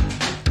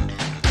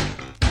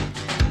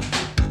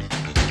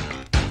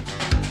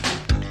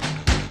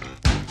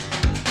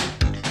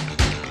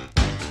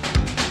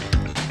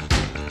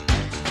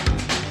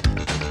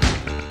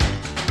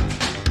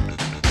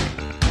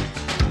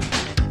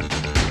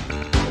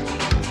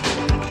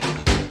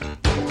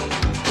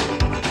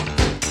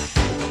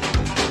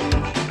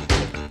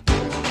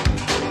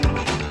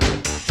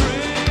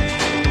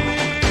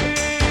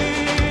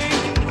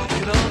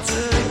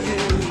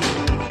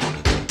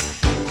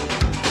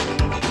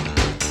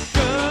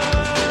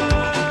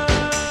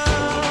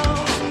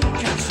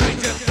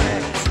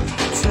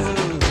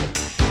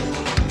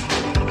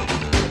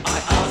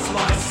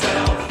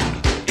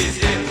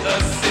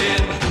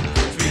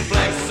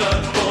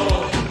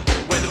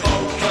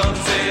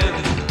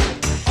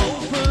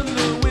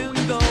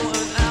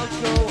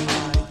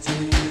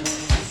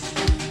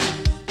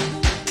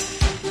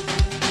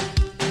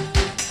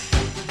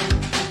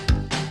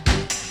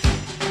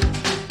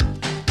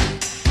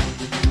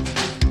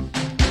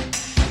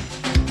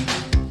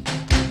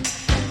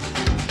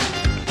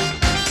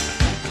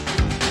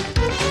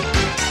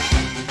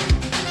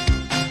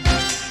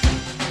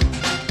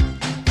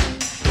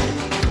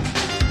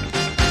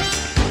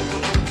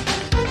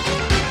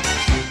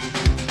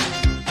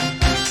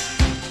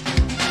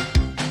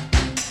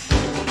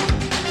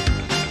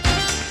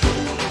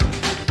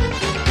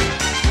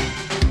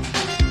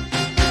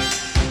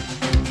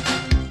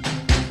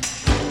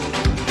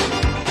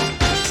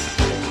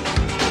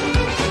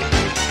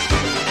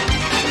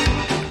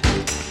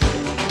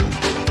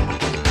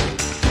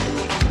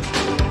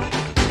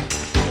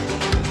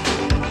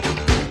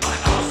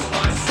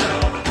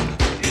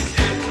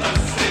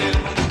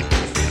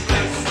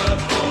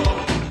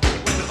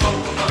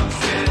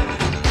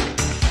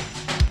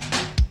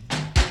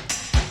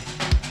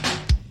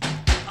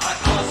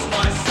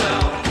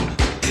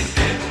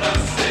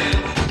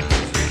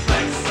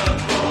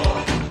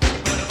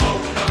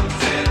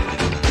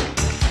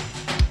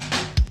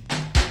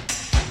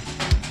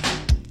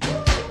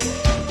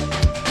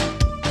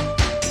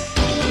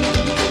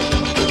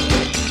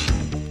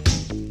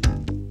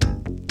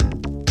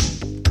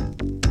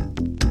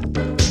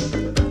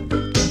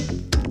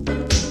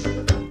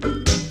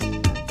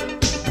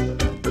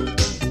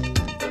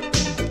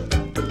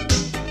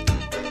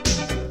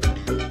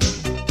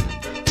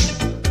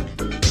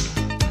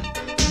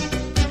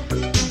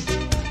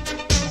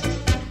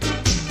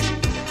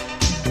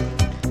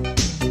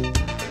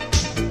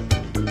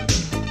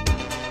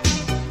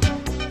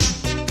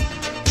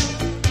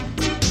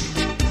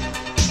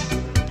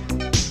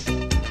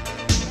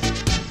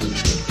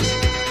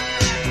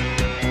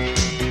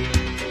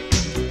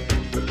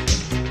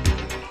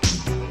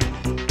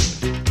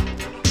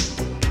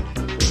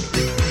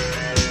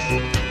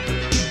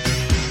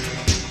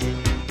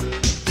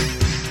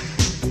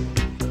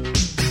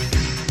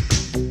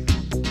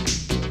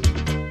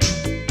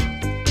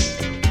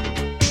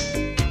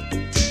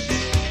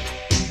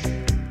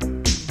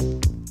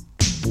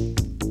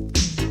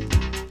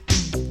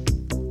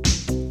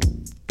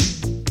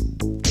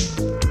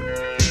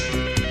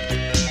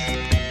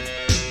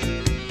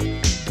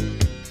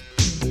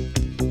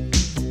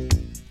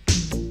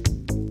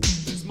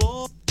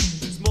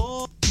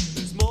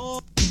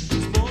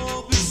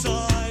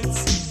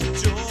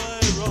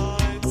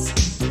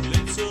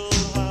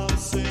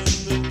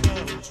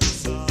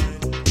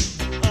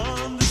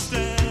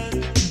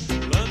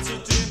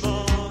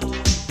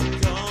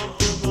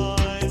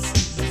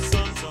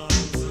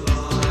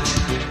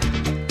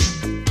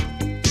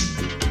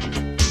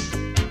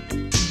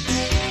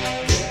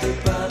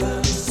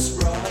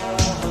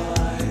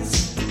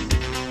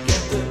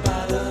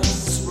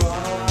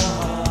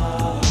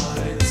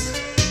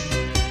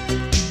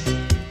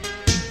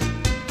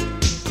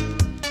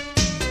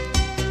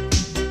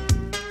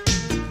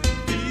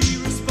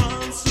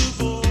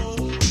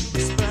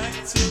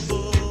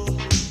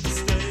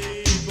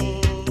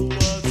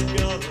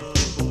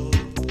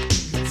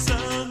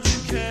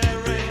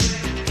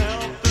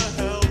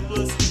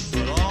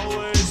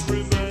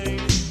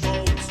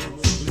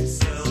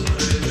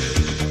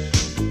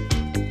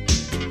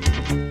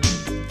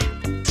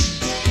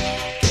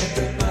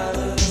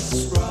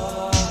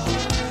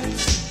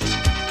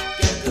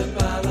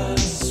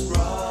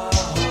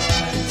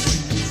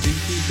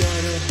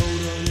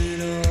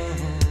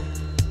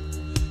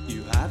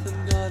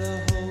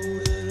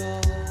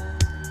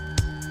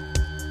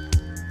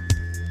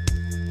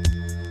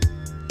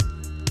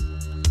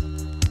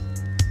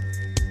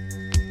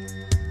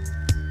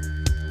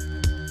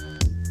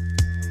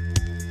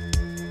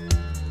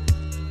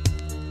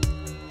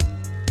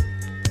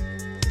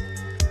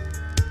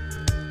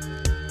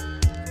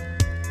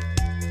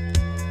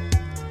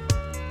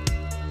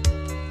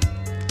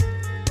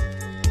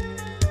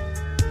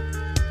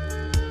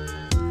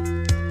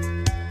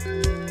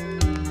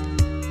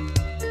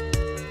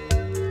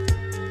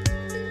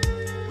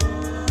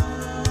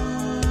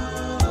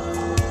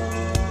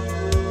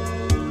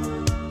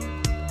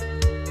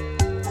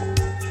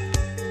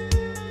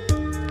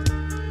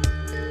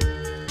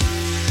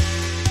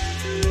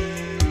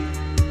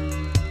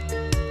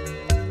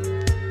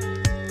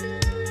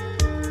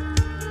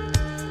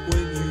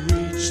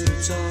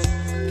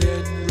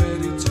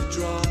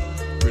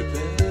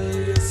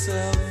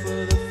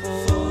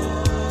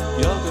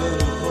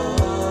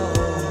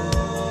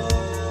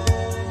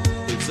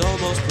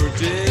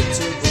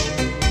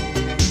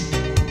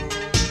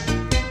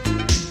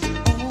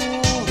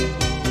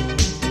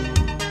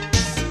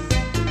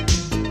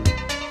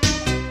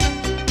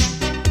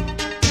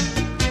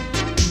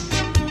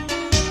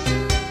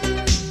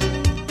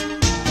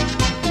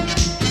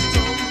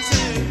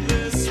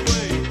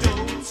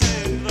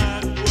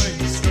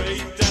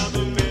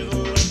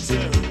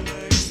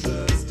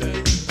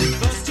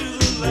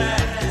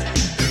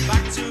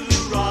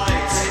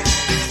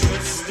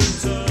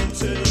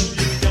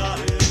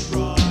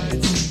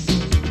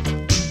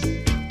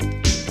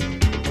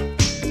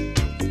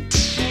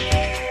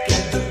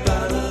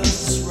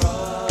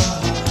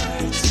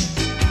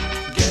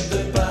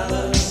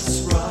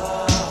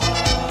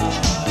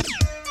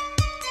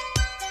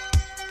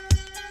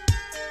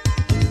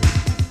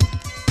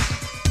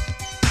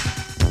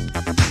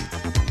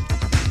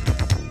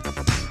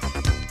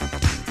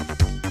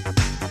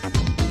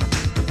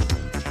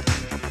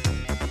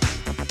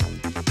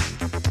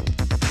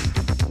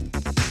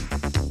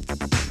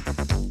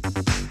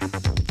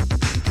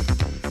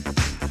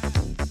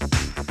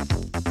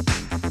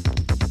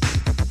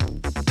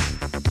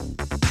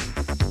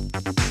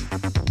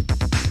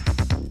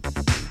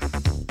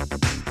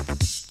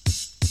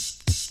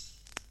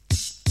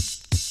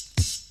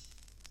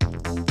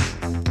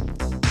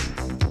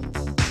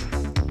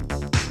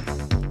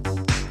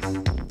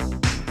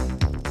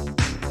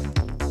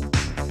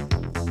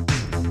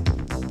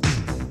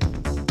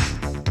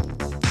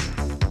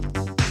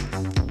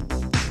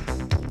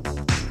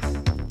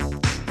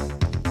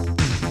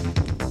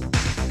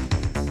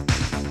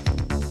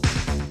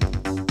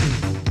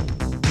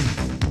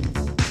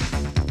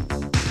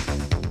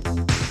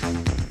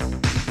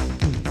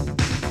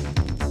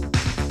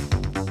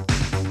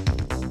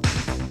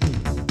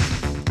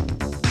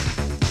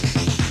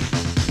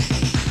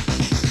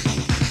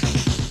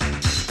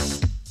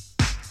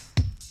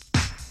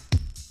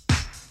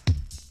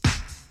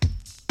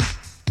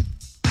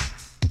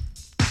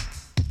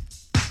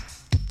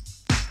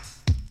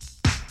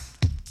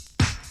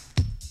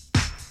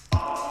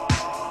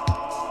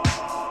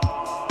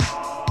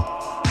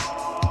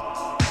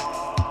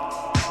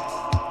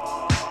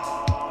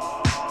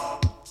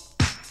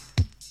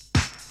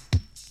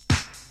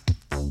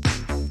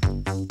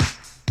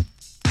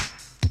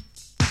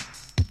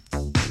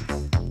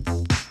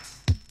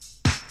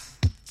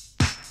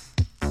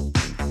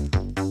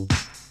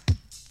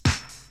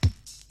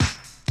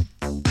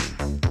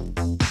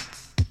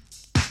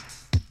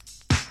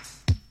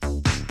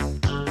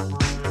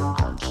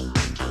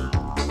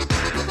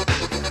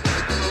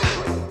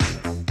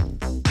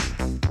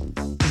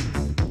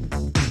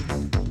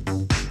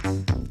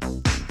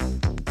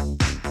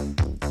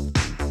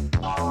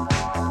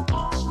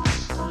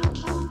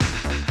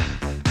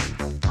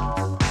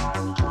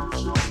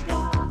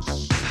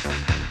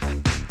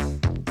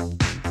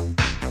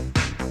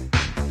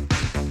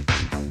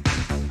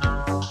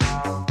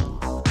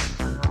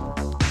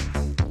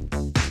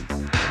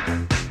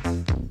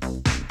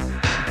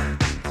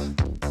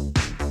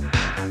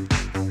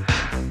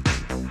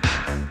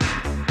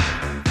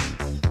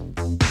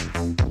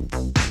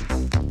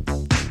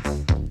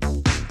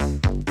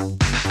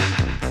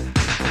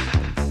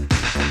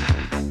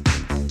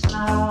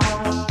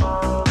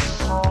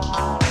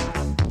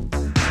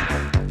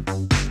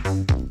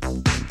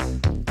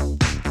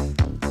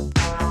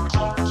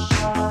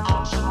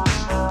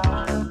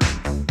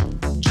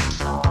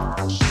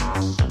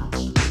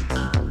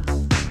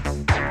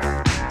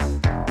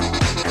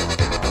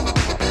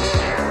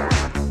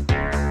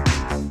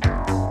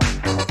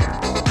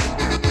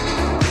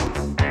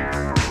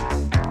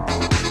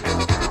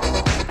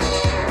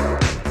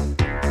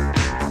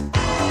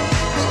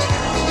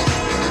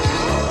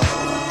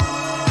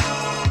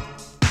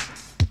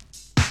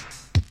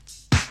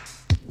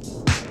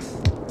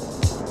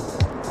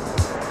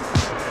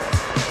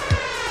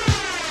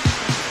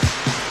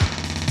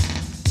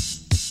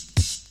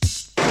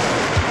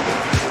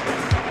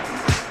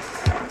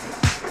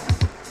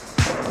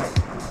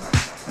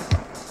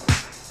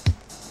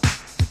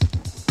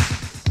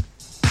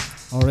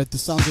 the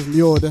sounds of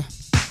Njord.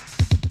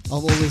 I've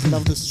always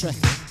loved this track.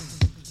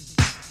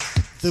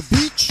 The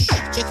Beach,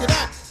 check it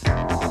out.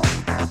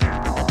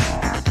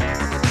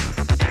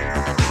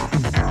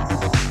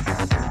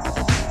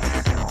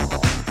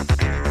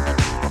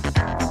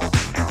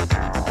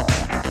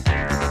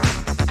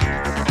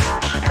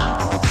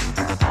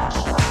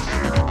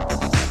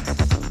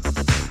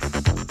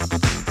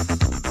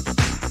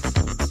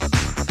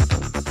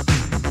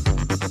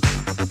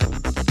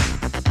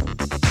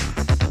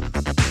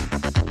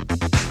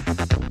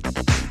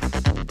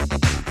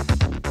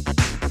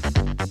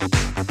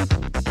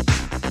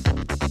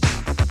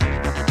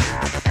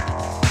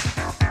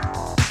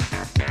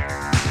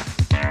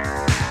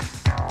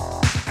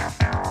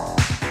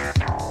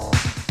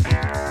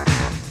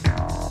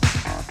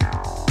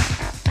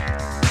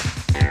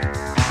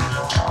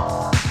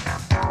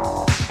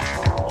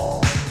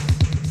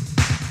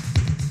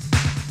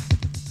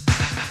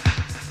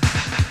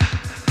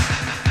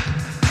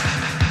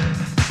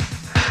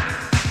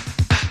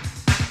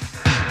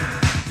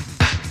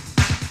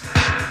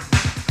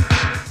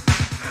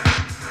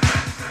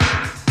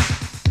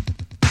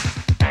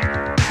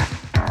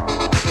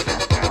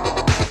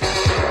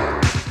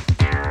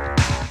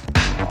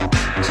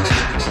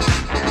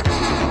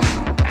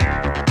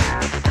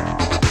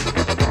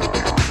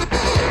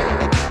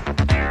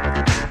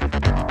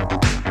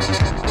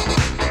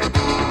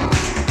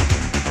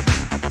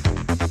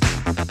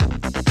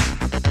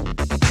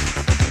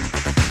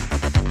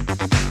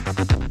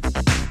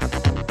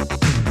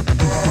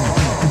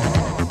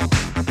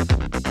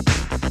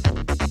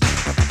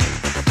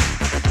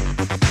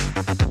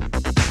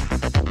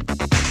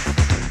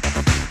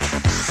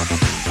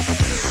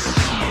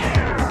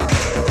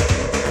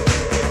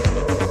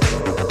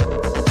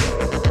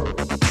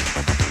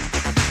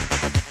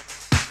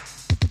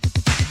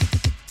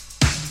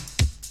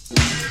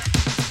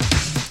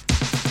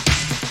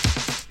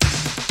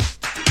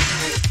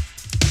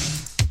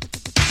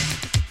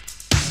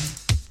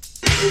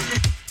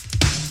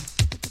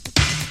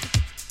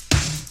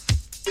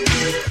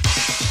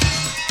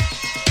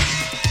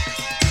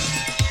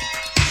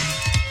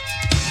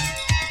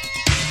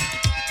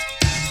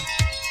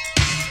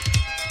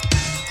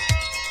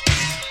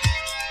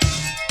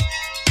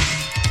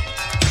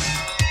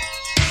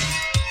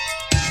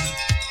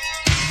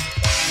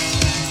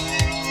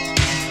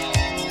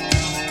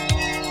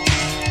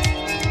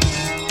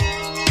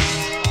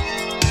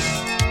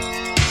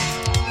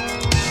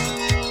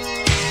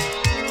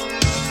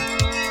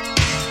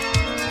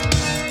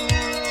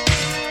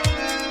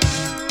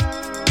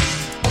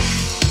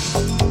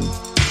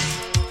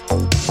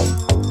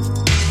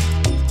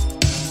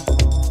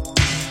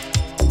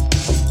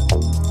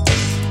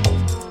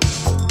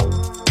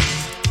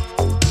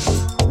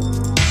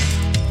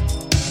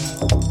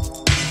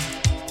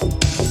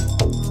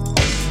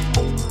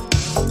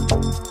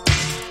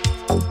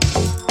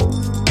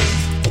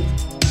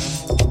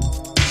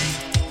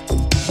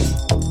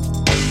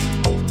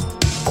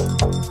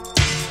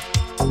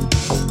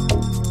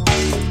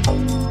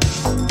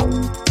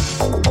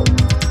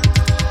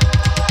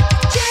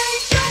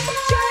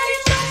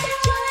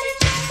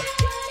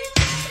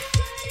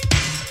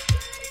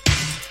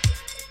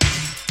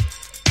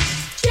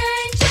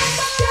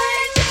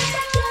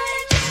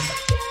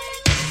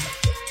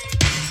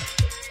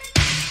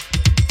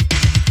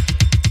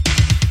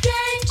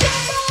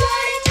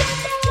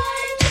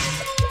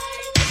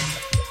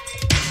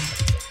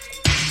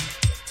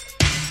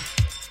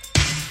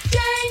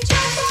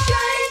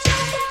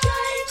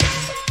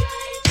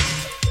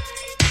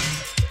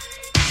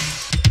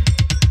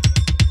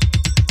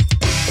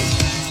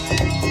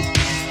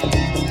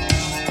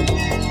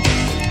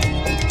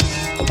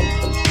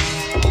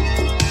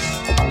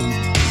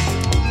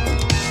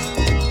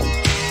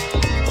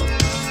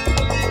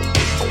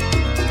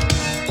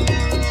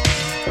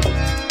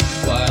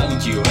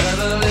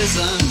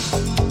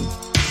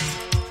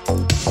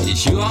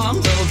 It's you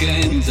I'm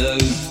talking to.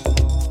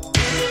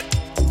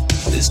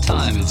 This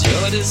time it's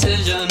your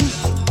decision.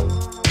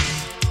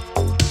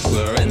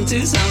 We're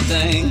into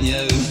something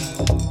new.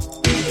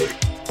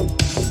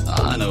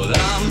 I know that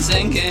I'm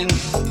sinking.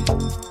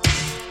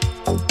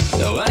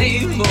 The way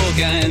you walk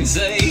and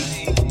see.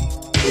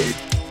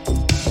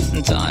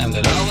 The time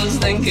that I was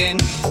thinking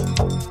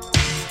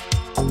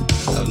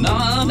of no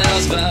one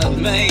else but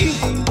me.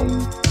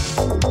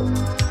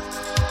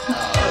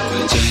 Oh,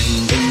 we're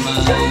changing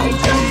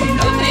minds.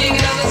 Nothing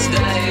ever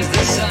stays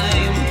the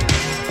same.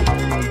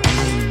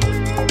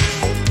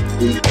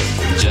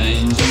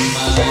 Changing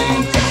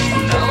minds.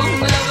 No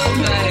one ever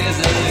plays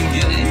a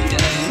game.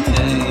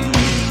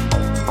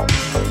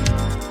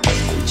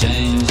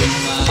 Changing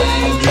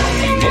minds.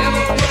 Give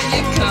up when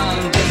you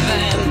can't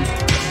defend.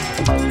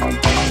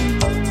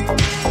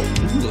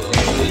 Oh,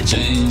 we're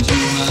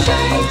changing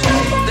minds.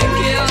 Think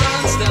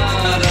you'll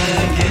start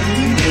again.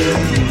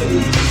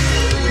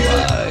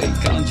 Why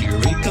can't you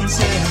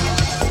reconsider?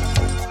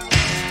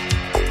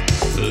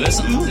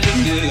 Listen if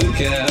you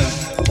care.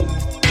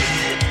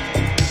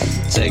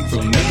 Take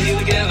from me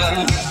together.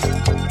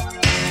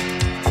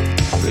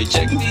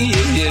 Reject me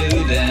if you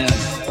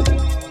dare.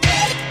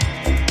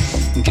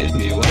 Give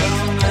me what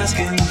I'm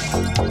asking.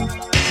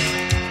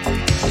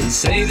 And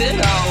save it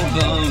all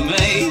for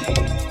me.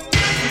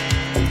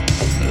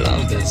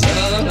 Love that's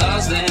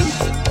everlasting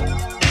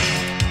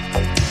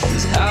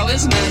is how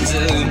it's meant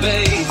to be.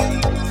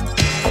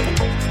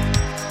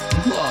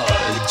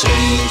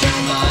 Change your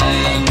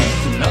mind,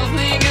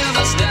 nothing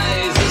ever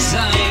stays the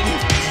same.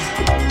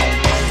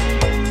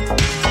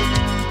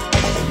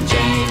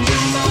 Change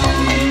your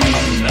mind,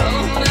 no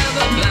one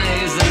ever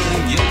plays the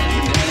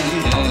game.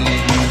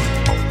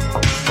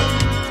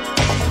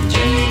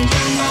 Change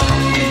your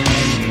mind,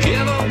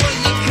 give up what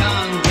you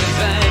can't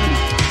defend.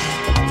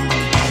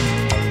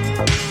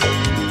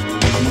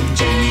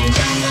 Change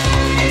your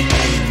mind,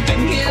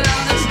 and get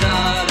out and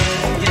start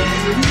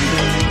again.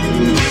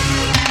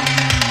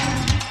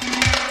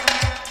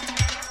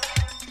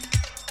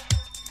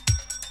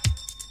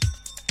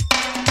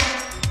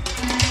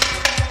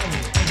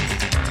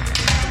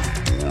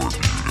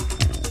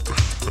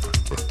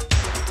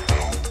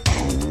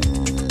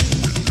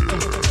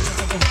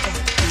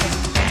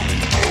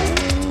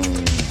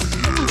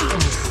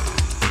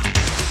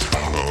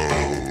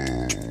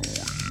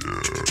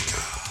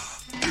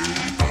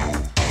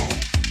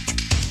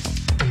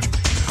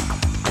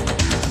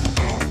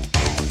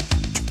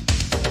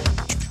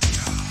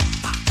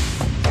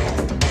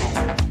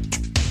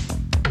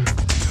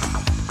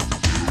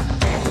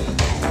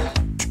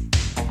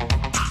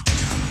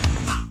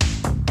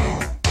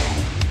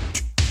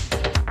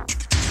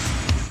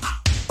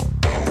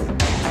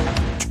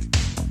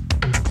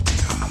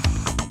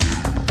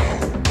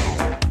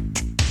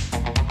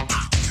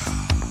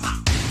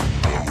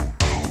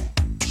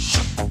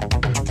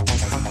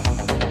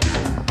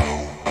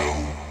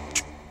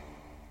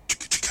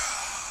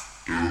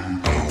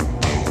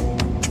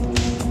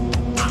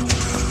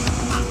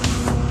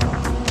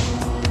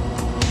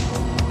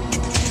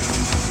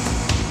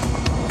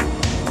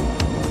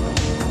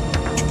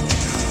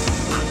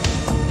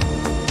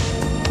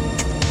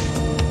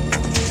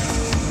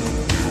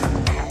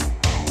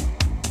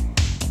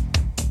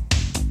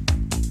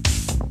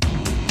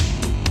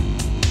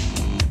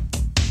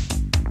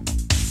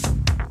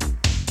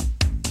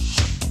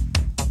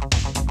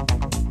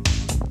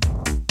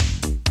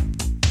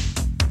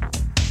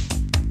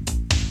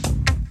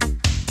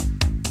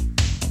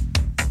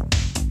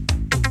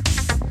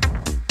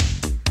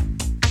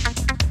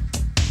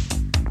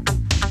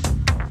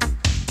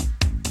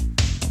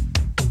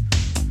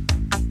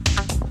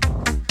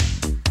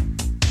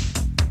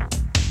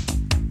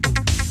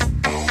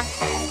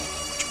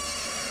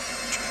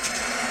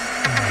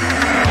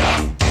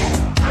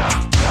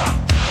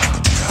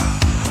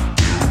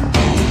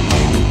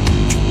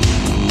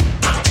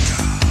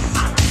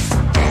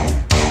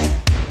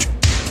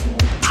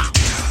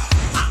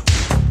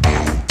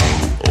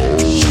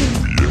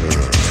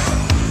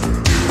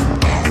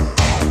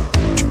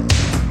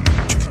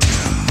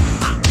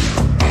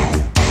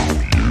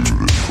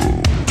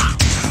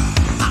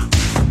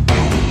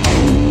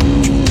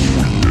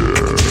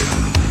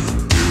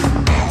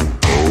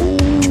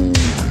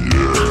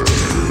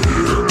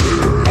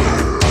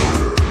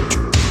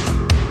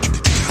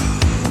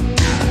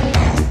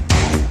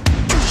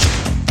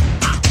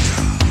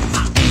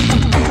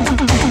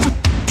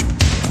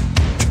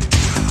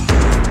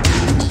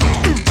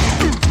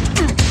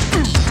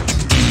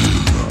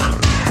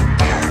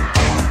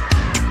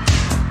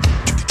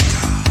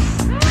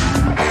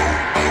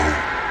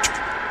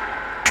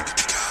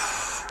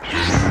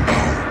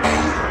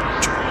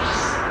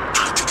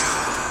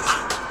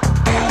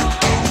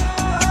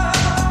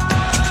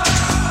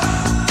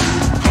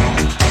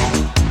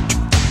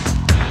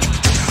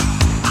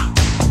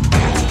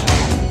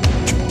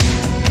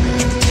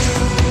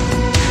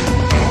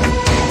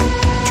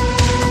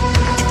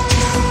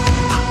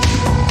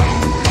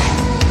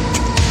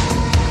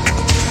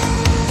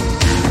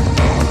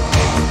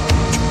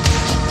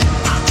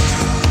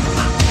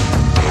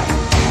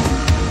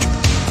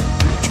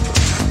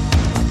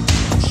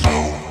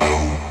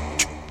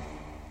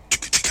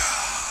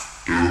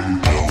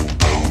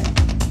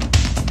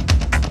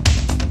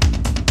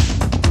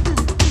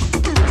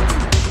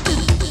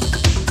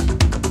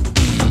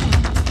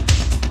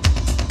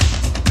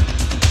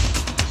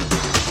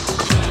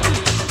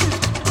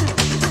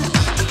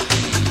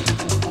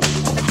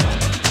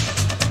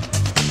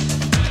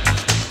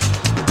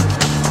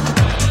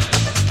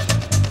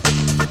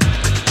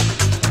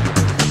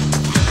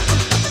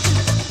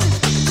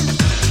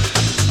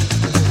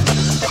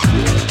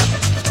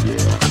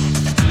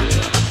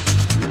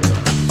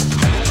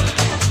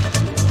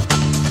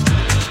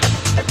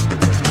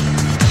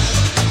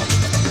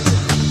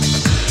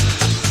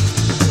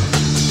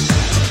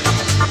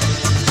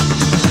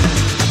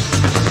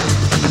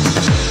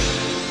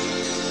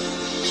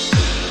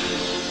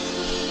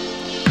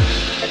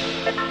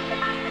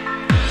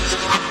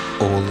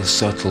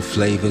 subtle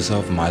flavors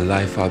of my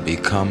life are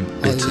become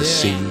bitter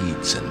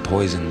seeds and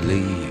poison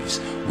leaves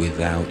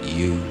without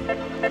you.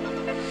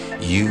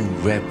 You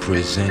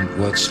represent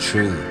what's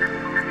true.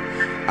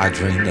 I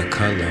drain the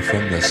color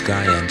from the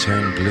sky and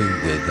turn blue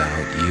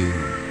without you.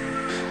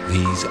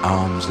 These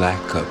arms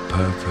lack a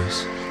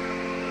purpose,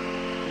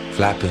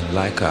 flapping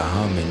like a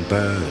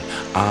hummingbird.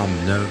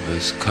 I'm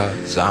nervous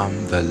 'cause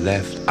I'm the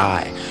left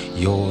eye,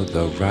 you're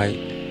the right.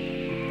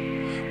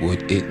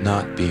 Would it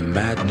not be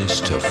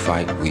madness to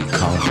fight? We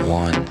count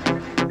one.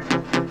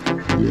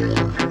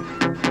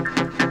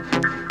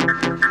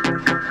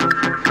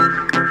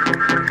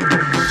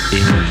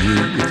 In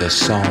you, the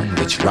song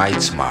which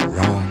rights my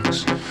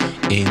wrongs.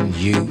 In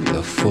you,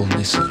 the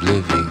fullness of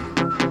living.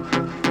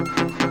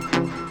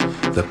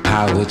 The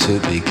power to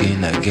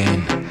begin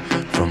again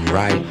from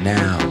right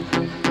now.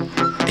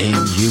 In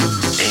you,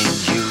 in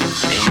you,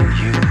 in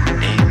you,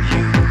 in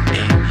you,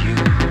 in you,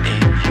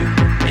 in you,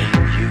 in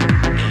you,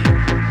 in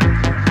you.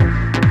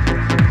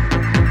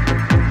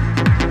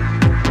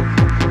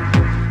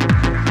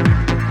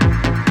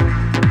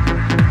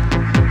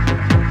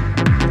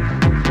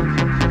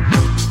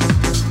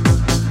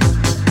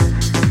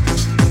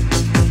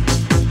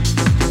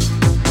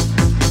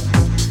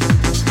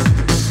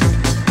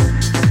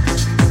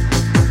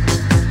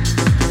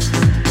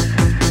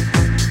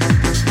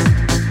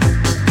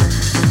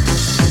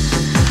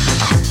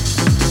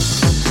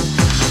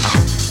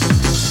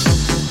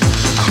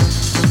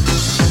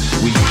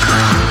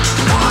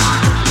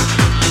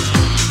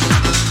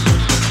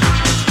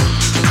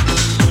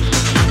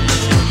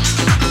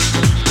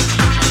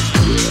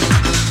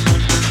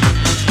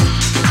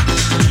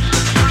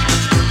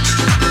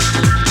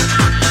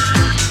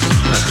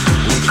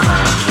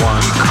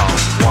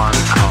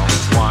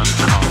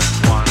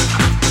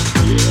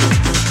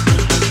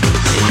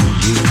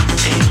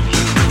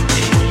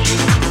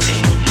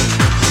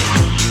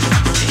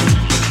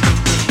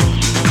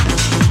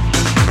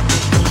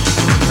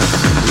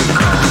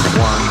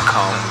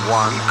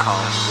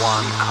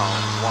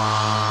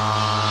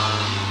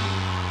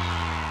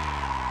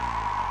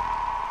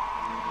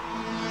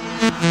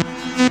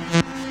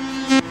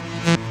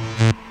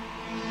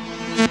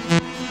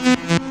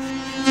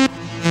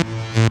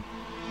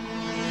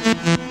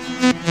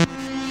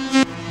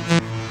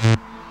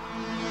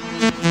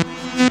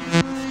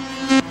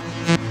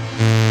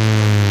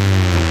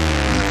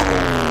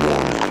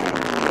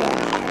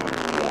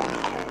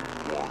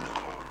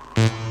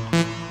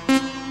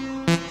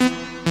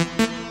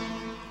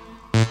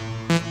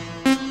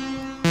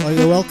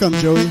 Welcome,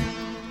 Joey.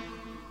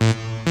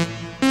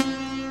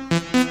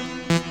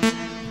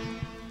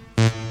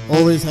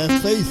 Always have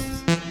faith.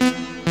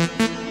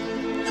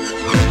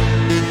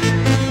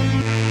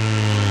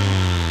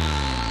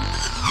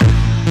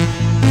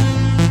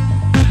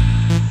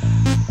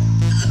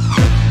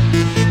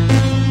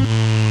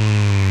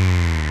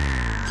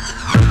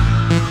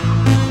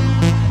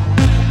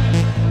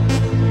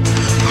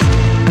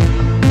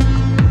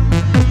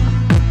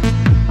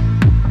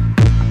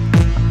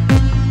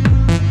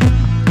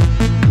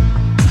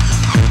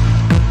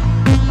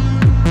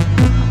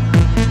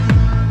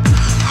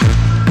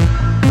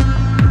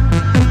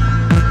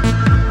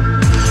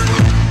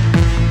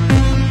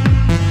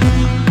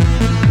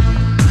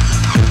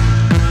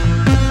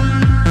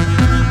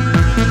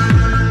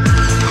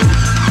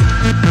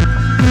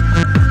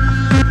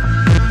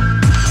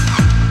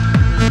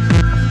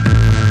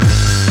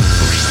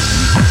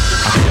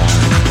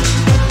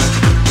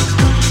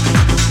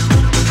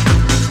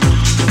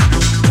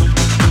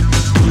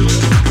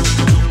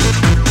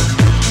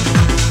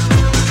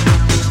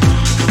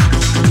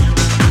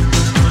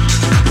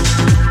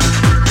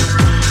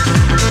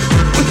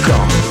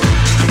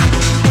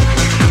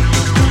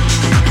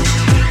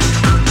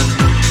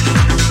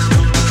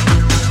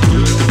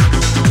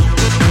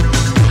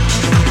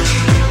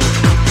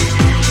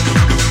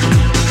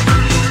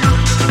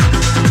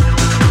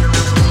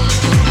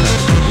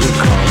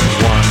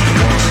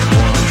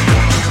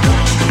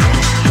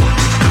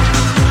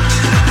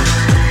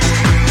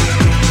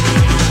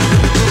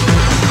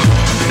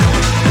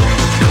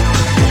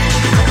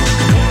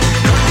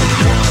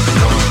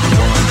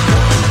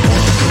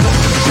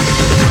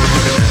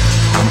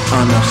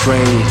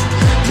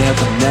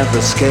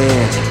 Never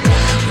scared,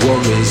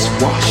 worries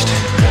washed,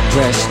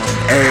 breast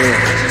air.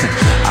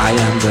 I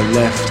am the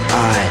left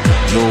eye,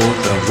 you're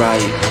the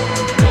right.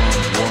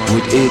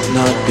 Would it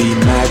not be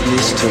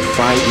madness to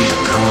fight? We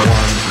come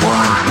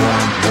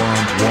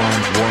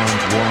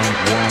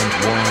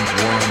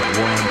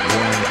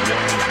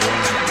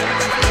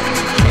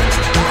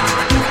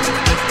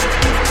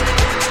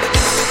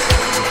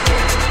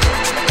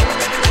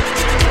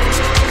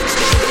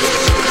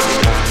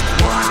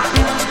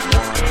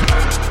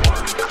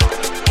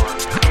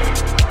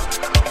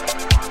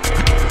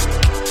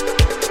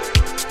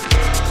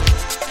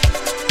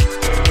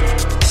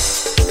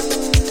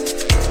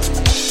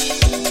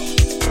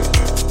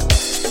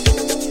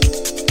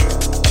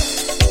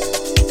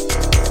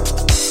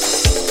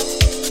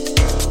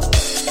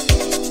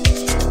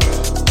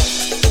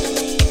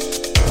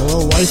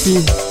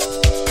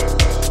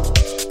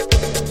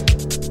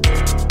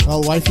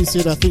Wifey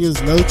said I think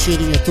it's load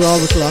shedding at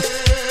 12 o'clock.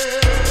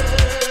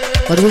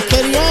 But we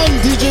carry on,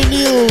 DJ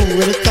Neil.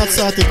 When it cuts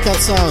out, it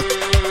cuts out.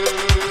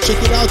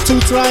 Check it out, 2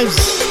 Tribes.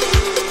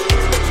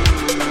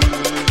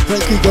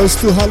 Frankie Goes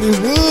to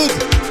Hollywood.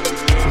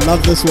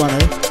 Love this one,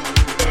 eh?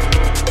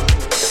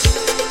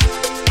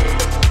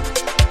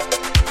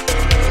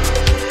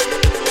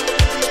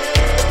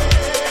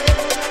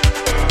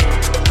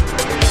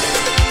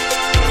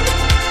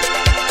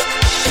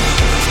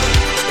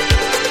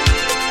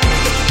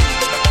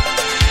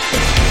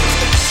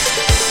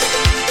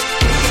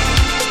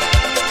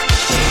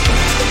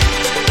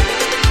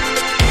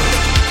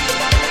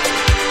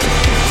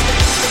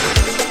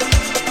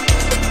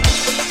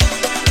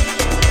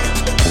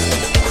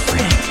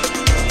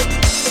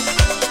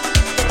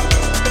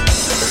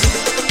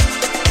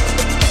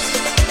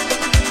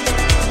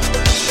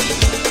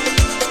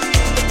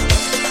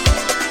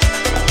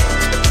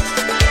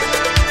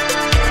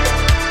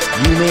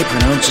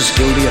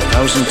 Guilty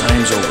 1,000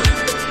 times over,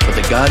 but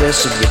the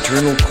goddess of the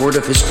eternal court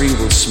of history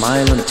will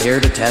smile and tear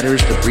to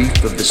tatters the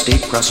brief of the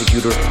state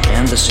prosecutor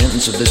and the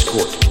sentence of this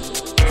court,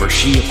 for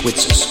she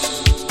acquits us.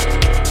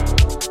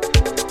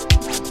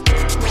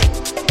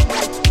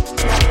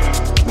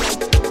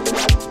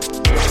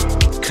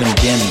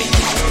 Condemn me.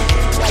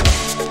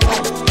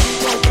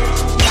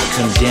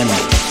 Condemn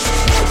me.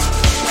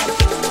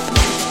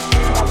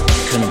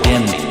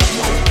 Condemn me.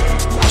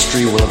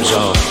 History will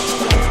absolve.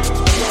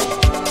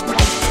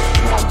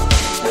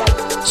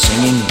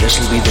 Singing,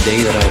 this'll be the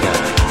day that I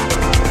die.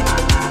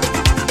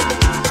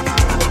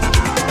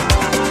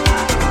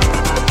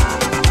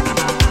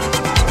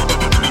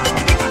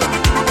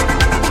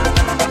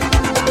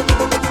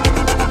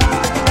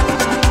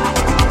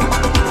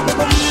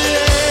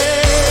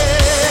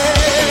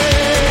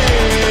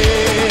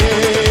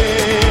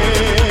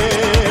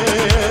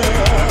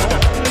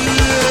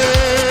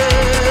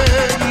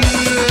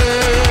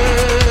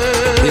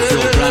 If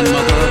your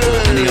grandmother or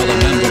any other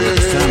member of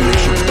the family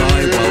should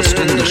die whilst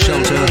in the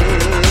shelter,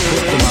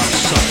 put them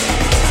outside,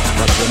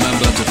 but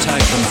remember to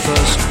tag them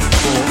first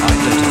for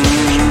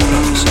identification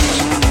purposes.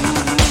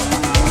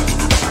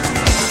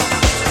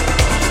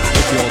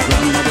 If your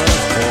grandmother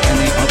or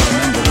any other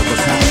member of the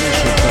family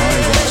should die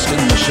whilst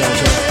in the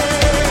shelter,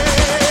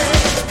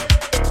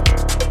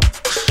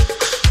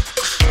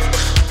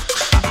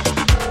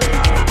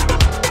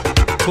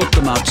 put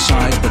them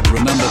outside, but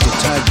remember to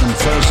tag them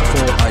first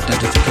for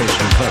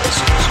identification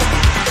purposes.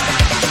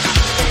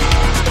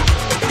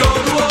 Go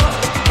to war.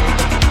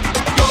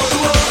 Go to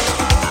war.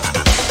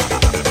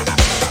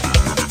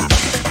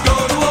 Go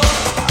to war.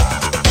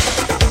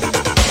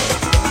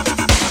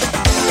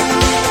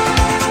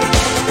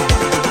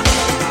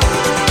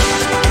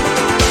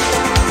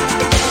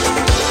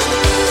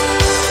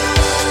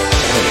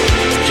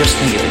 Just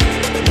think of it.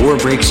 War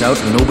breaks out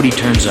and nobody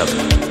turns up.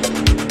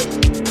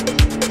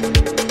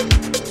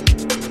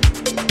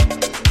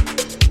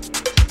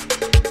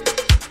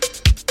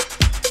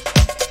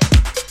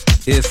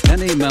 If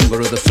any member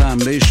of the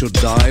family should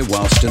die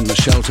whilst in the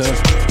shelter,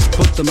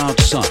 put them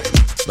outside,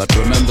 but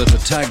remember to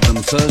tag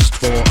them first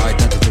for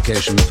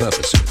identification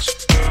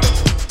purposes.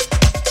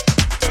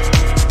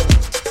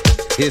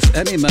 If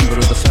any member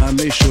of the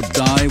family should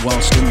die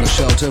whilst in the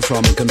shelter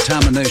from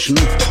contamination,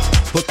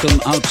 put them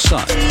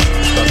outside,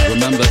 but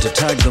remember to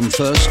tag them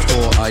first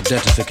for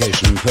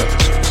identification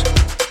purposes.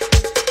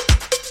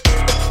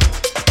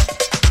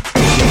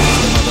 If your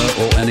mother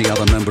or any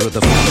other member of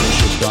the family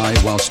should die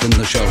whilst in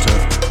the shelter,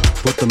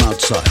 put them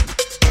outside,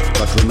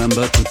 but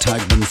remember to tag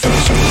them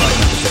first for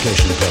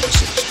identification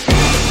purposes.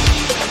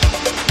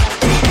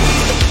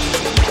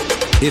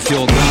 If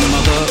your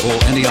grandmother or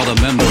any other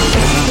member of the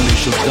family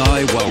should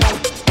die, well,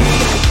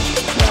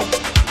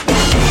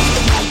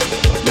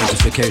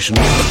 identification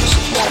purposes.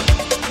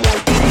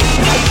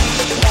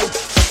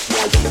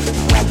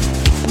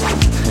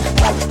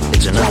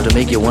 It's enough to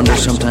make you wonder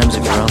sometimes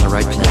if you're on the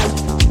right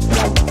planet.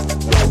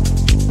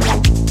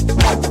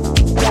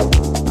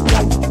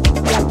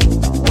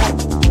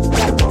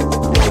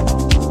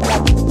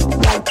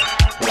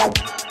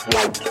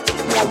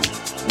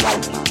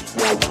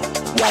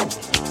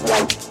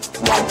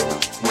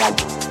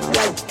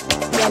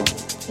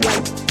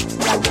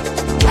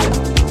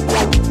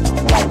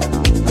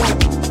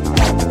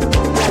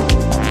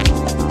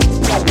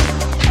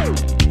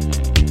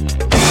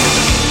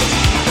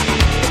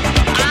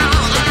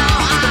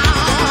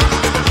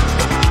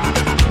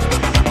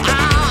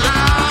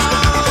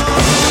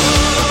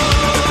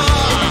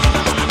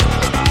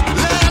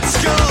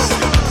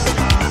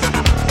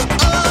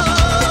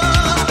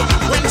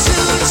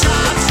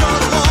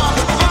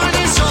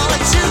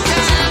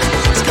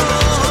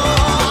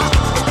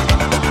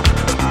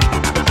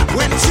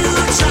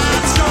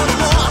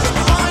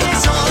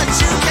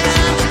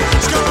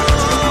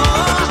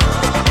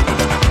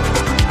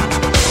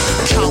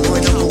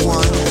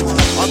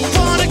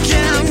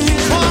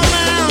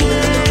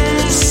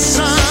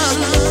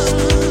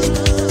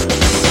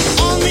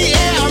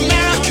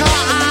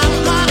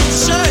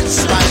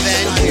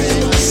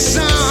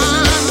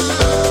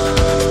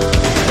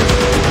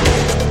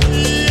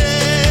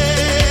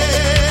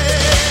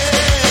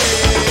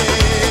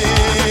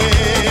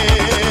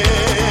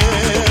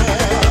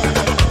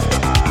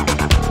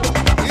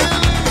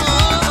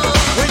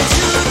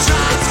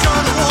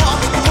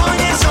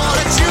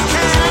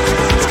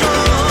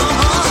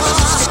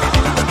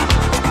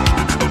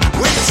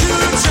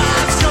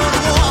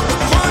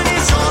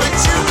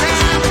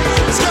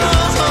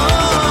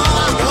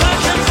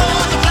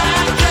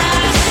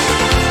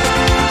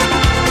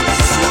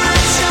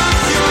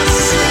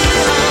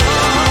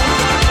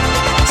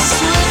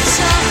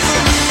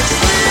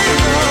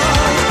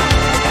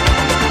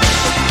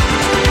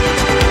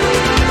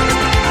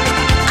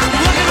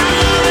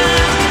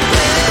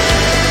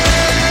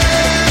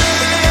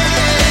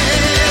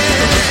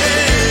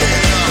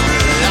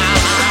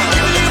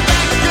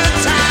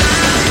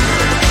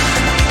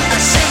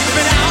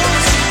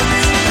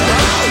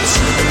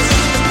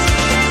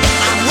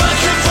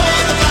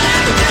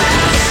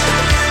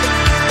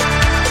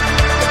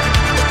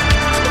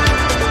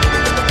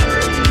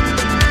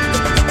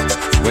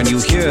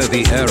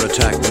 the air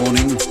attack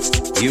warning,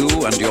 you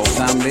and your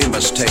family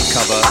must take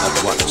cover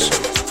at once.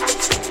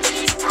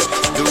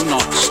 Do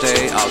not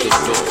stay out of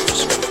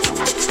doors.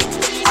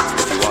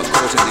 If you are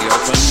caught in the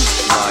open,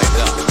 lie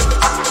down.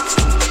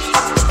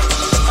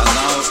 And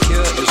now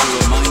here is a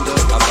reminder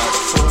about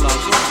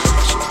fallout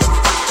warnings.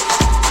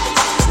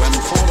 When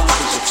fallout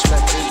is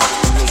expected,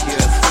 you will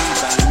hear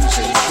 3 bangs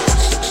in short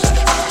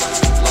succession,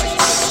 like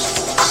this.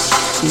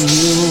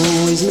 You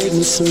always make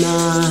me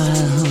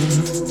smile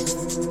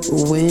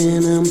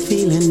when I'm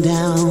feeling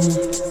down.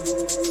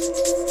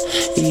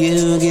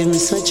 You give me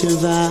such a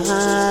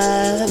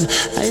vibe.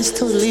 It's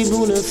totally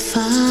bona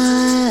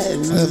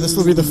fide. This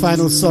will be the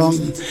final song.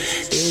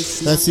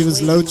 Let's see if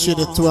it's load shit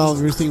at 12.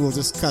 Everything will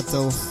just cut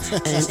off.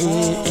 Thank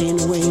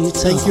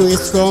you,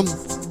 ISCOM.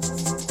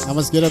 I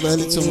must get up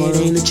early tomorrow.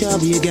 Ain't the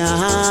job you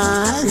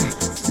got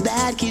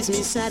that keeps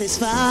me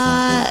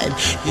satisfied.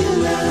 Your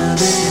love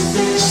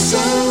is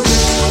so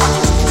good,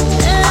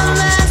 and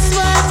that's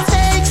what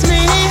takes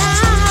me high.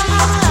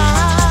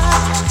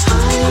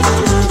 Higher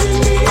than I've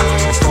been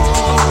before.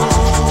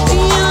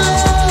 Your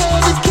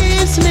love, it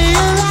keeps me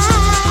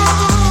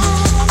alive.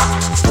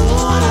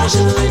 Thought I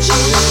should let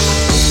you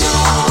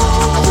know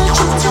that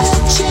you're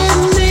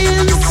touching me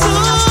so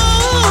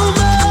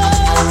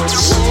much.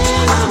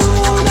 When I'm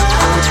worn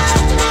out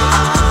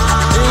now,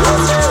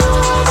 it's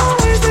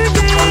always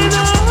thinking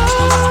of.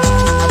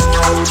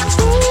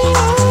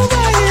 Ooh,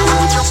 baby.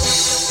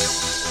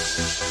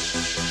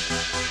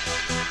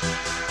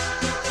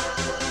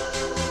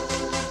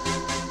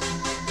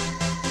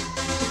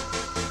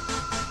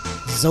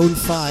 Zone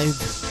 5,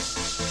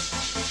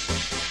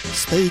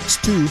 Stage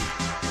 2,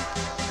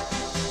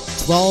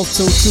 12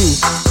 till 2.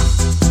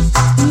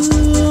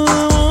 Ooh, I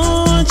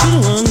want you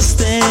to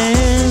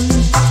understand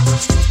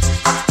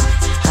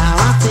how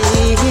I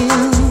feel,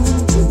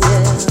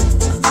 yeah,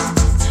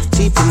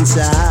 deep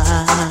inside.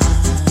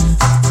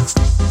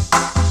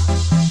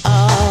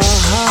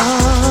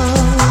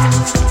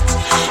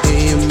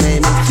 You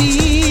made me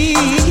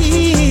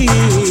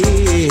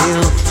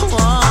feel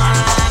what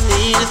I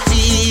need to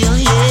feel,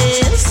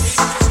 yes,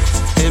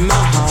 in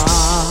my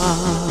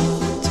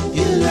heart.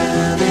 Your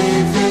love,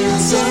 it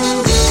feels so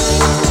good,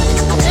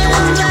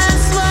 and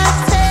that's what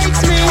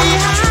takes me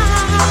high.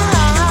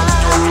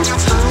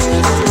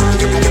 Higher than I've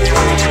been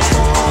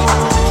before.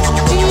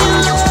 Your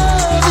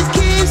love, it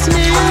keeps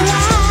me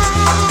alive.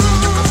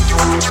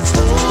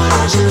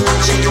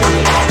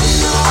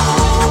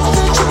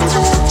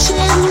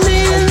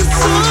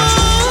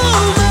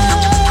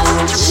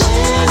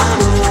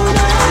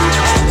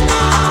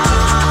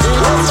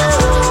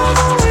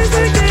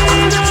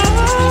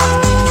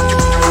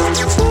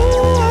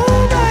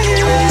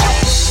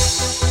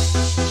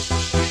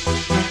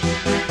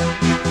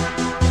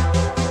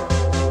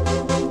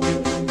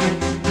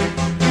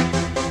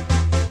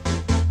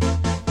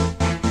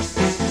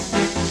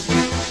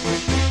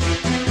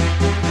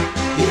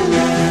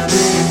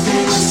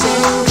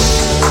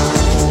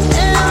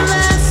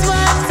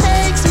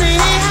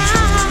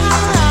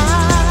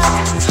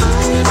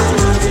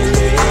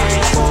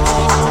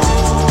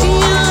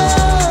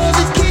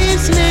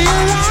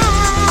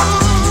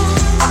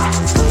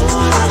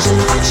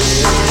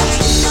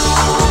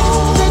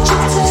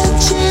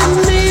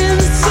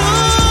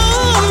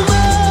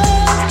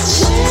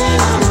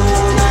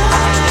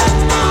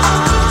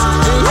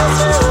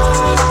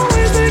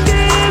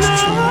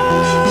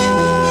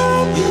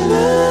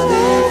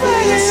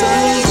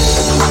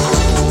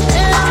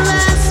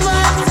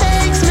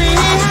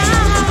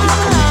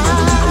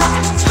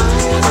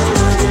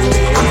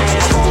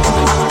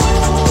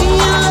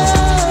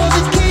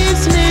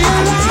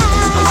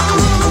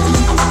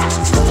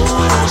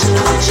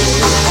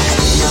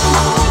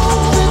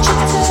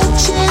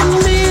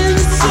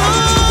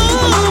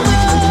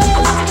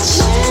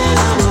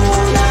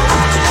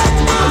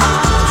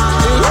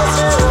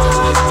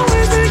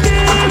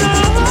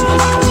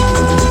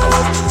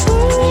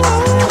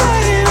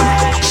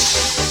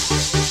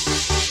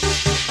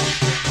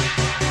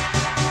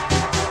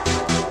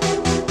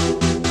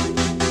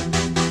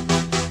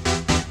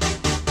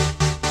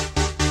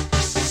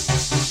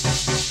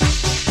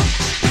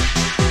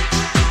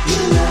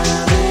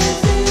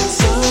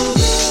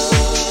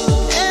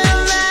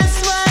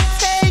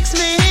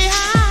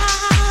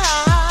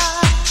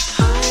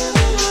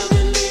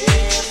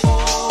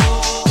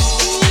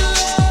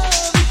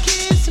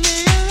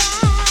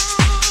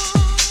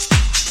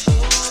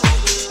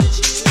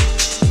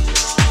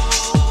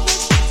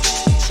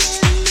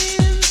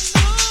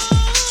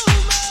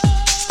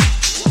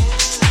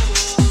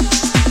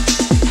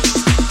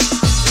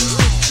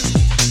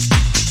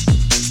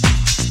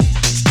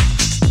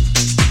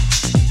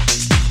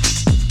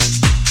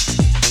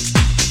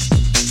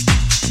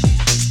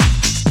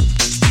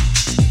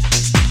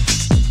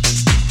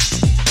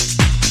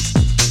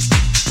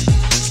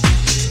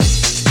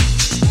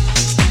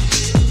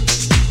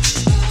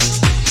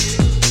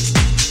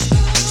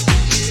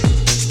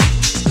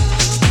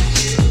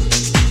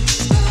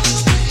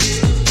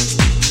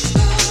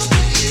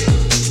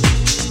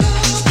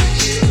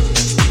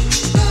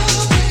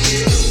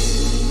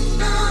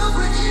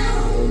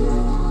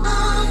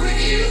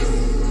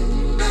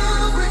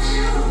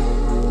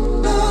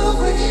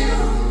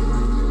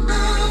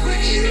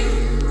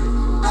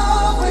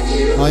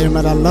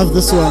 man, I love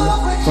this one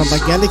from my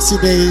Galaxy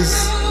days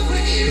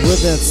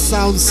with that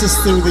sound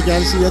system with the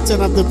Galaxy. I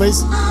turn up the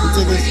bass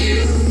into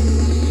this.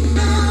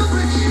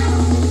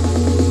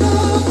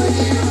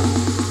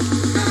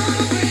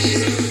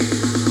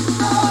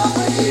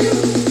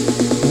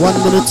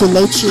 1 minute to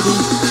load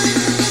shedding.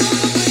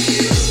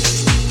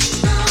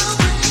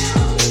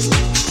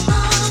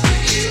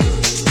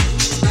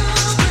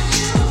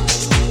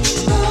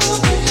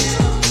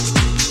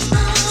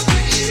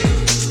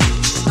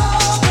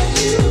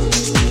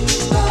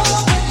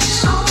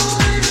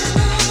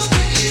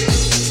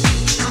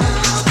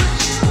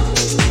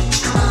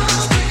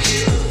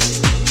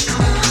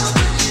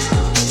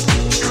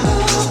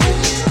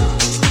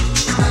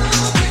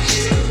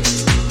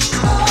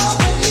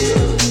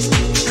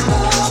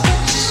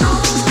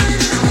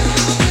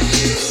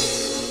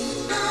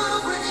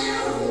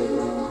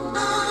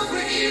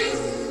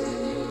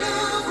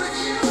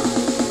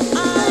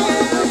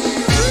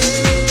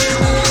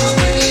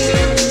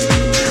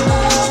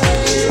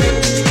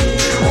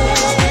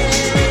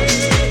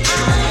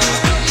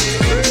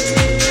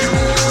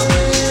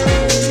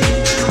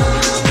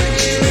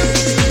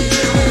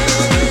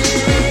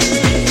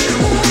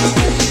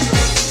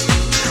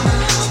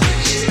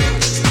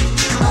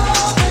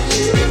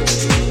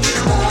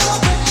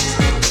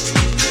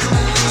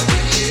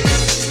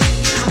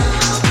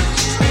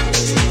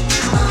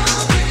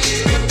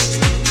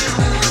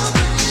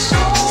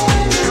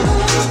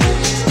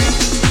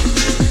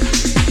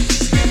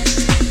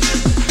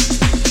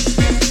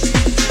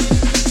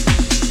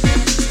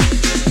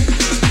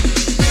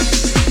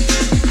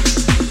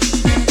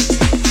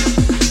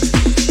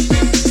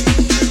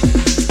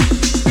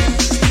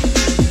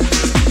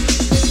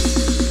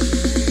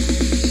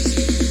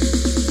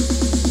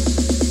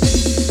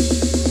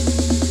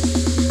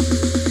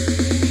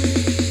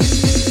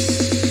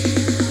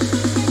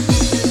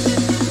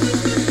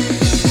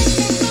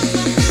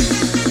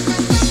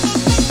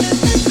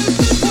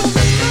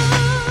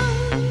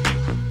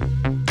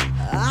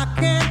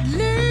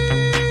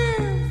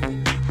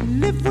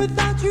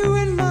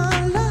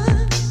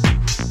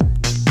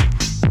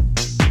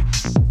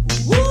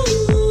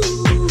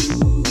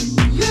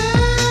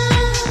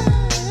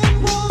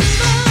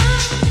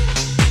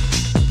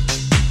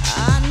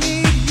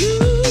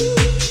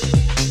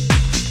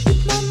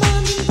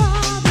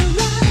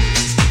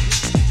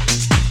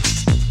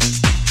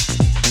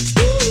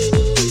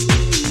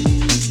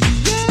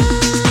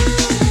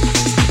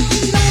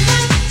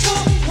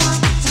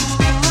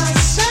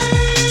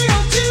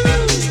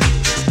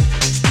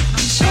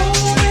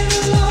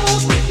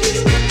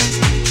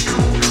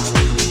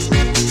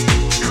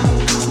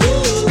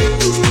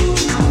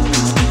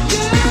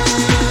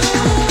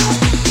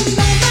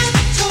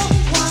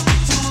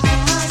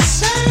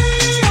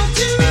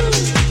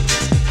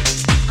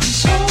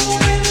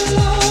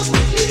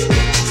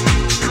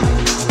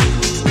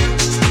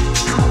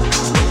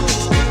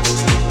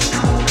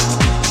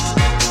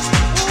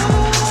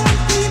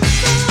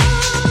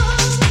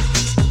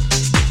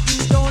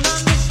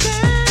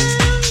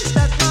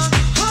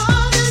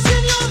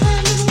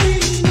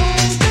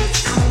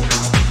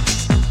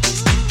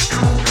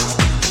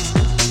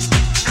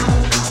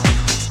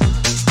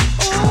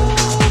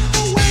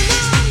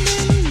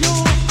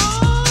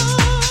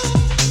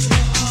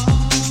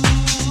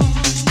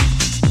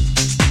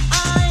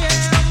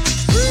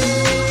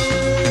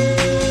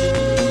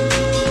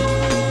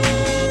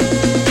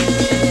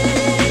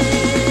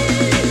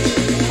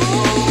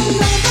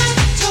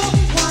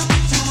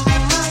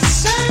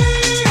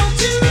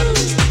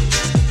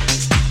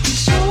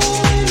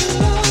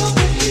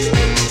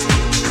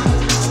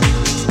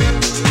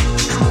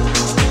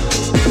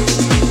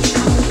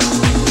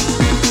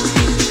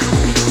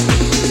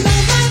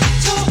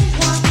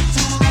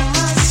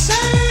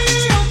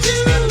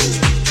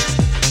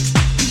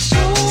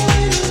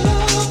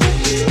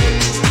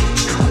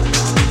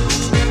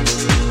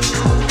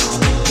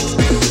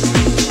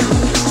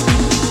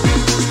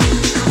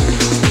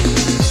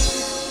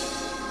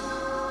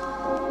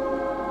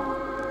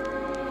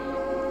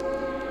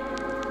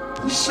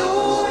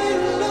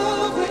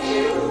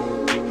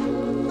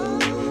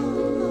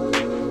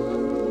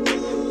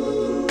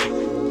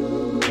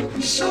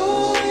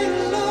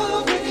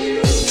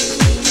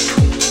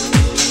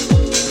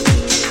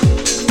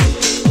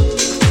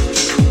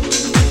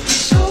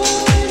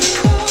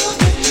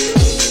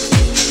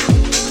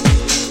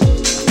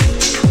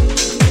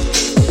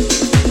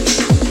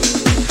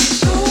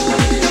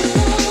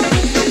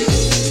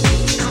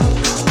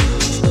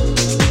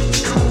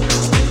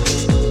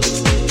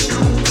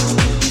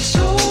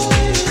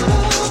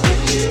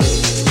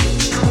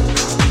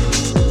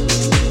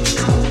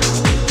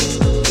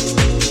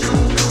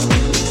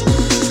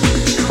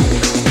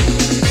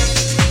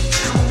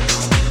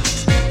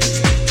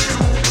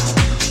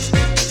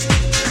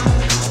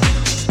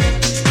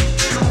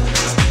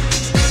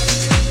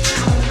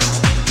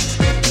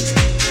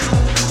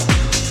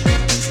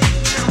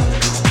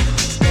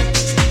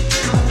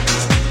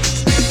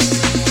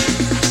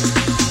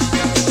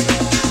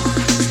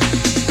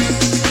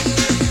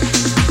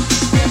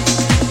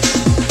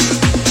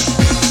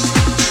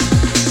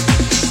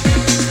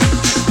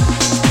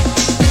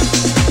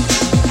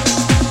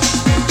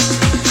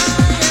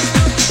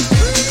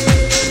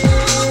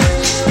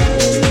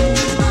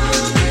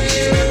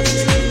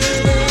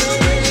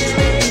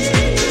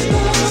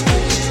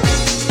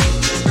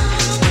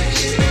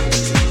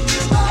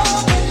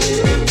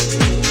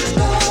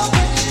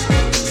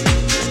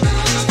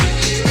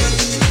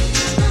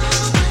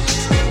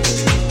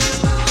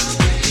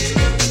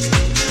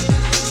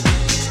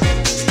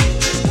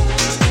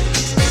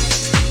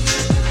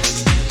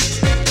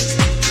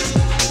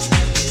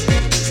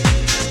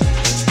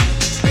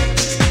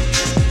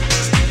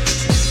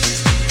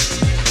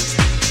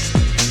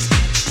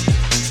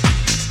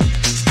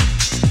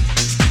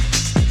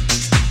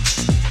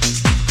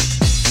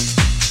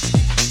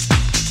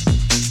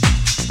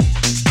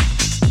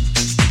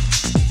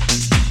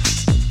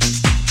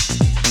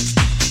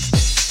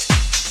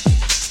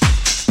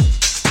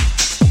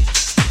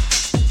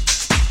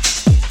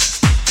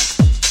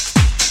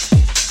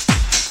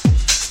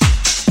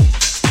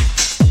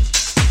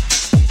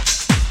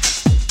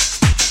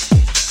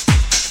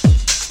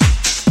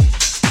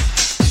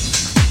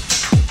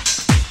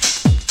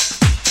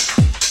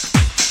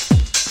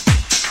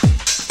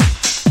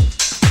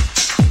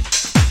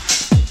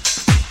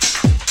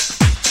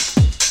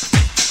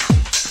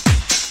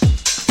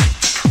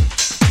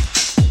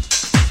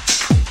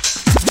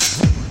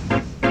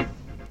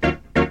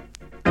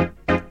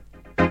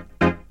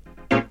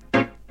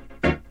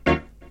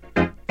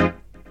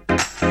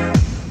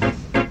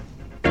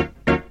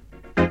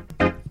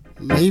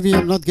 Maybe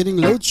I'm not getting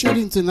load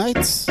shedding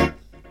tonight,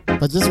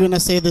 but just when I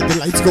say that the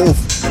lights go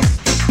off.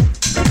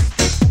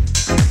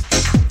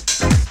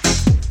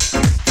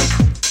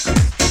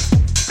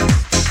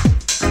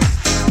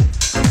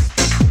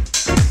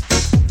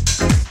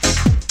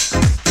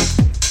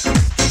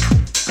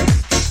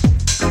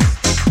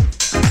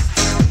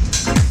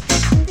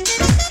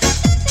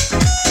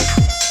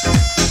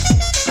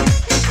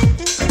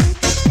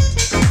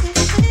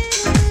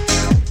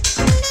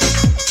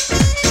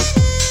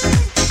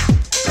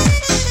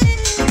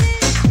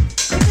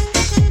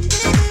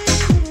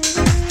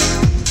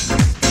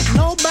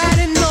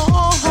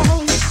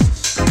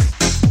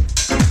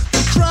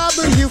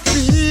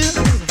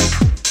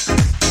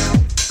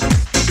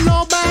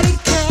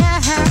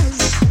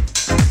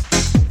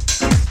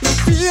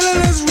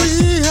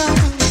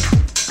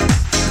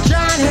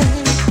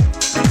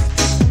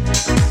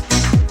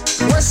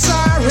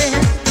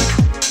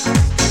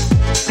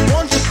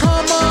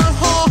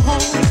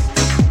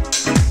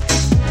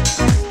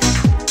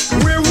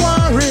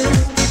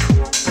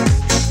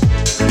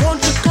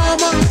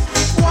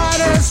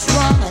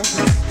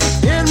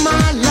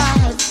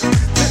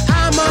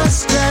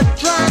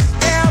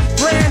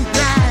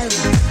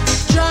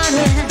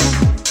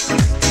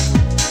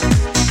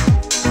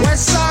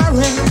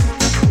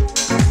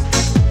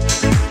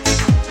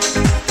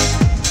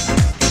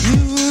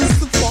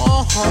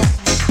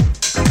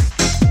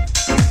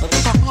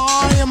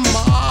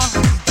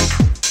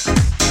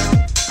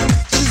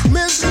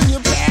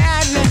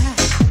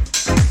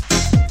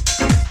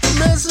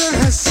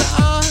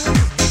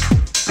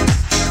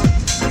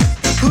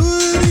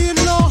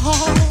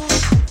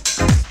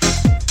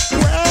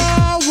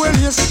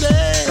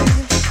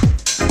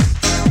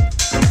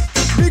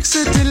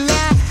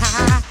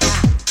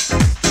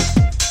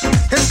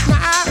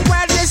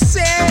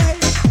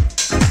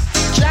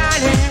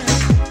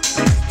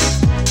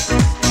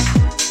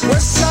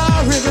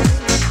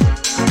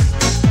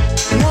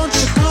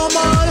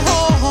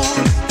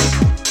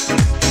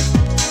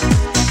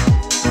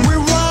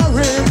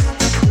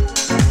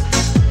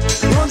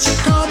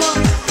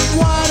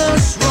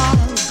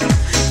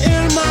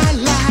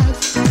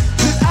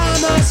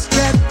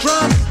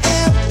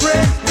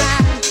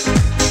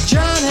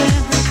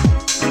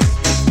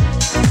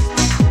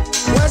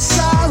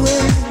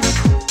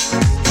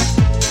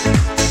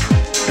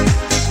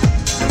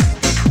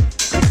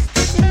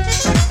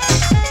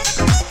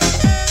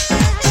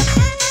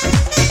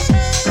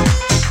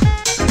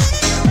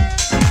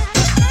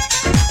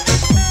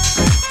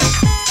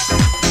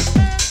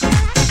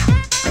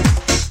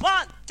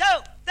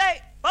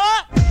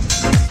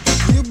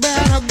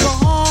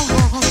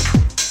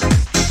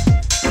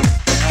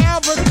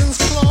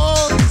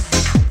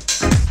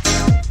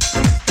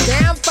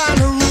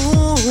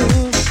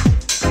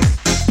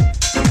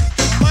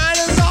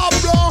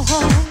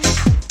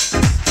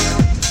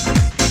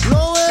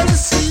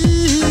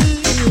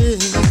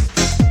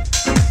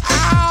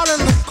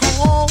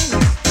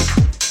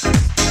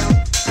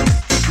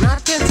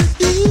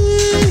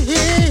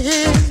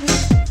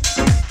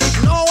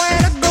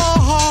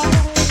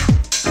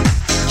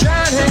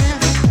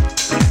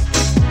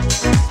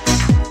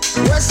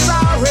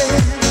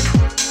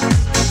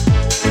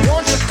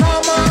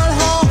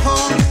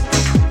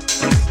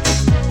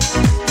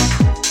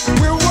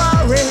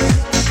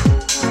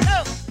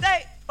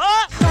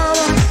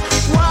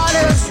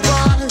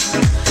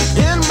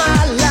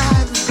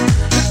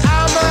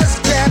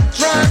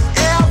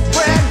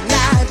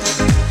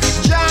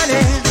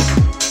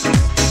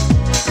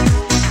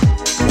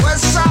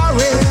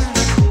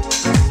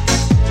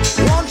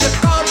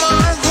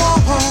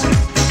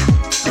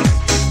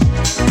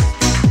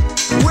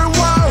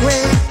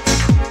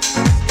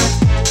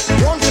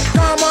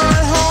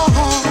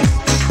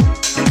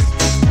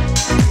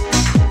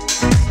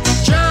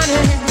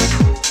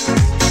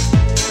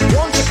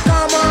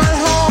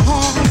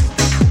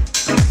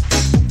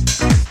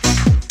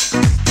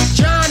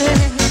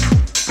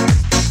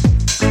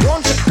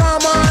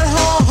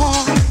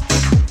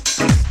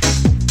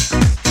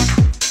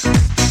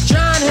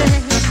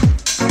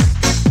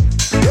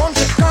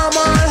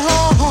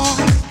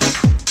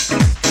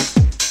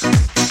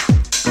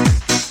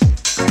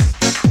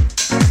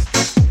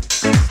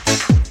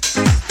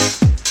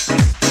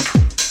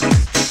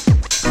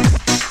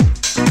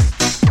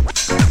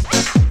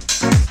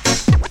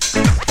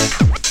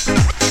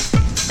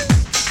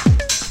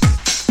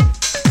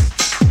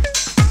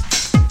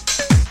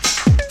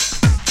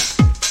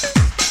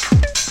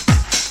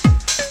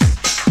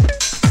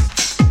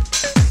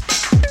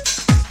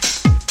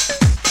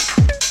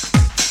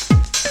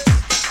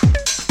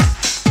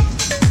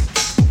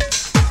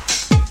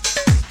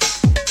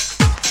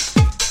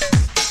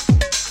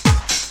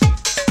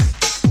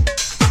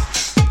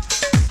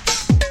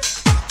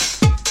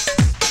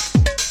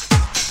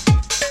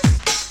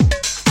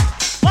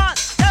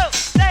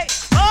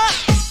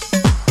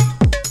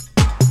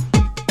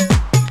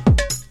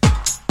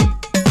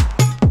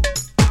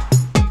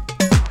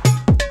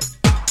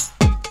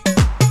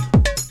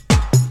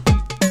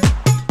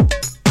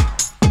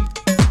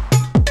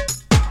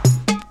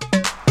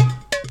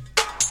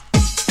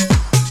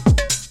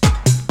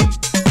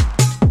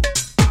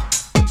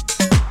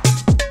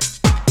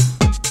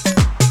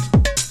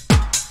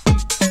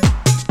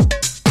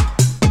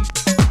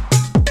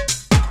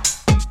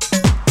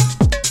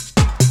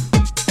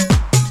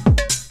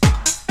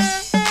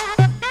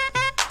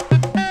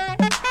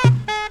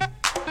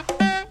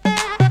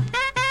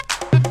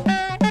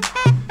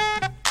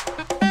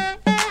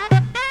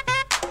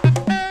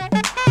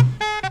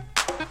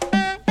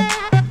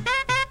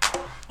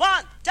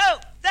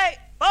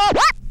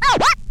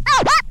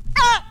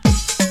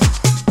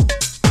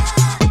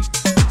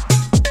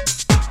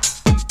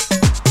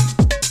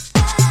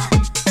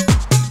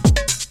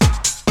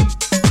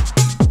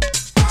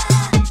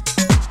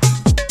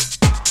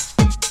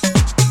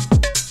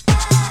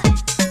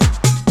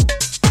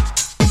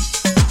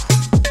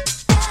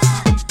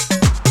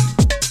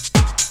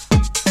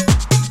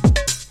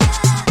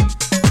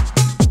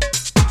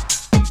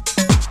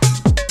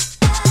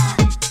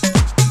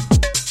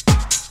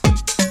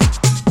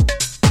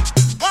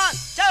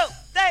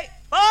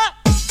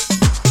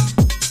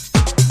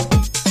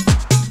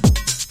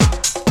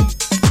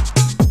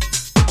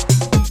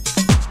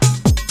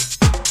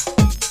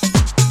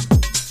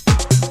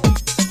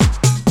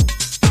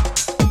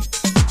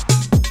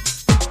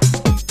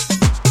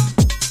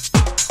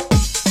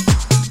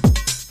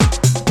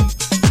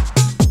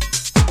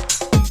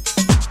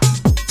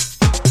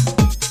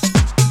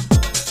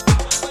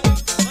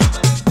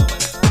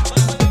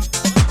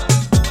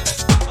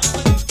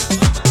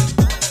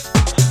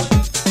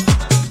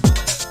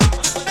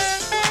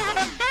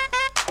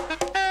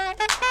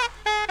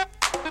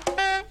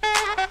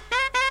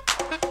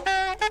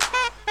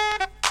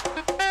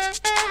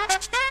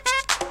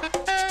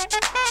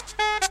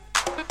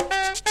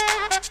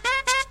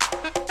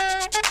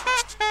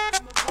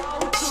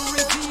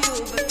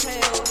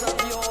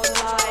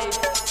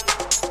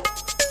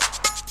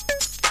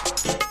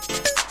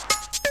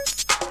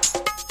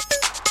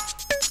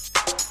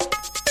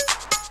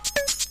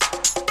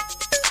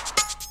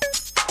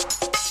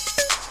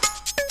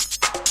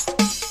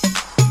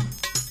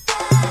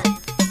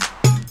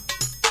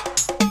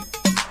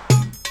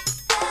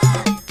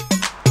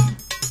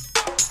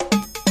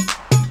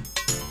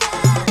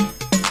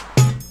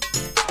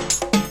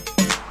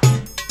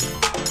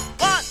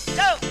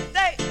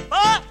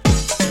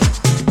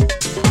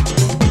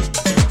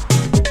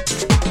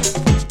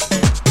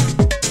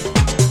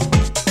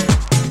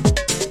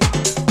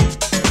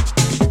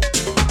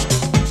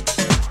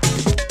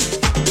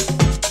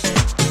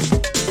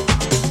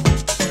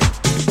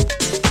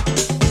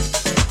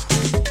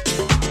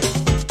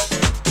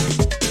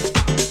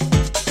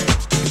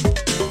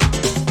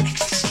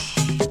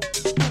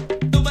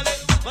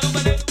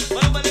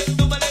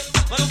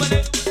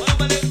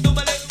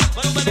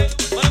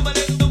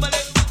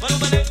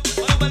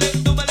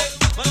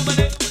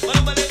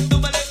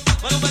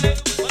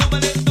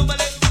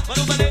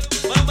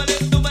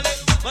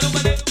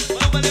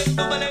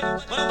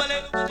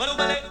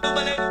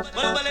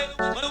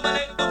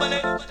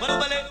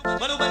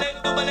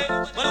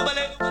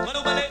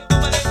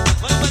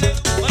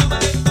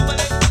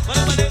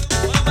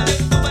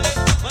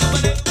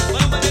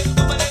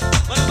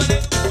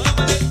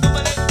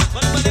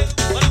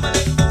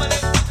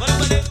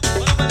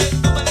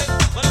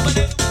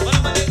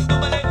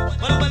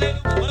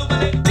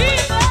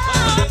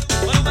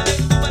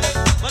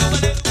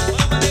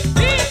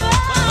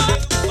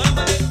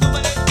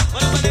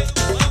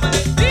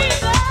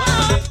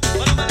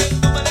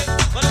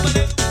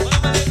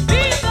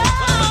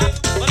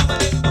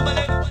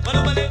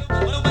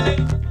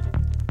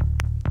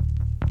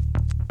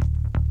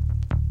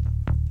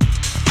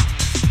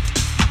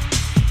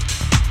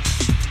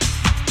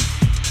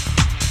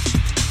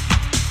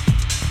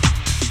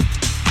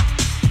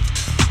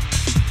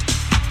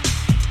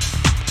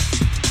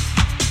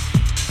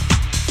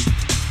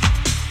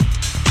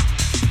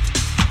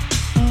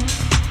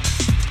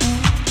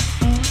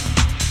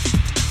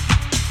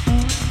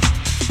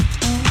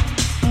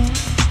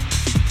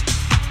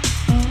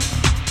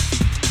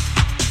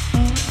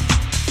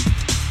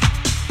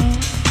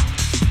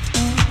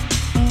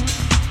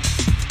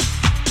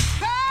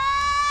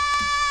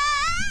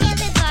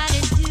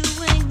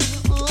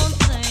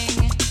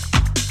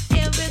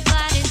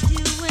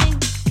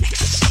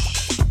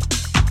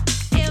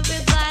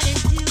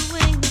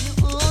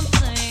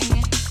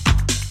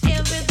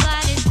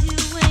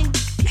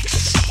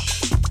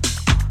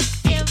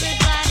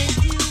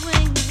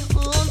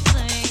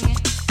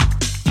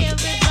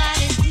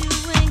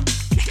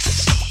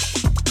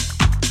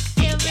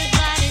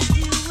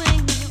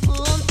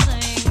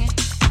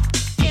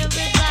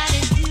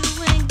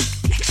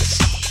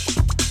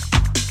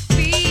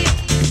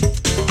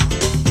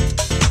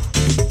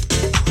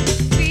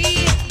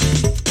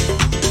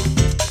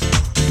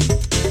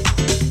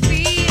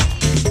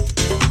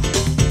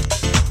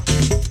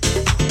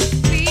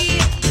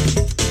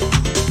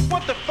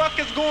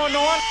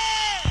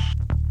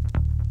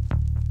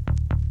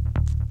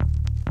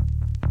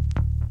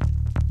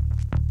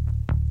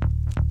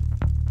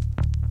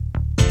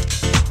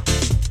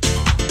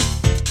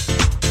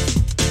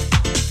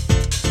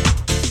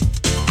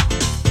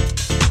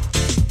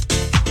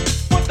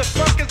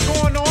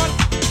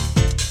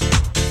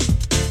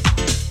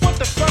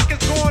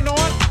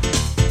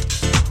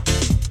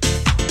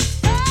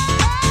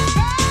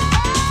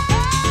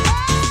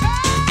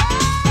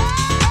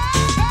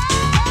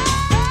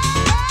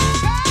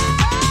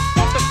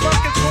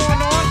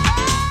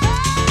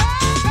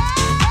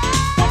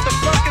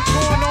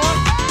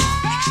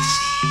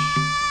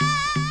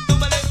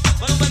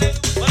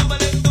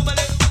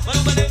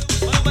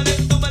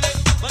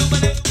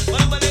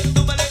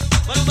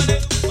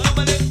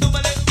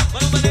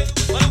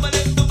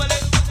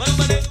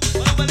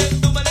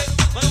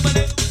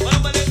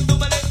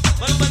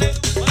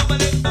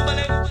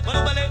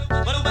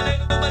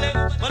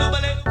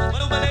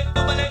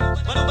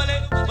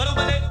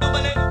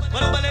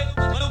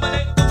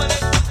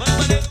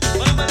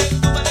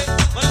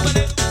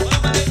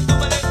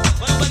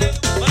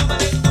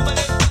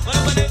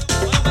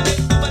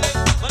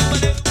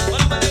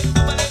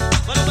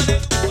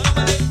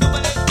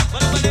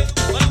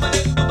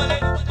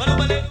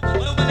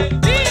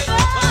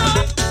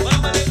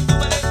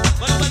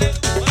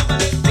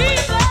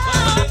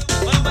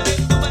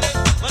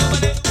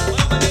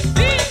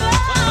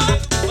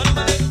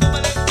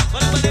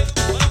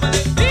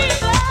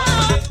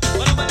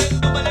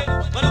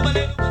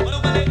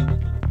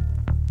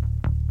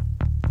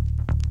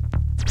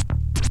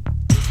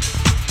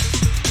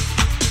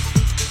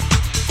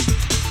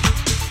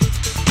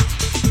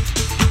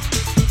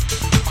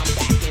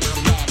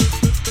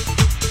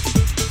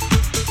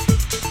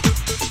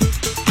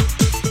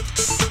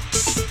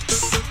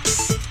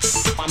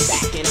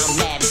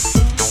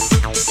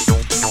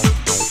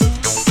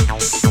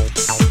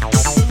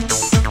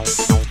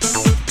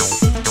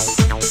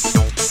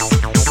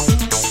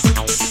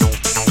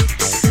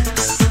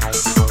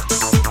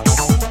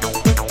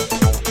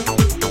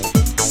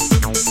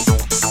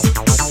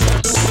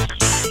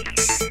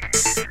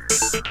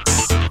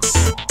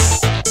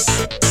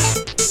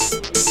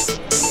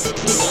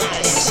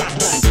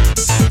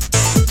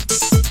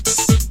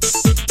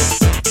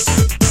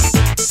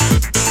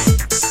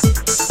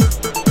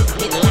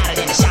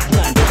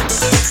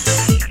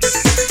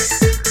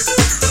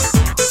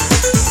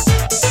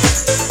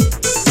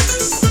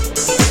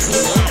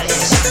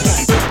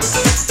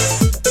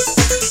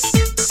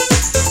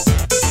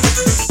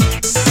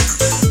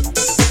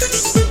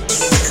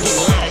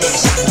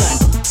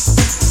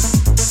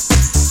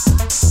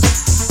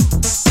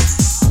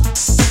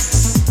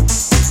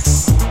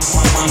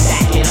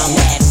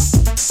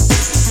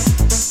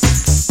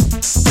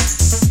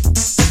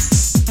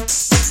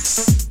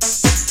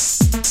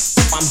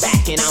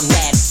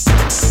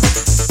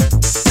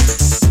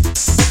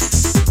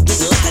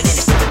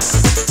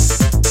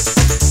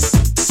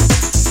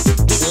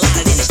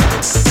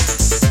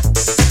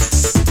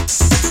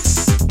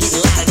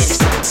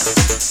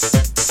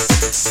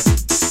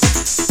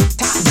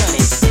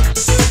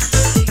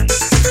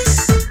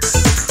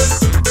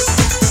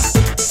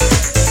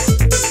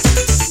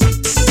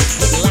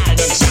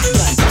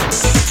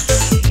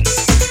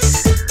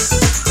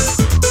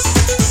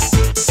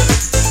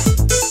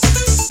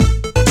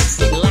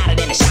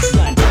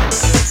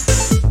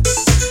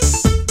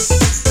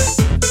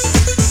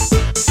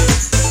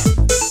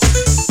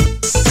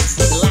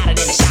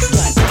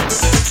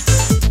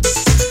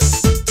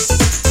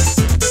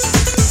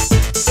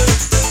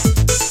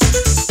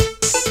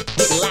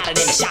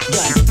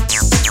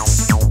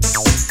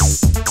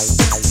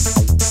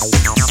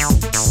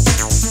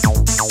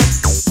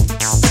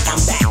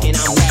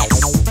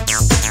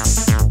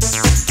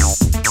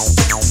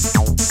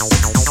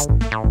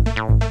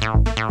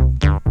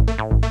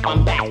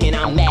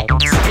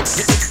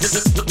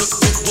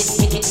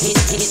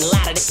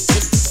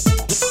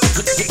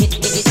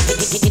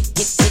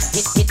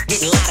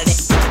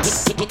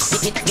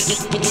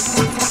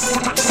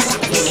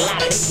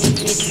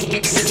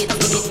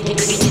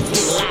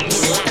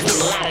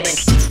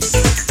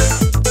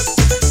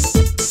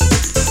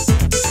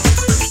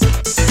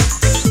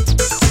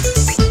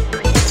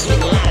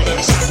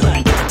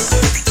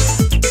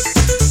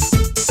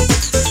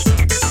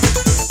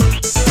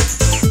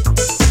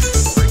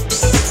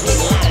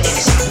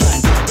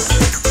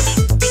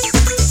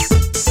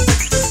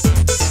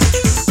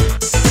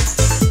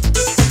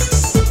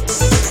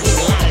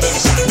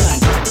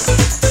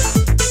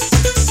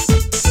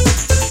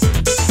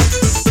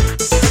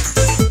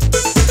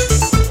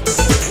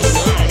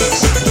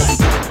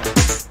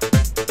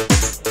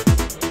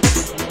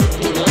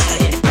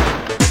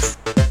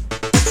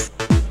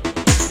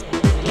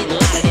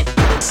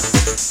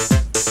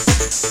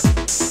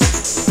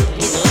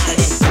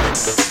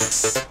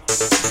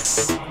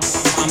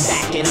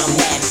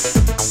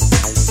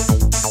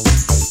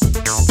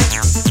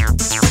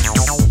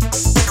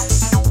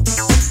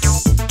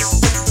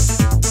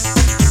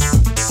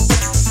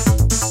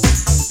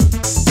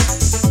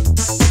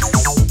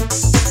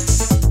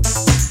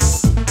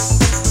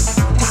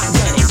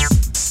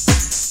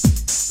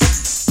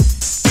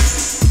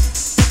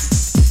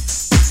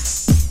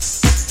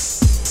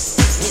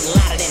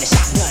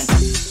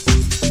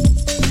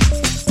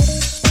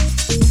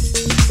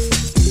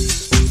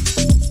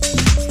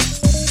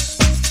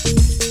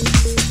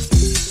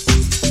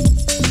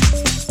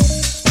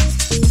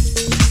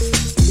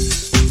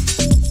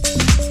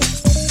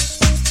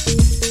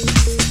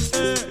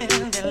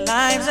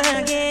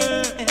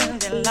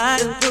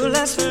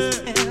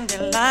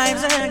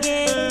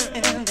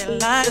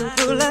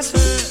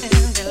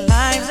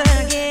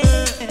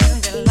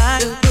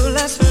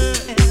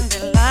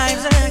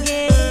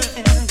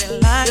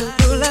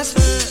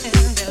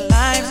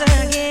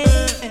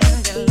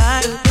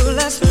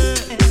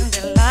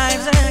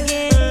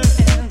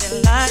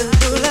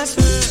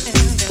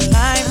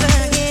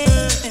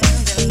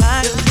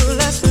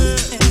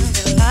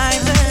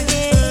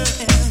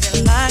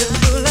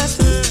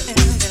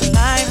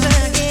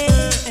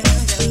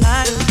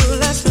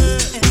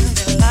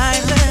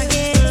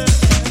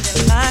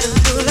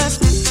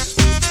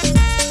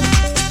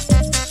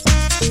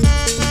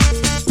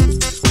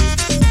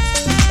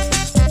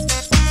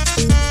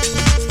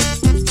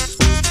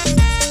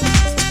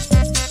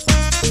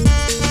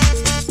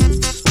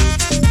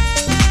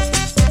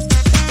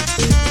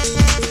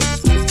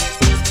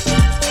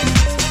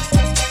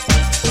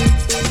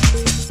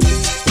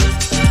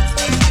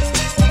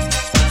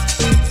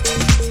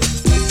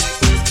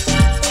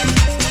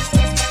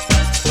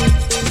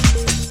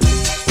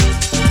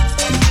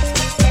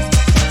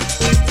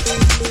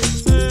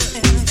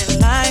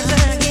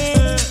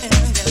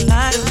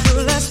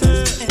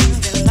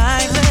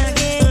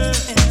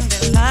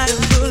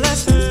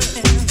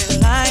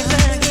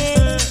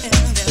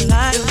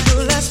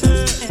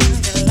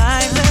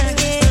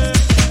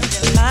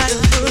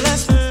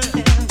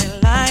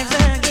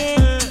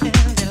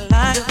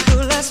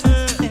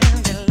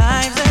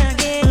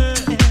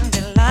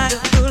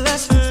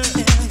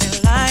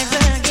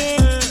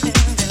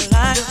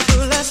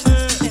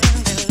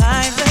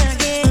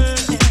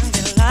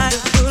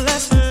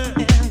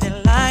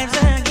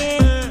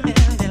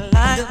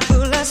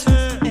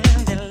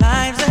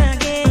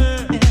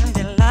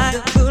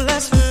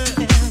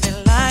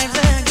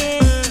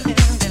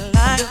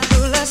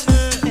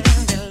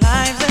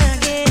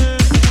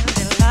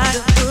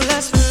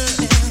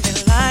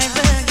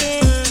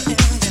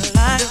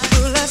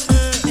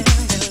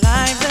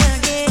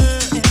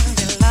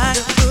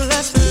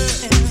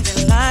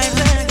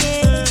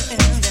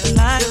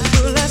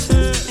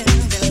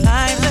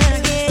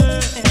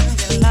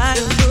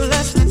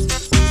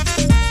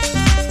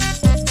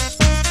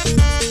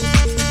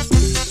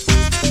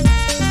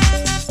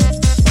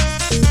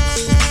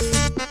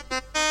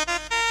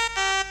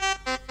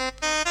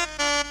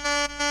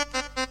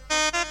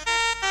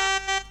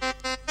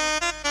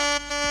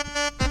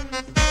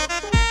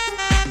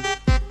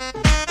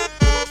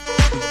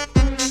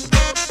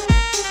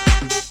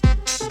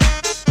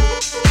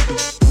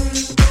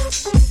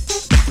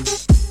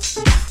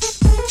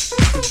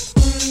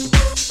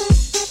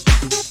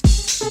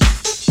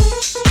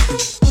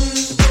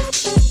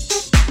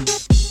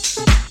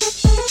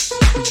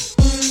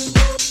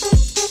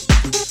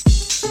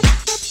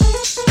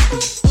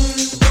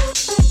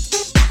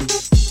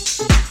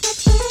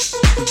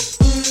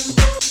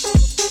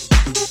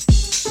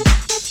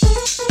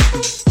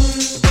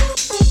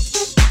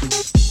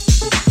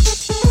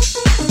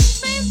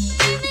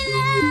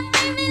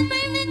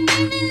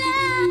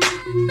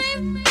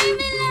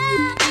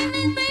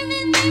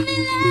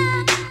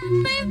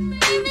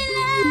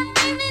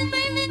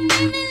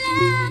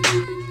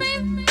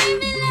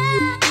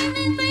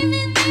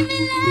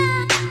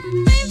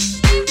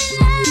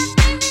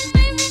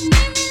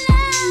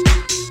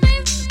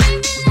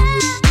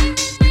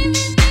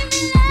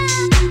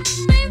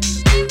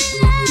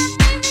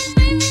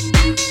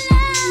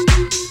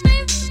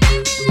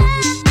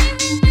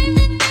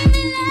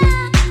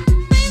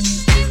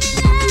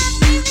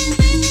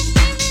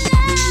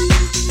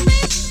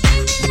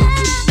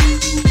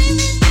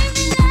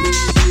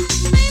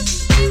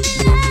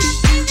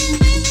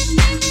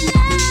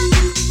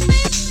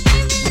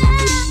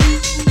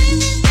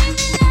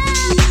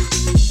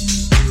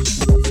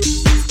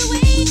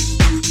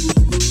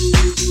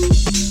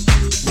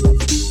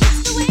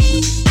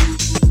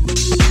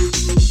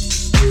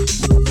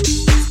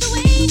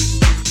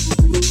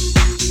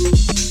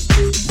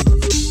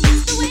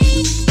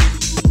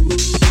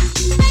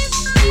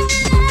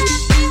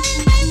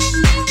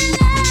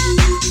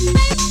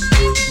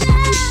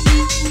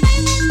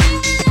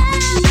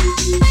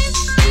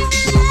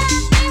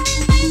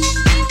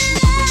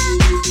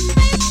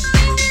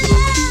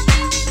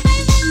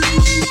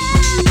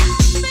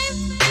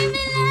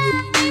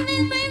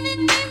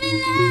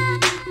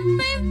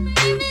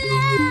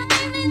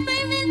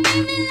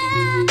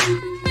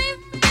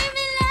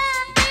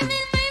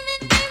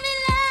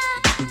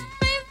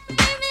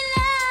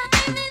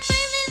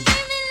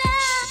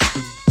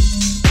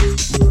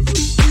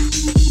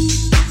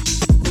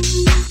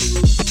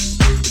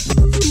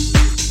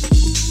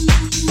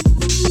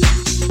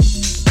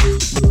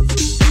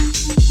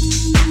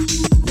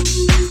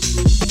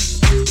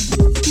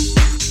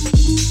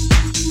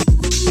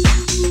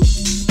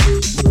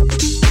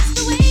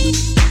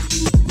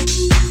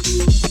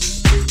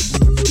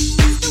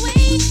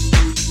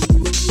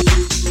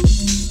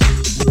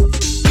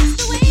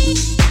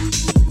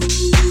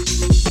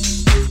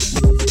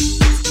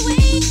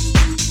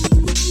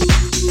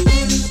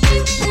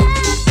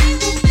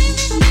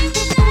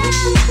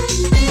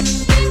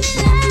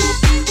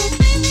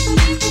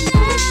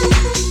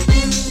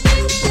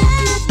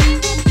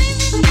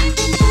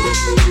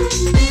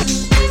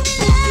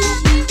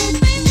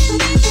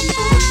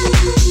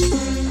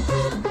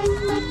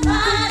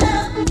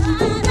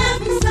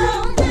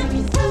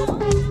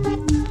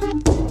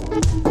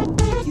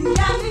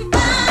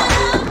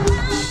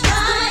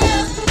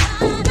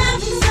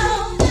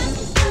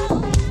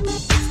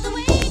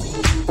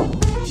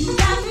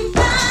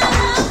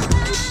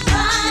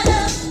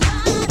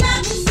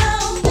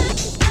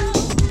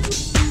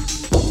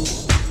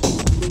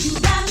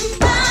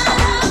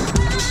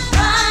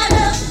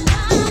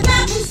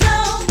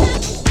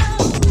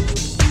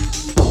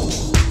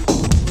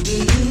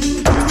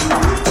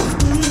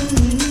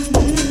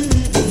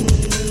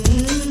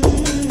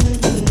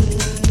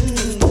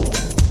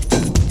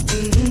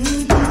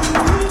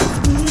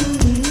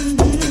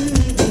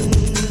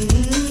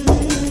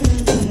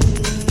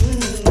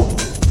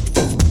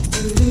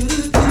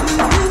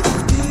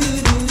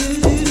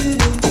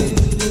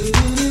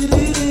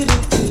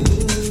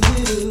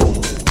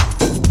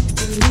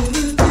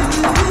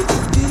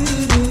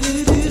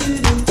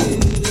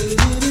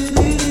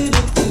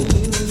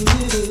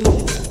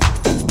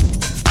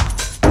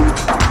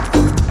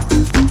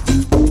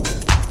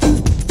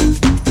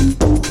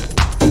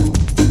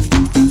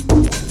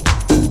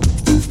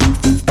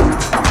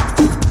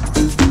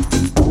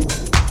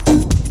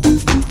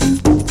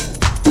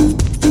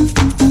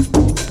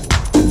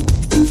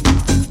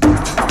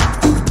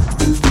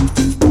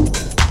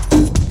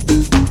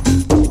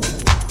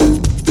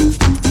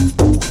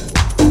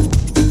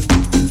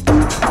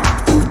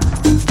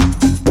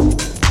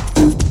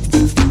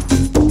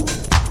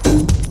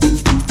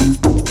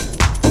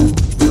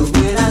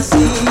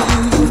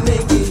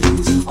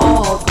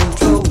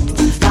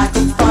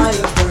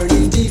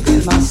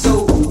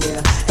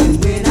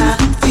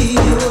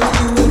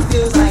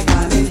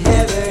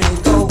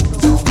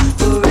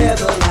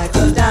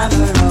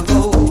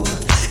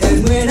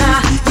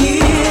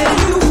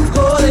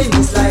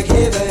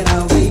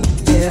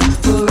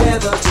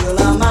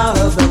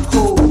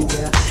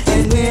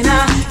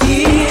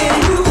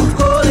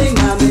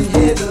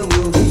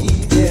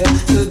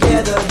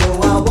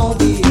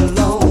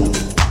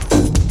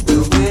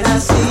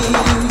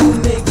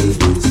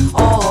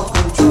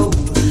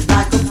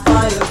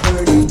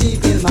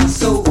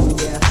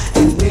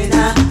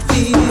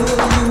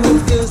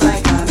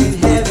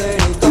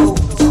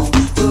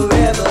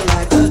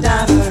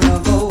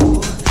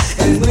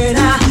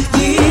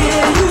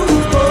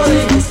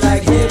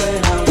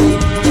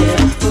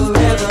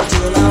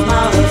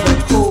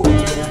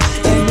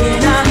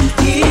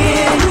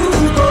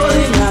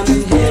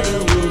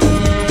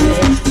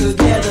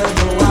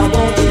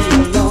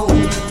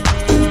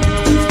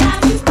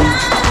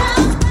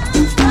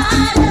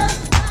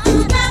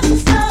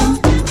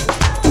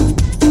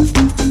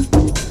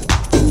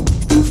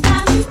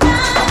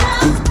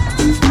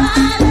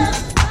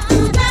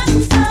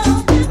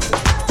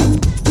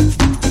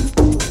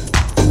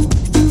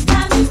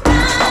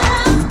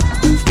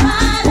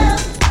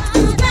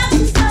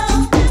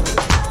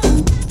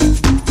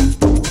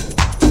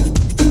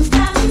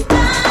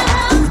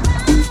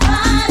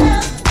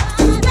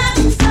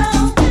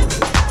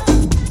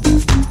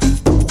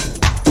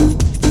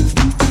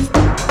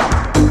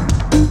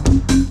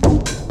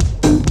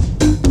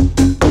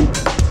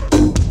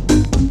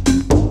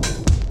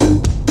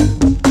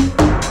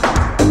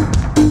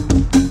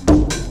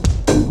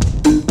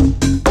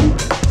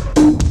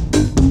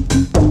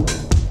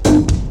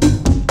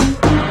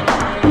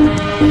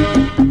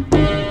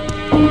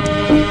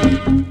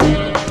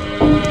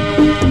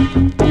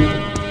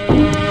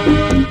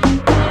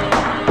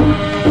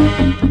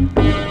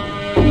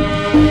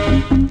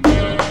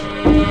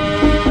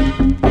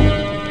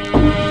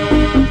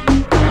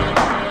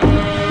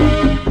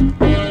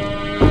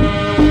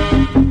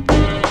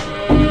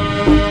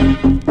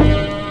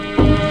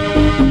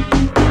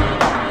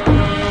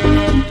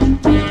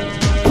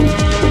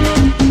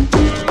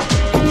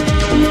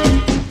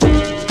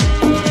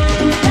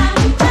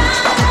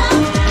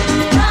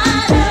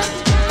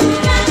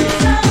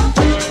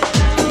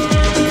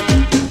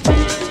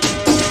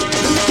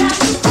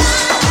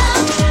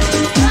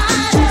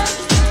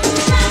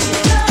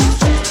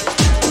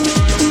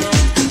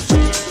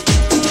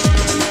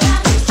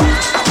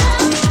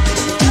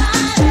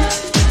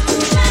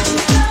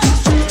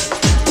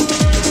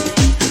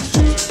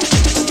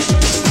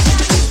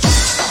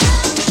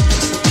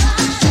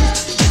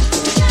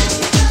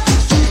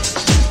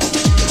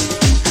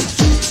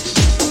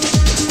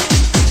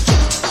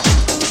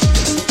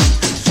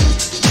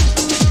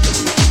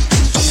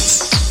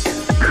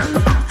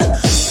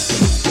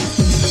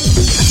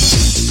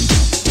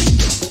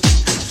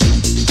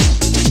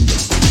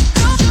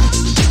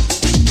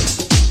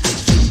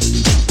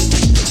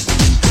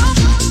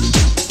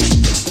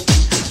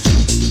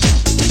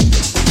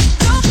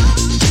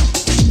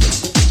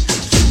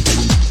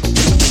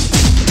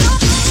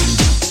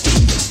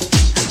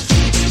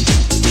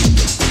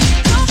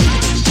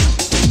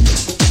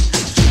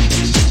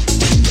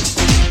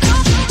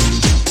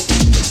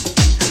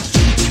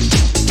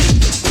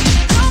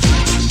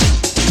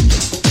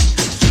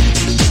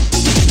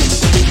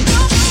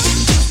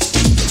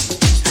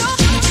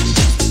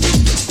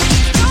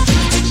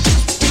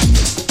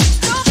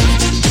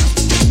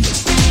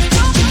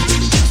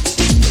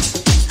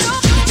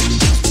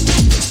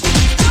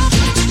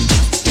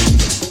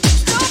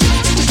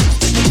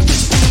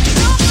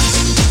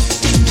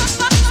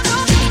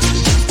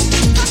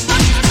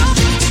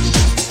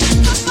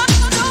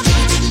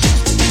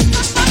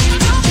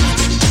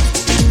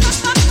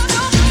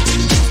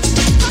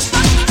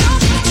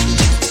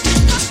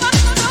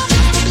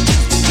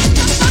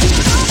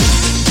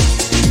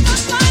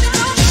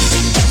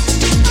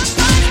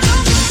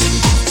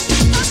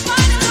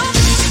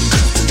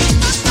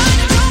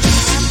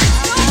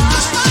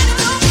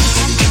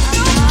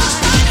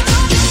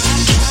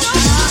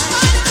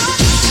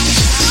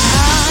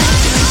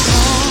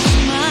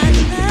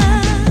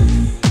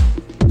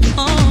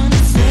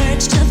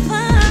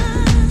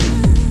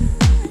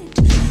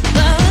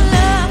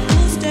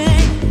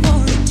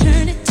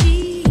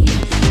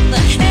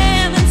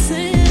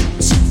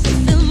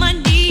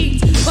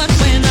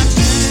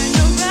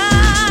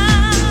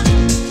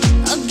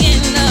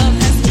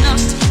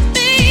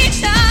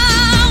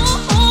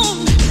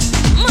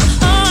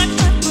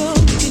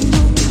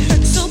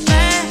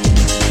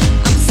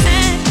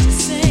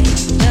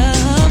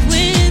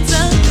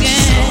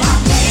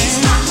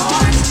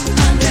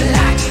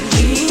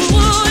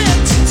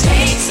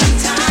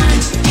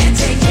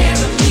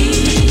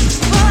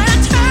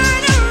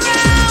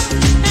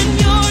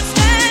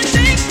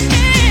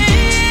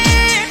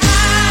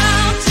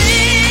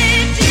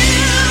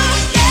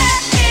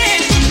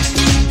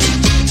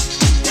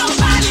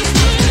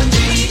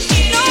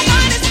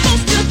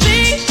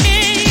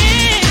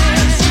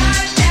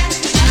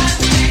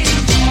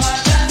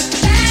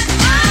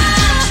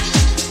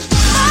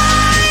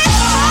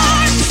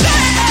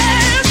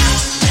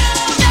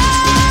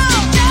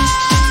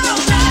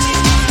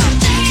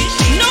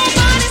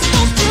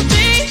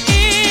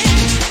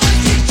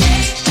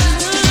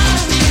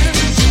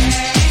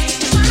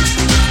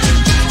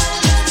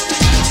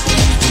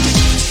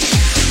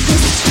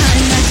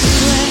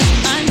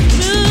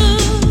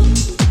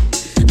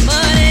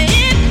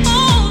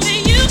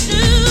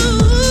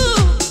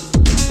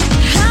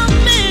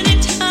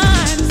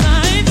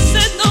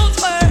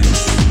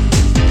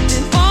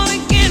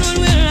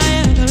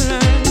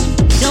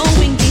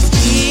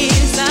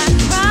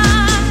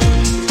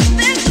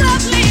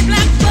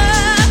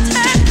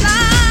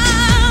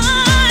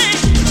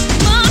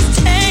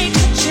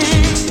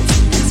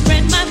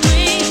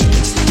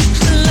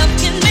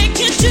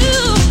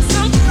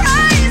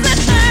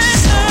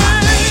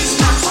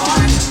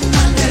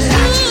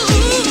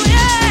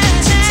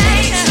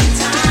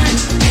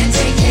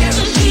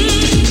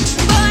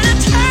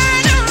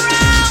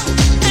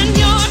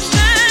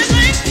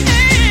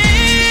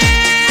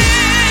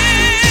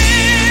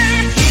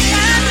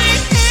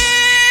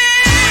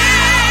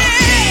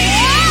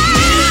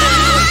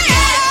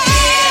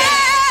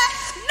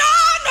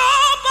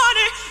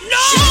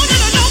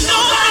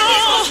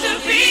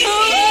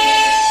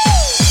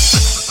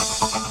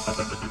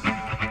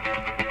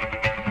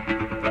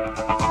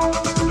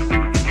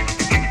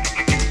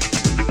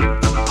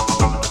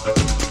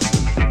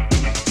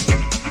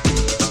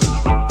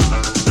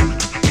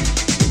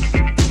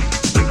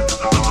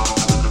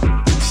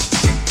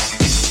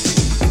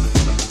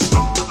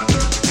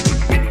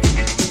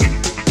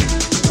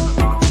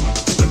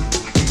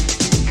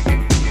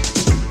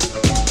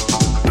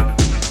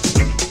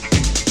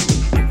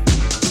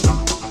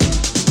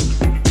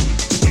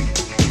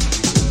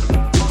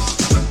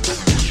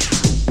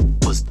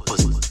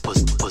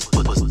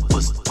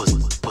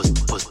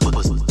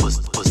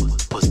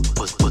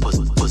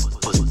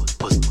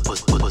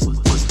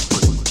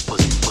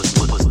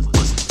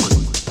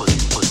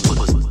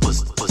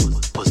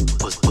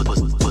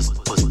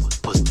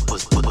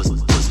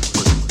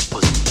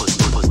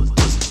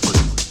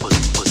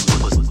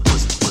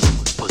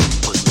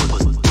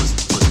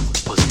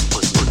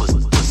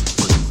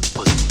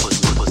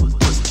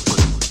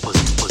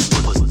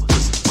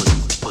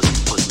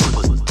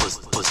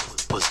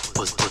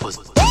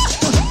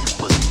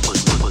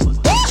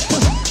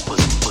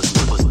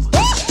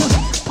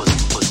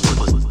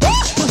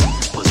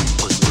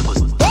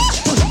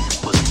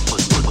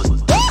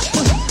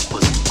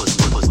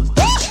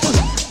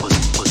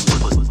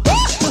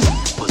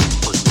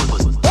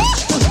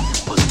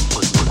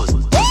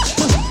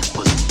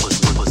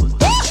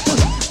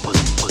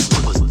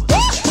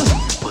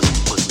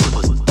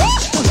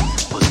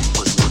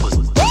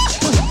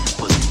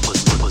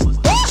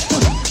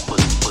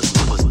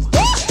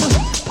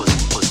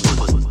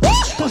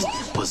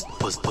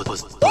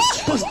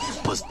 The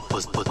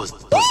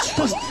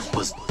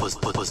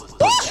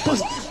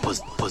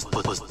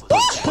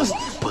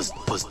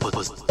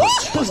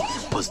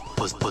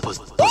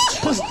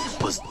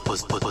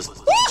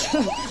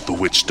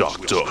Witch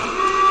Doctor.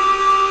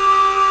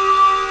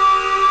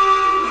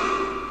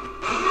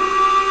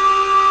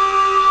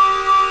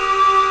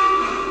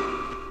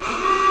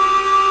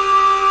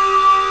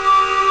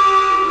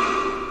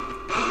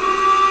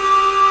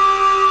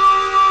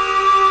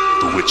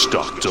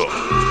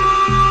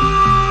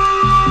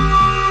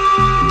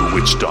 The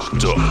Witch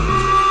Doctor.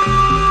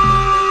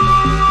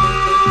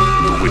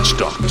 The Witch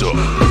Doctor.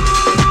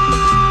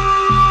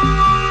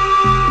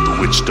 The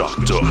Witch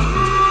Doctor.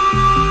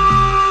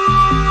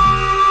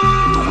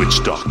 The Witch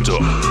Doctor.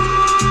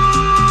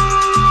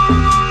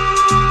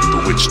 The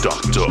Witch Doctor. The Witch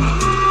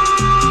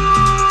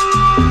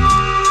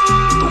Doctor.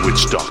 The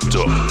Witch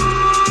Doctor.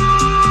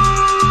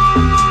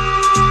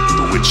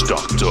 The Witch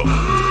Doctor.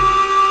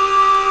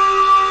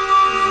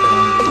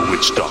 The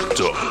Witch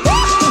Doctor.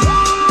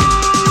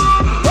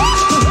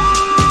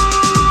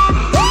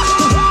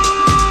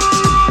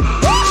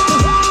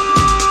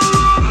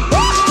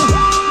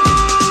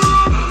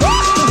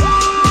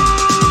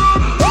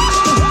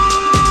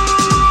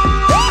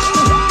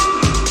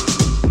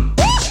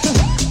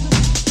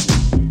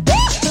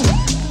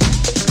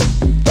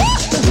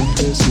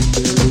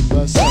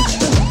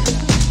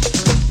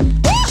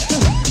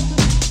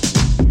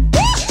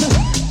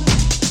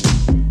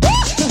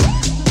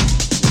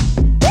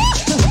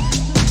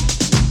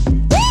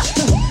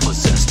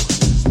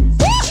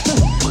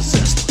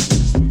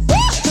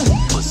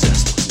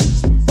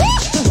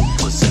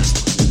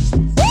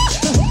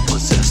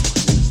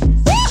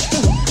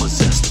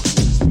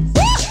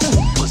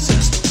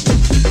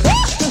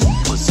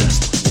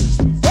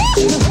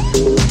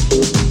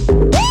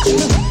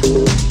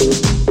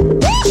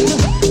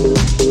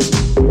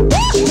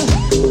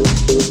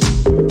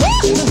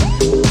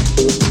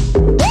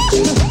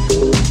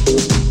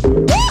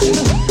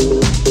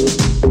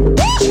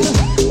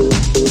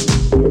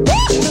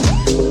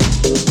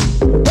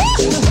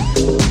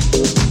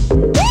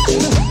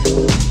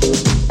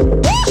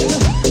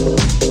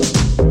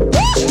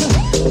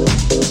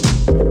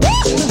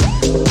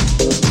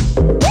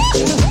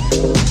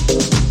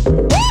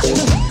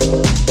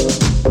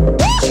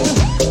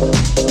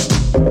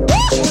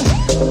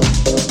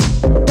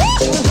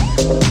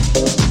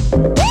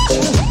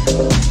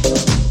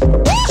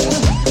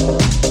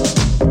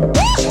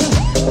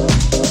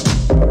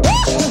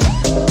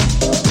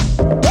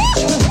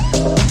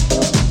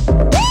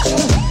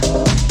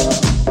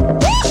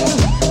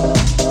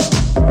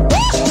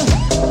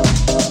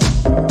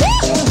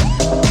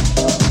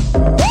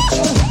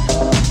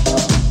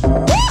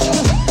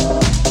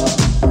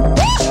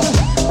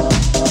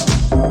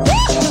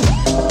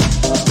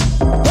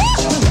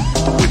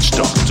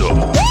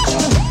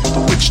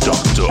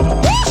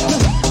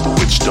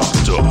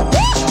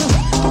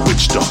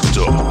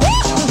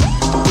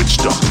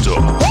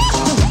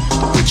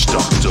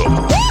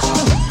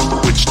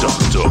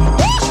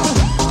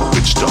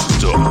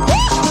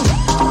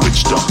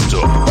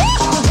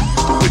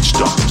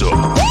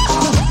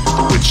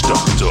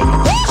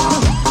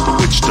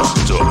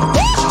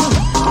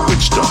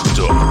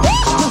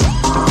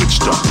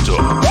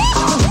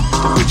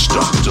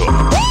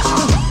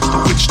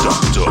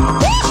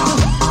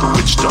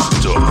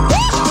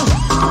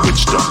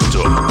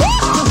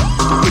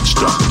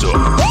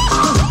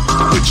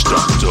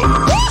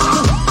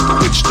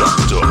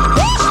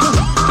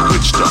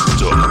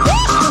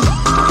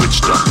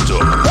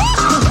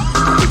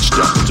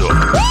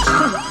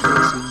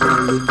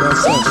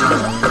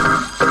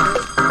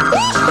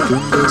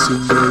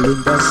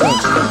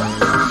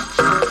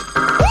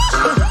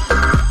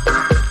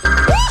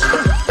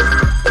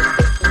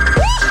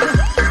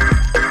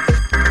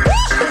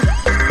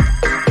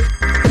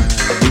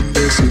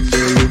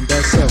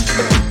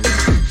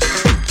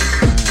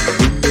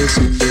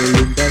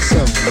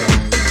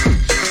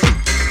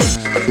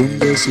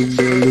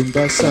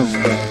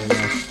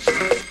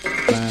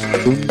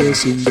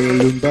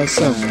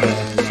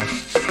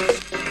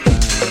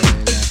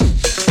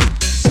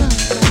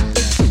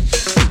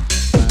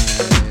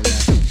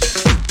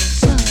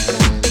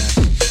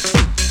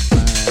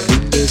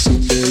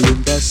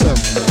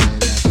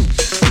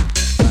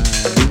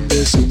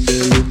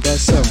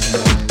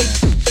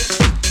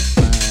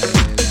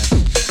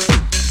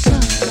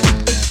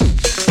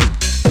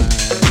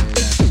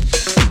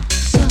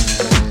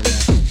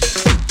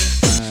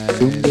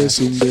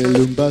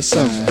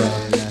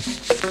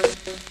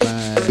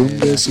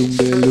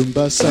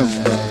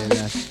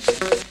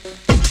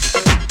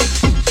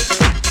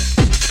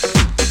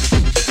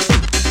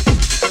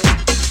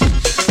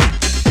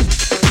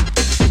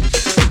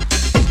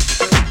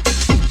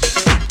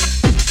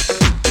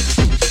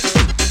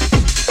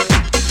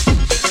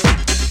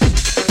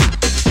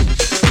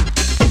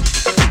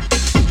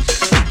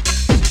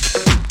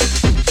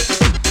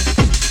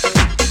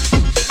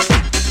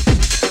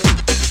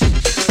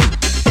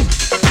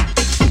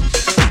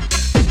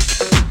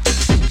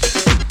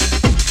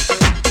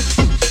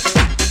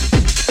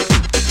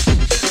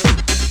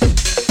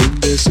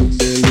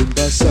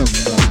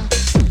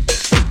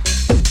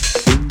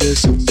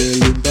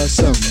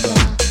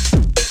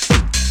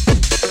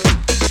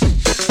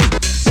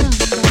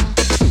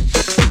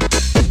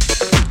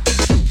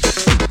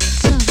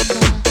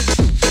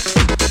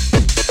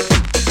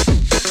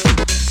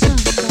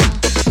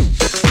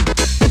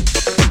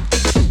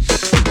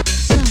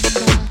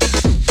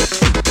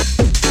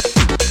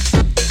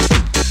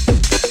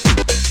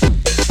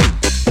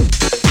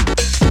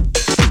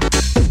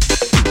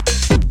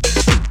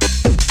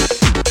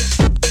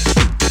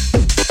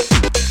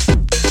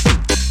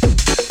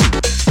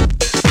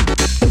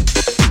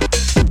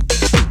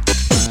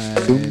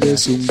 Zumbe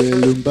zumbe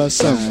lumba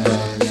samba.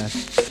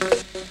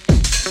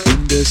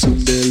 Zumbe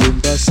zumbe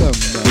lumba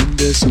samba.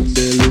 Zumbe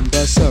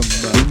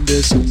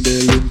zumbe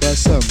lumba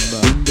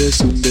samba. Zumbe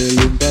zumbe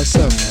lumba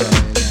samba.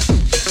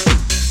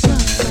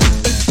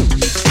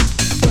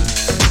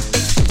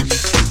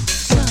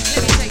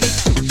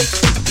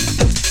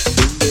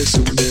 Zumbe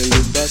zumbe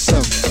lumba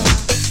samba.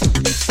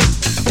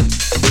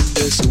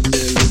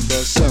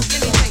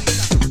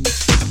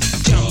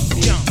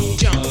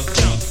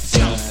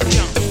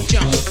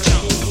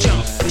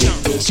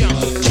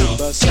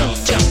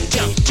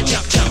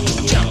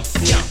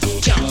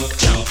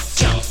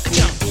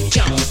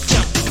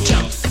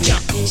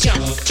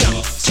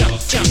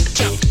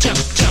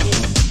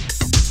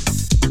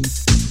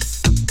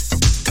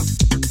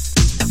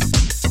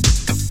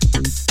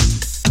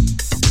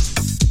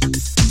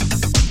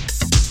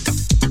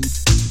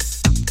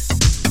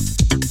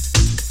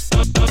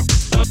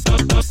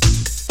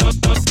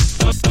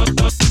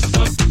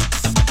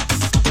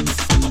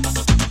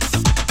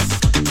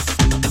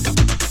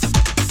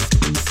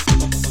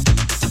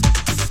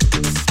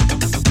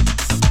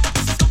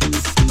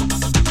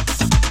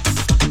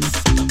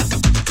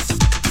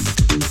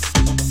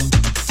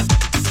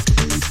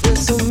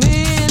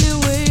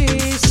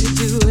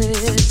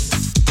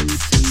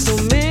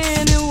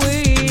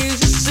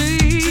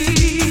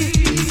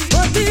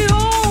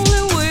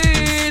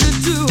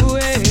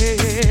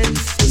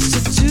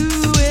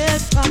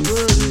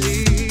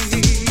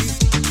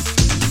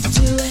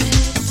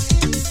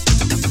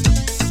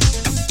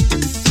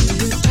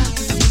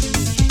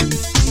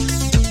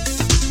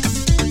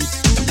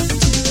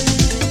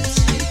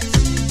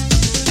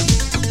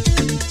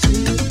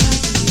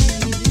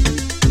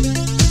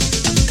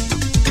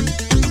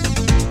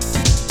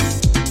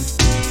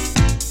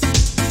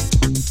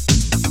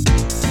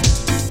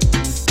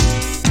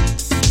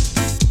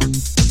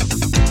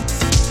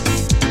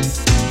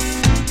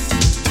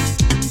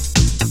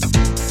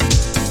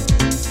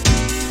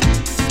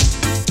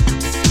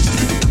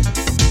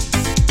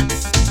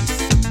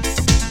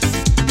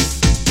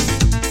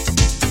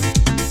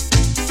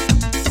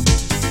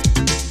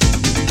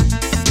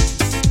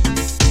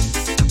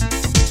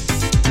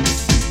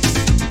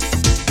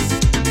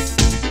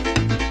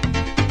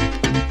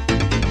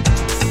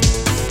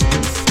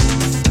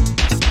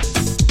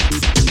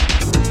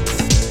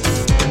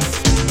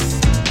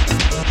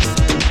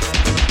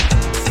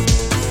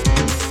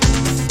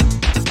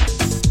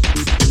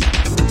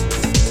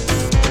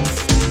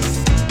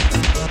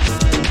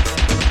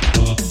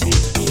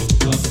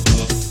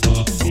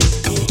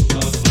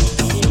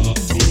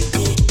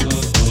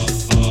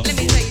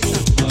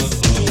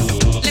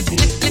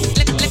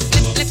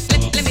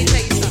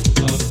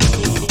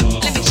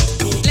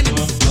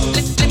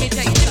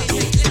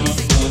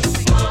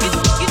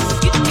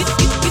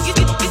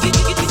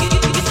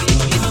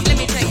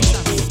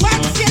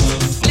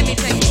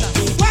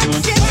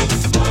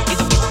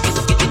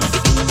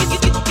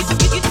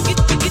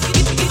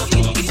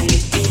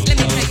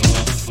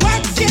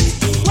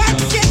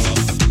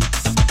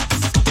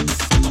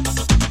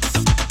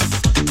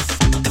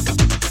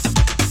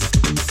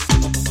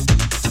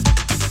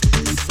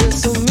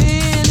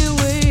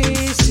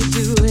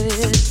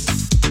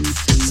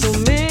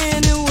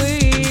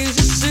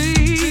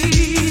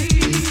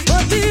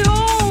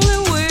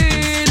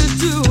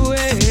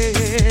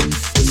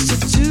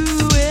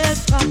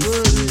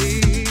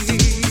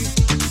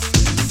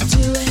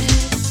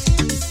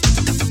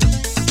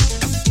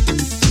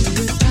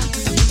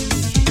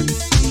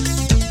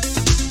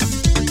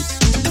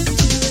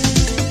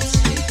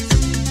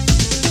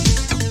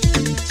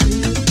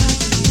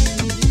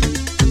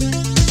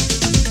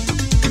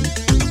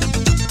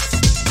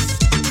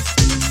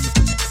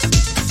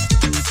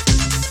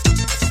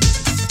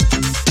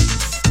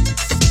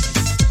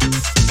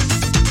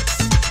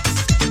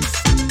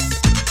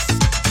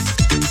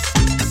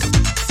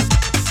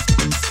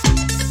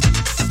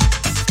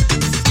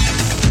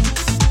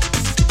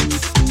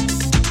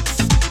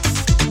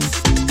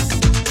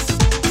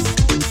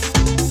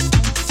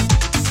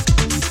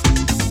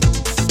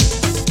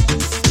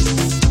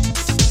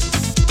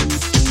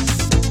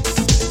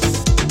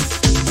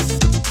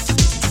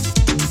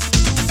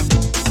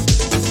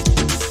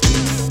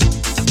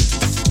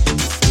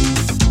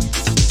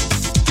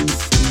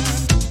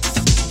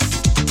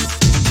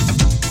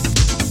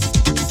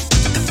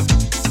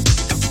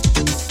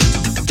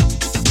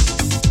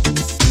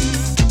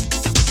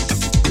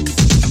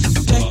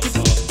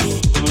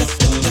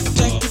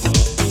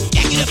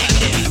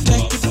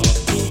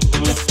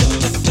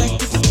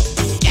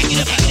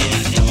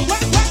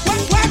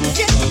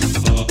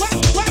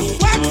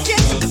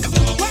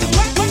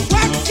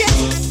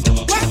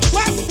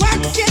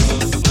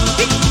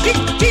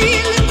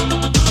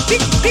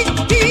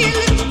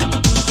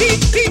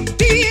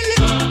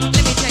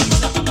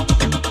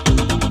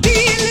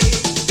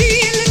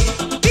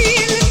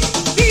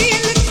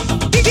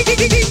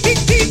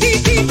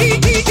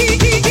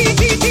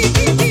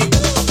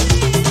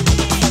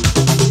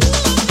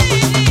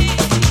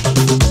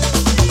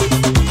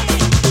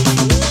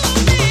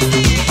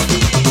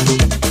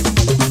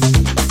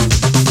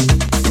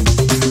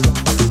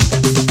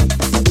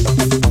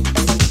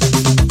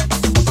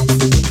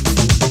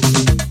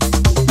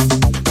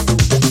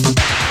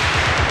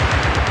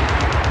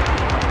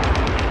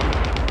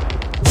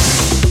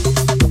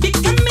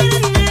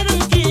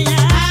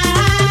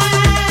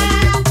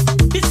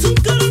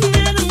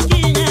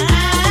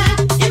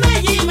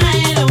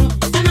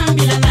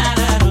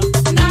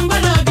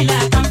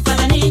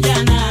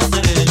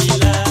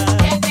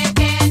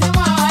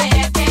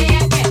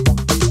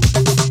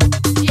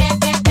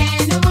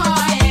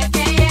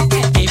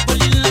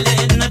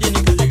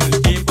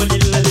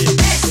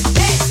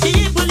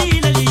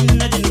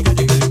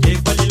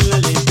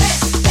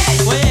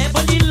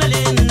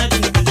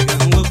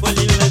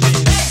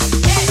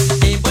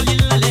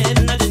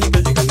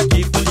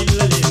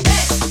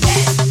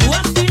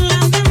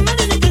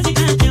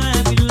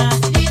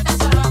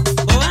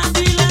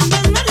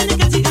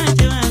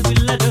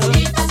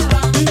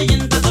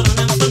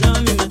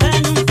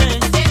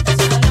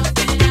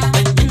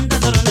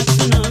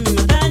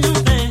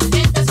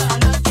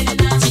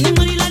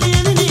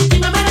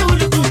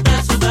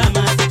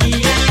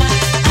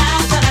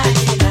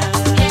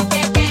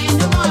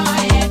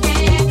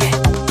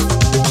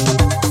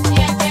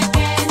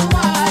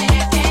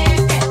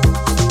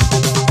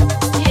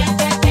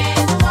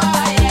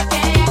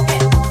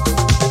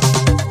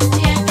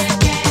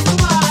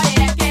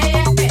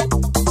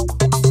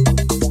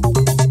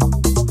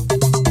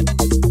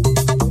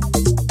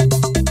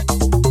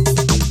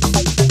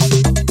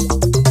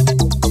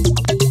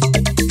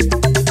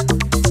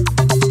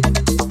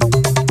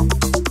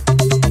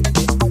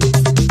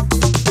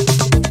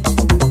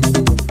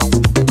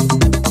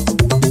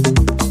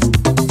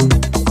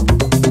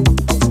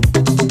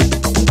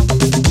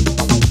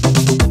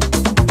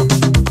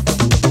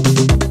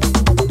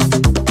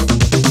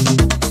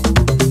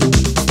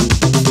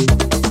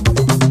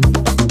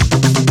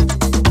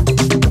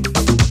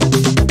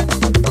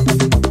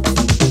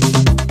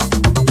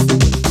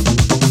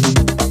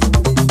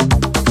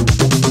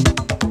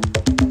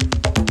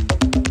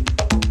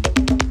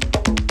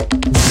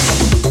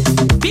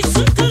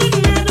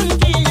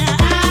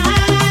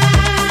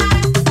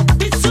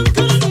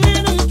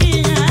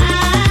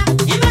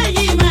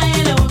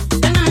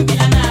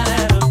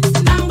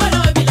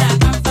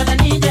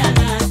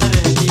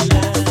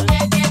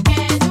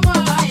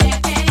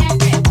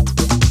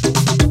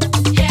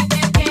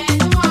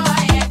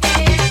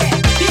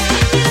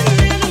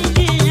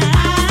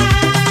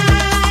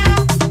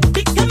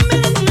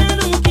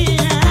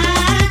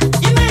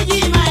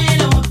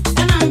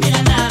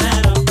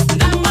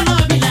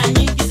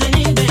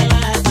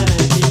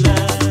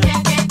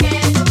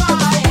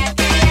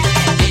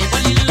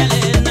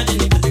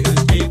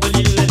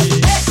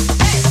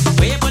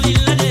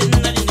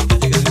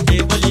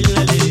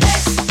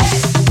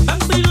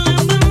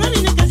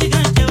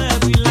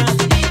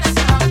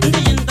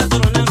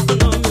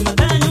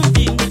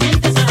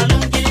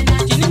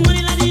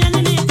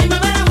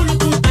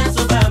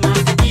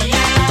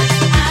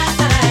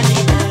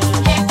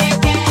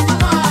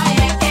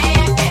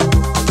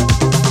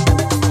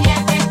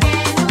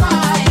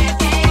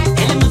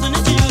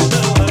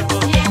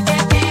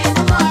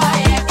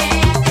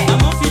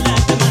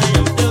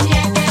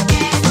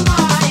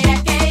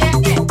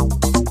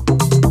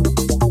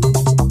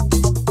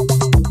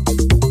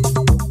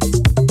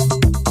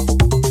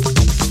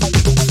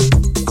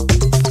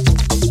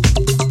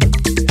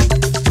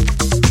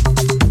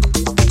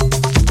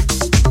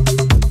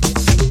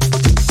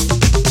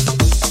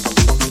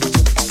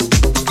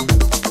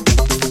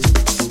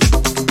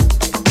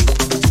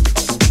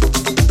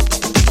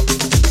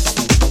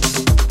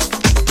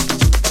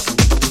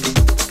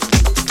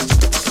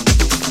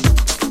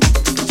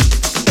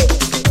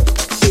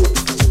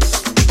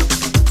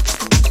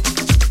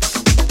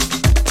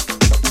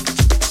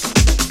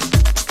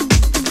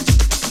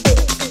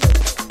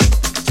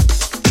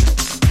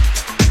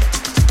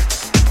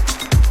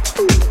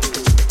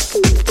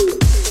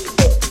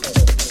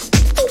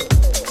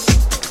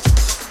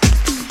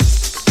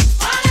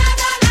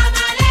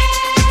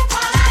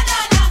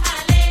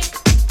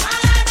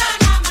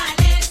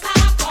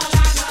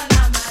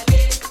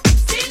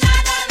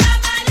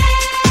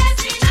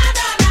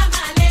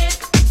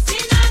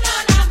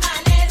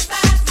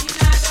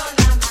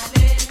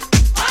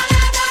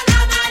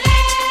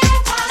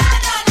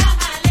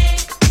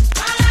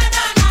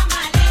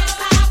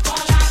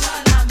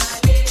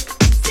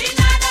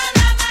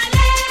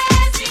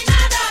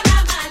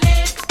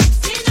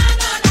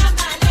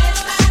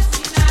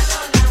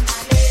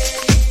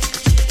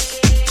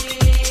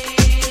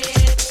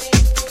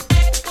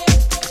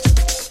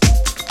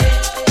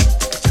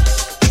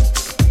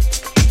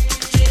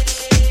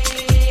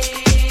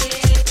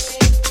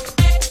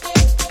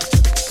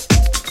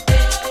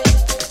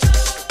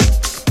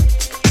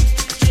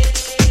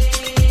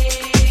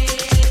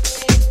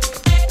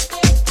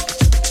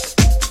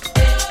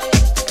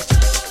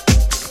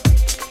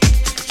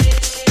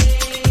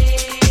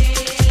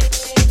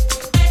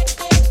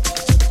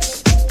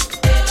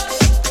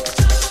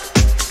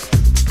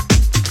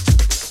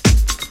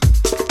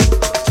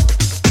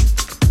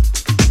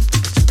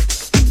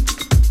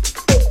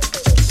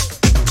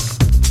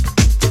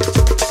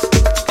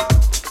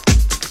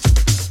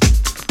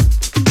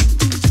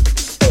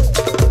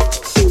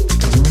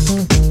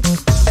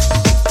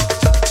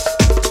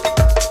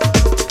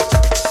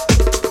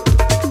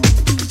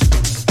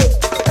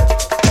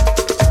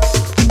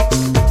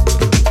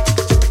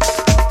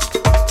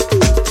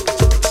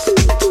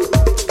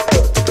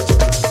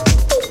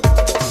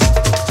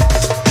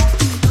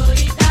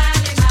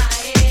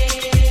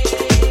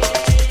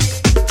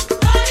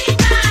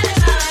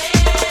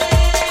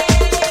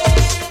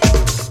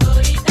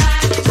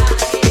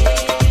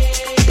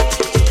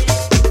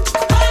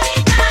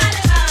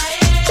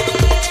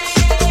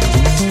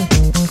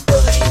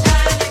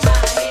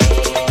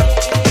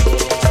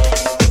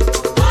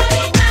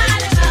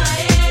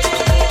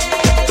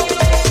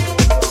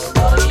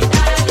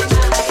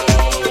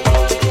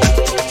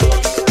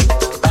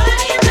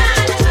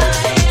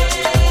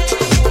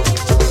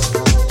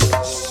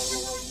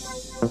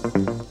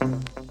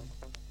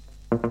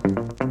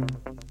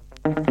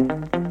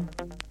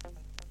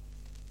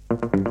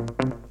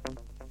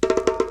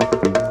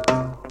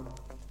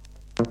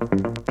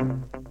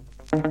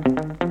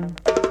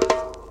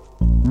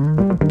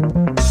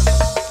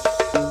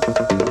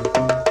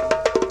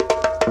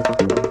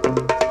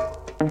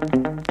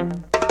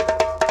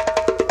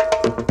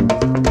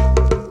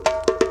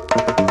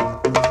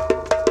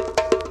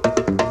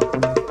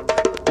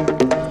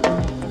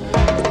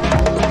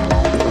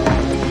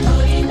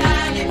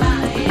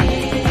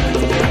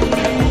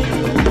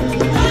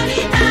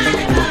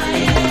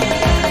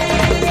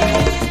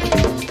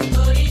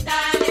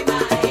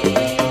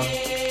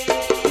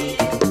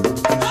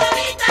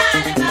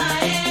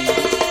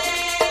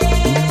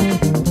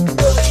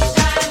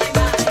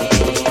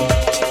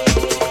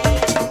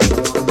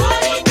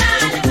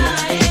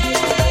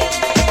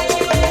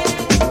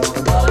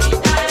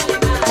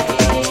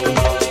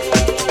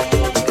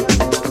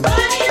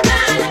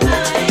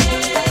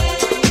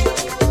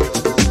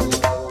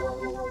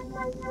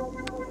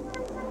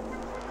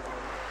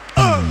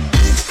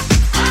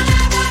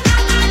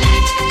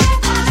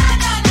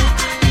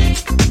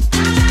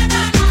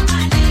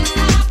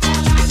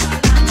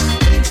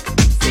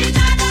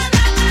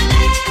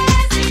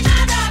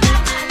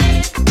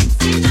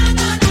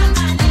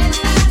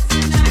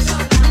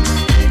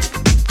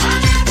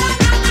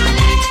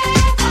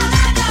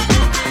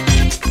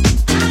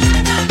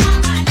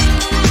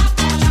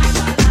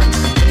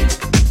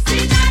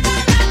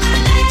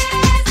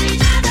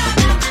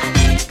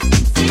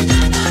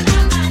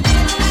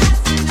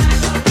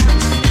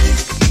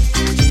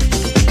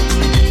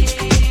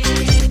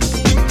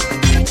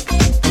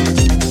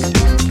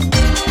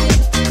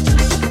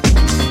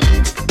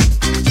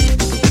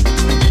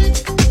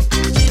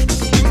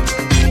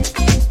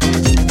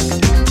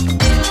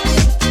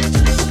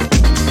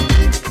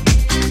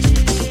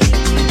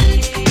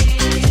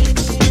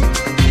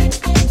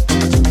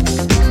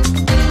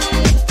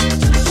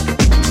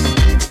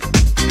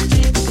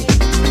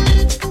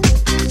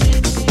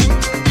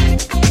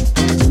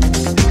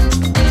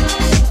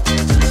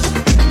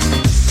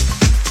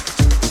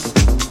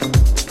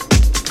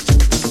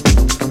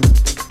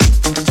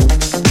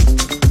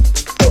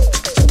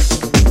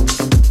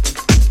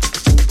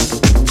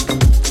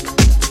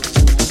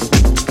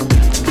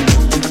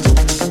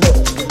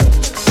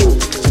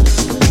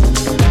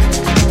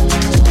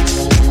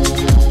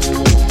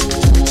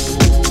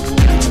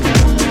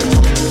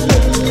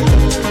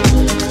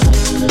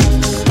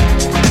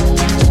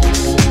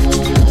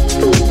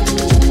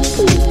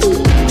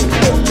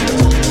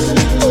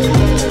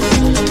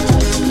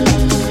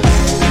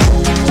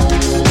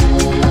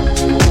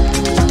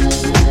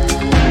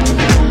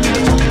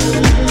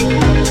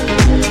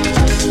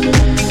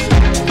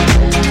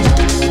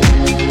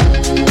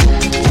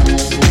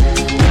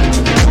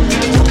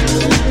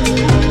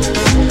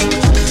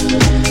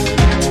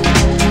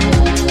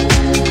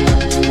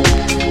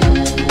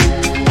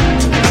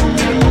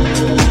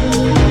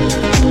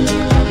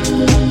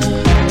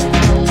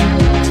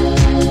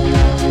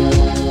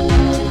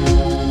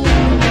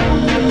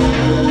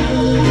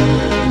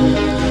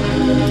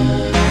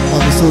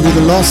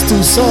 with the last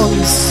two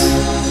songs.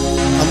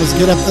 I must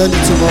get up early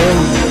tomorrow.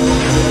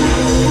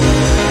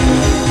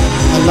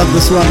 I love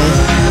this one, eh?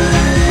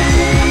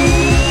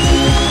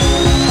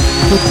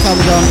 Good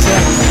countdown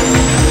track.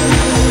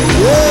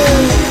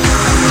 Whoa!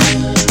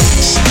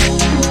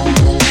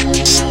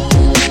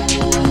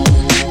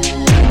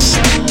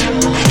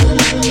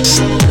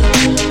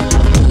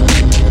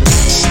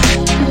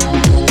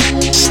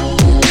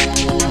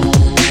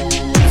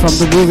 From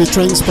the movie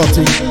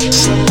Trainspotting.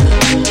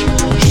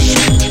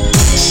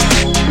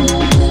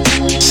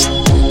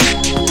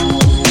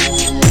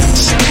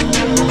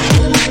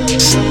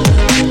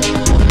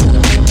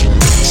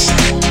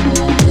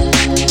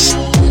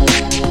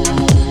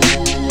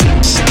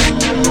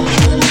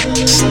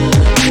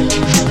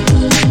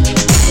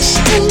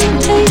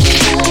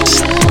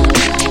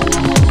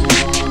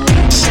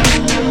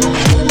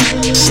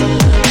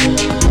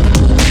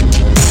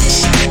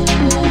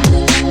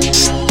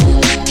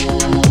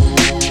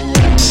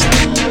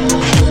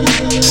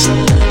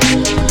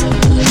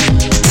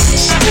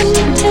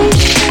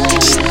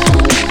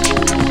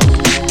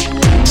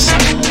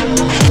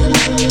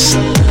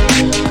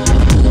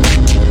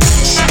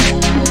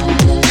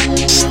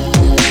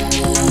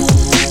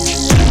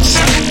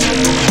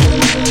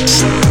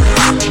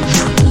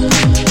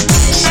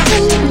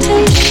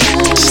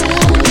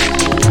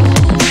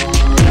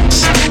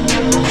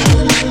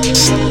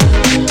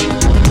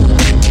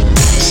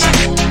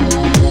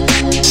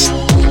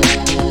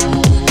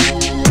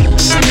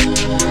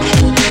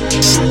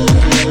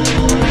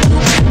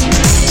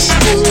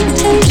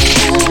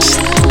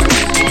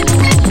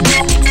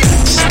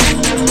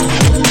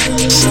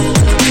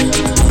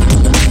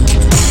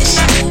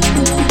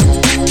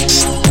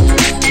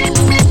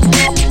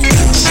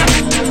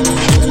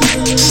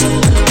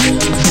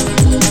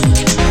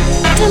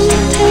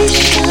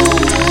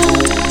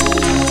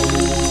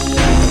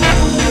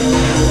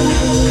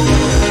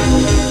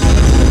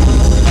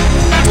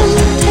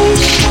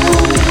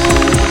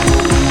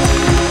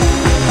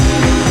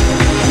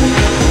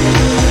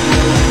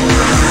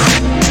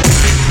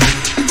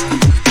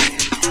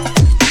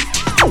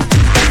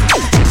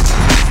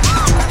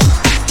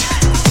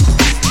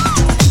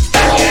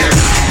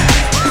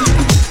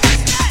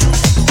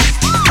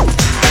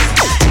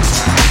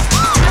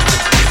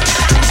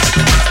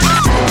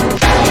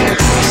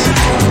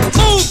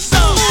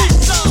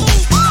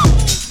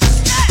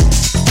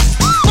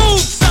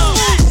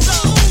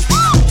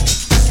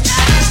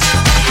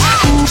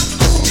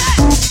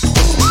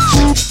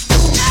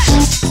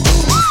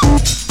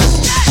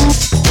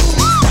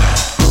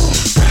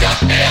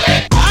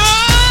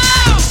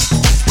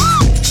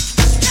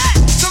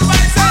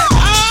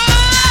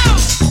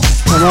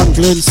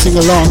 Sing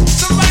along.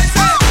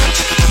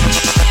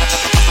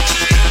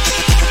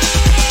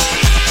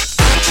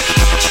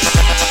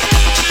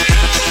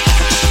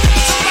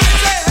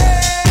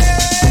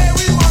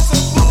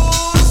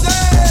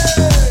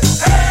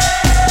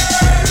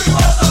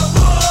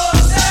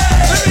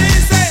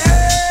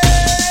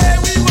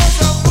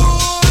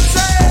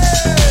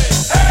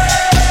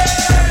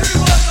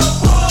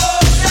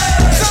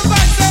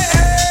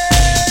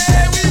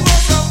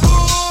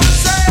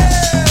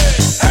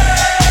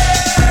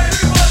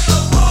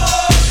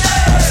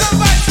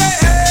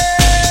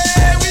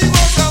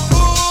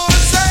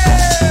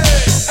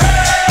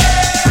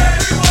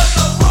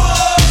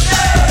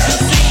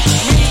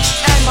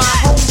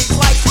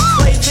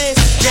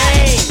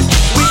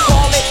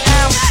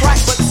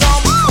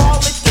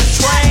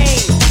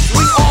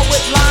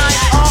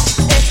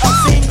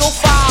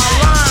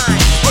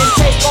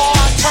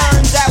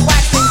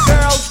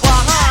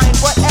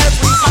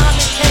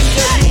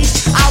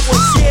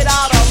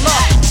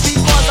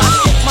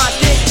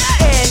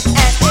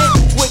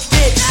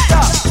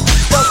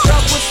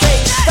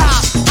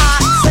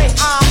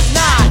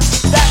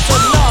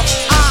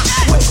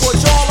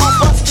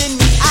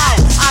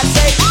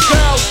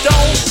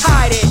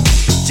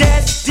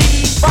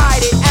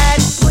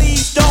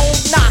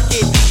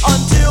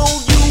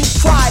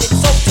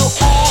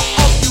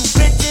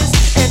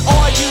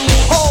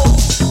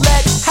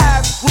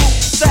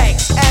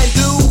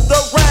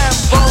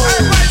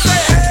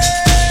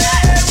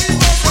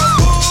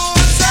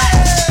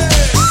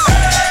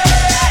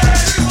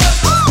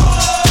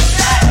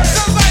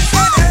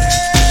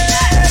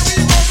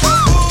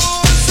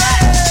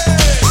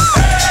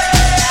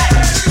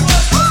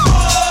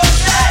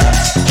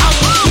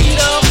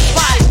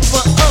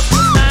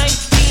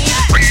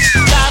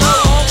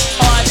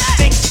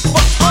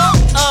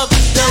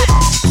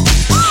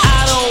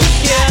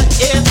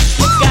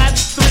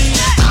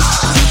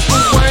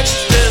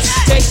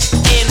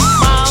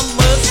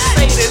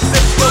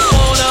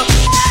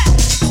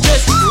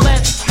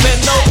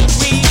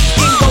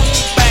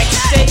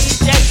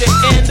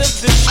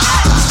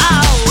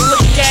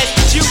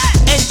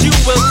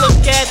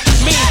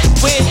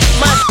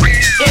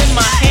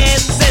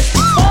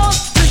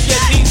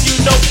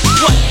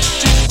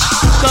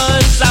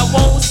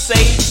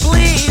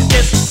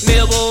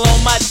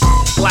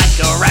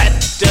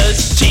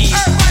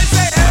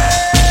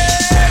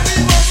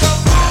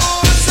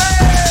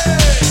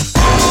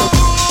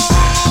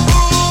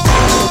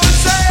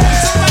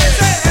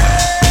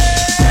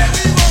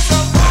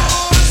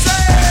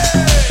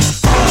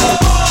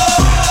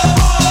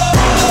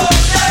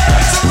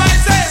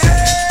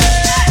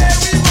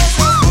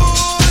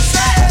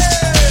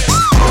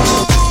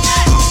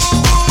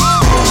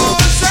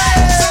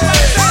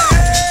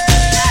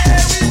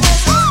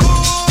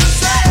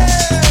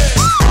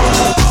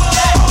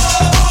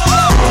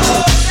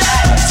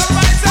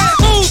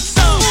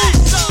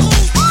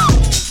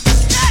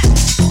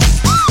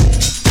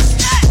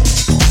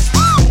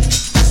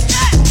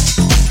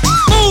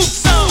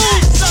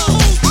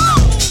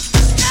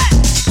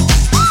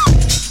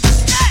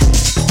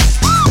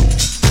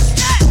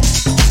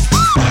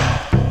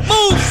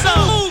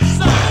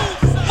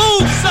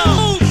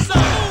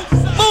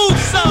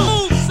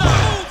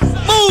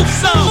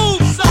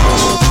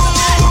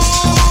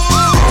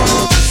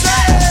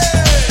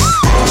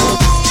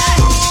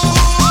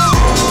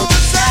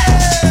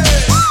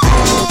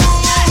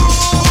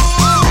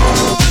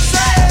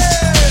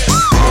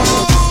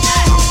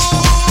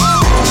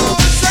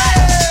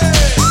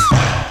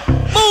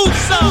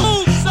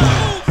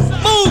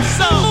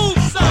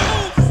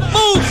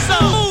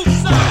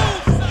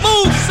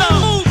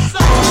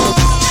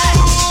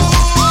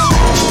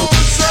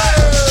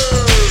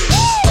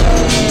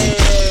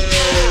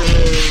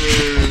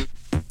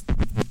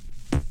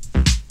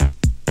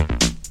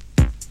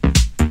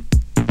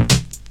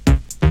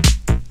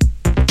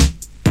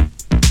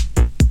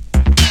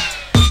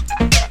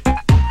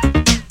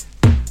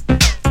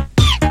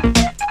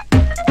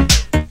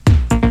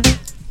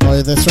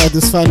 That's right,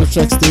 this final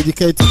track's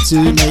dedicated to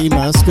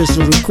Naima,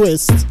 special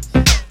request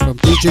from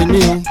DJ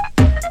Neil.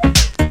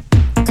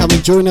 Come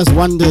and join us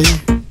one day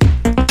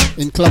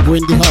in Club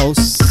Wendy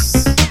House.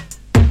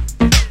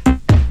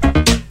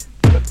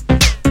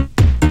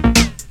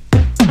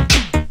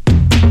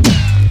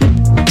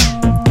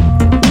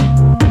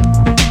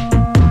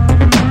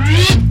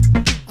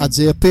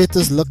 Isaiah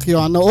Peters, look your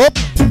honor up.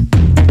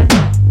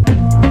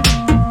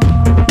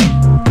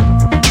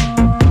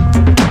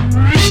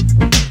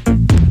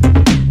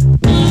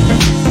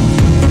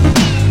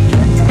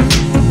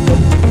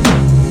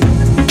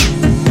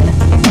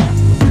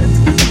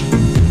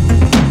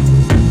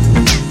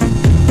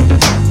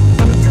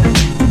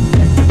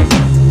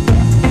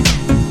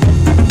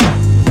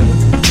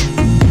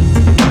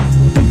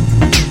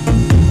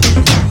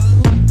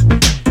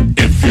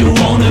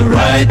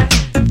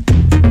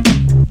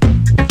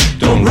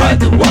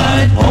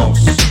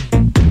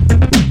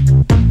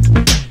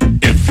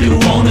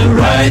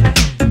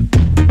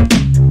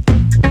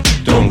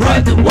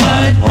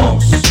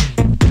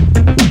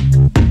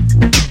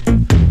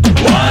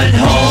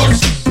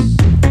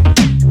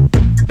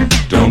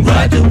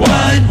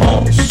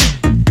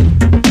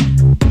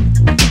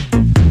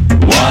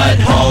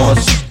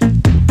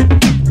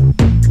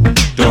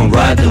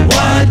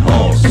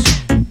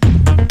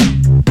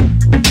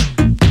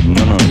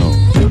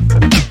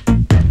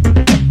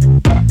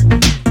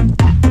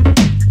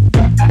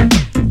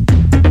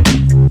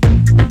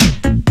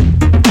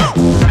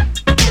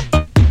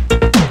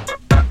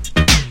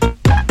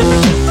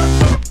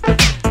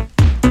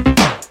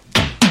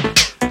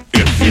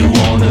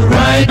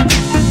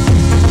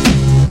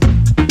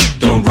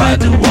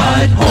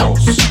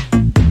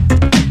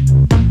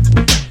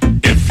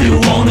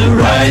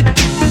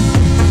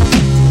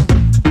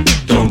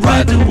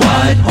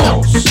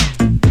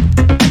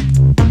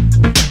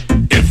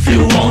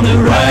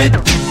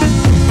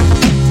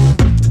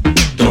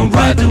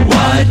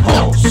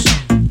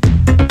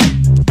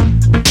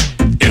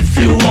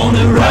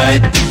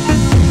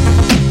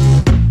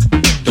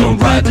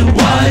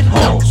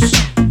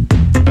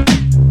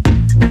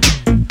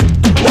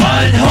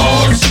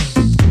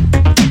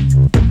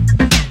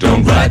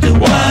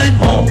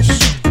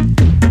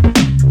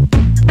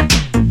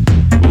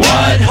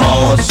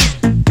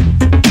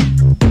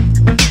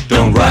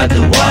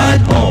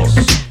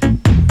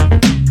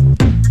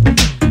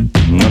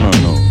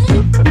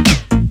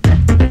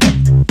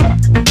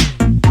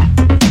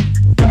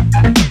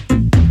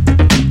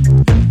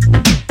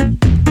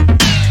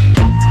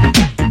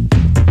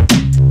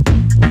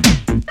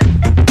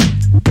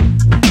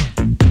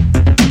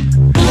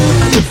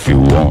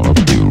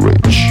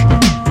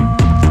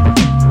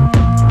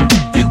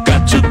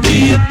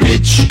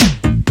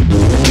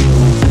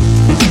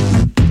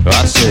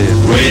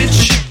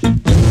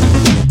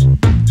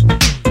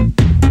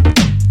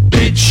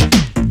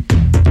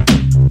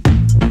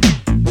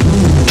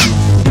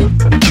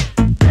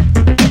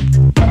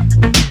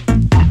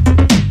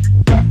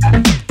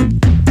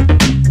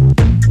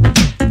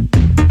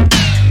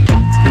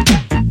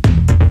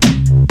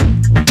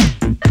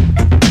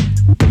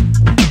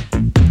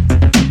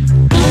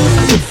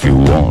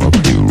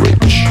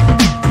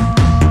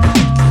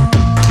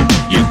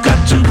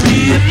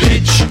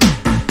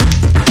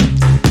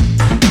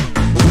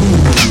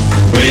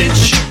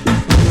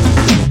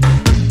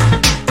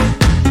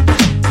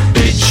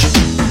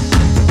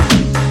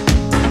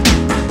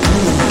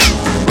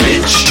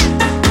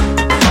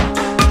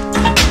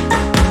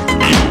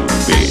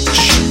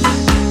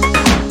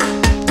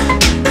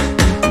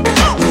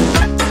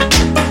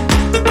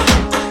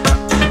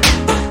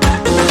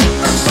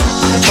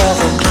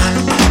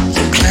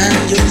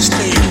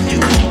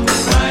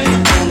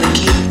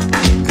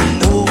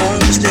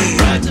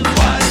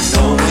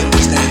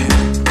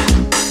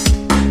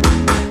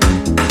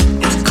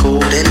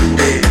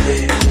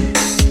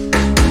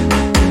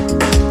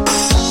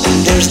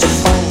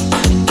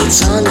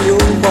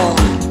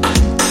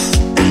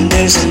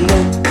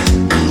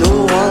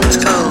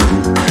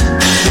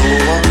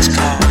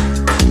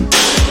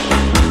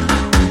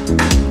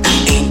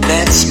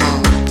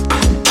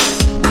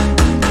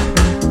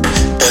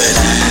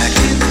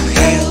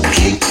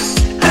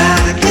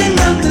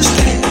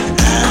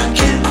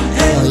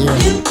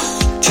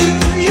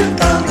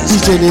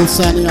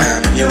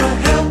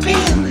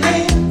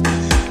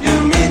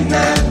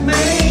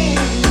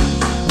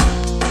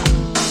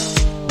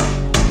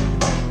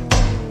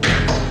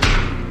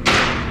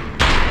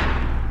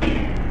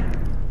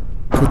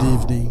 Good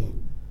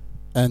evening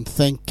and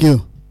thank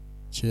you.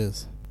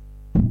 Cheers.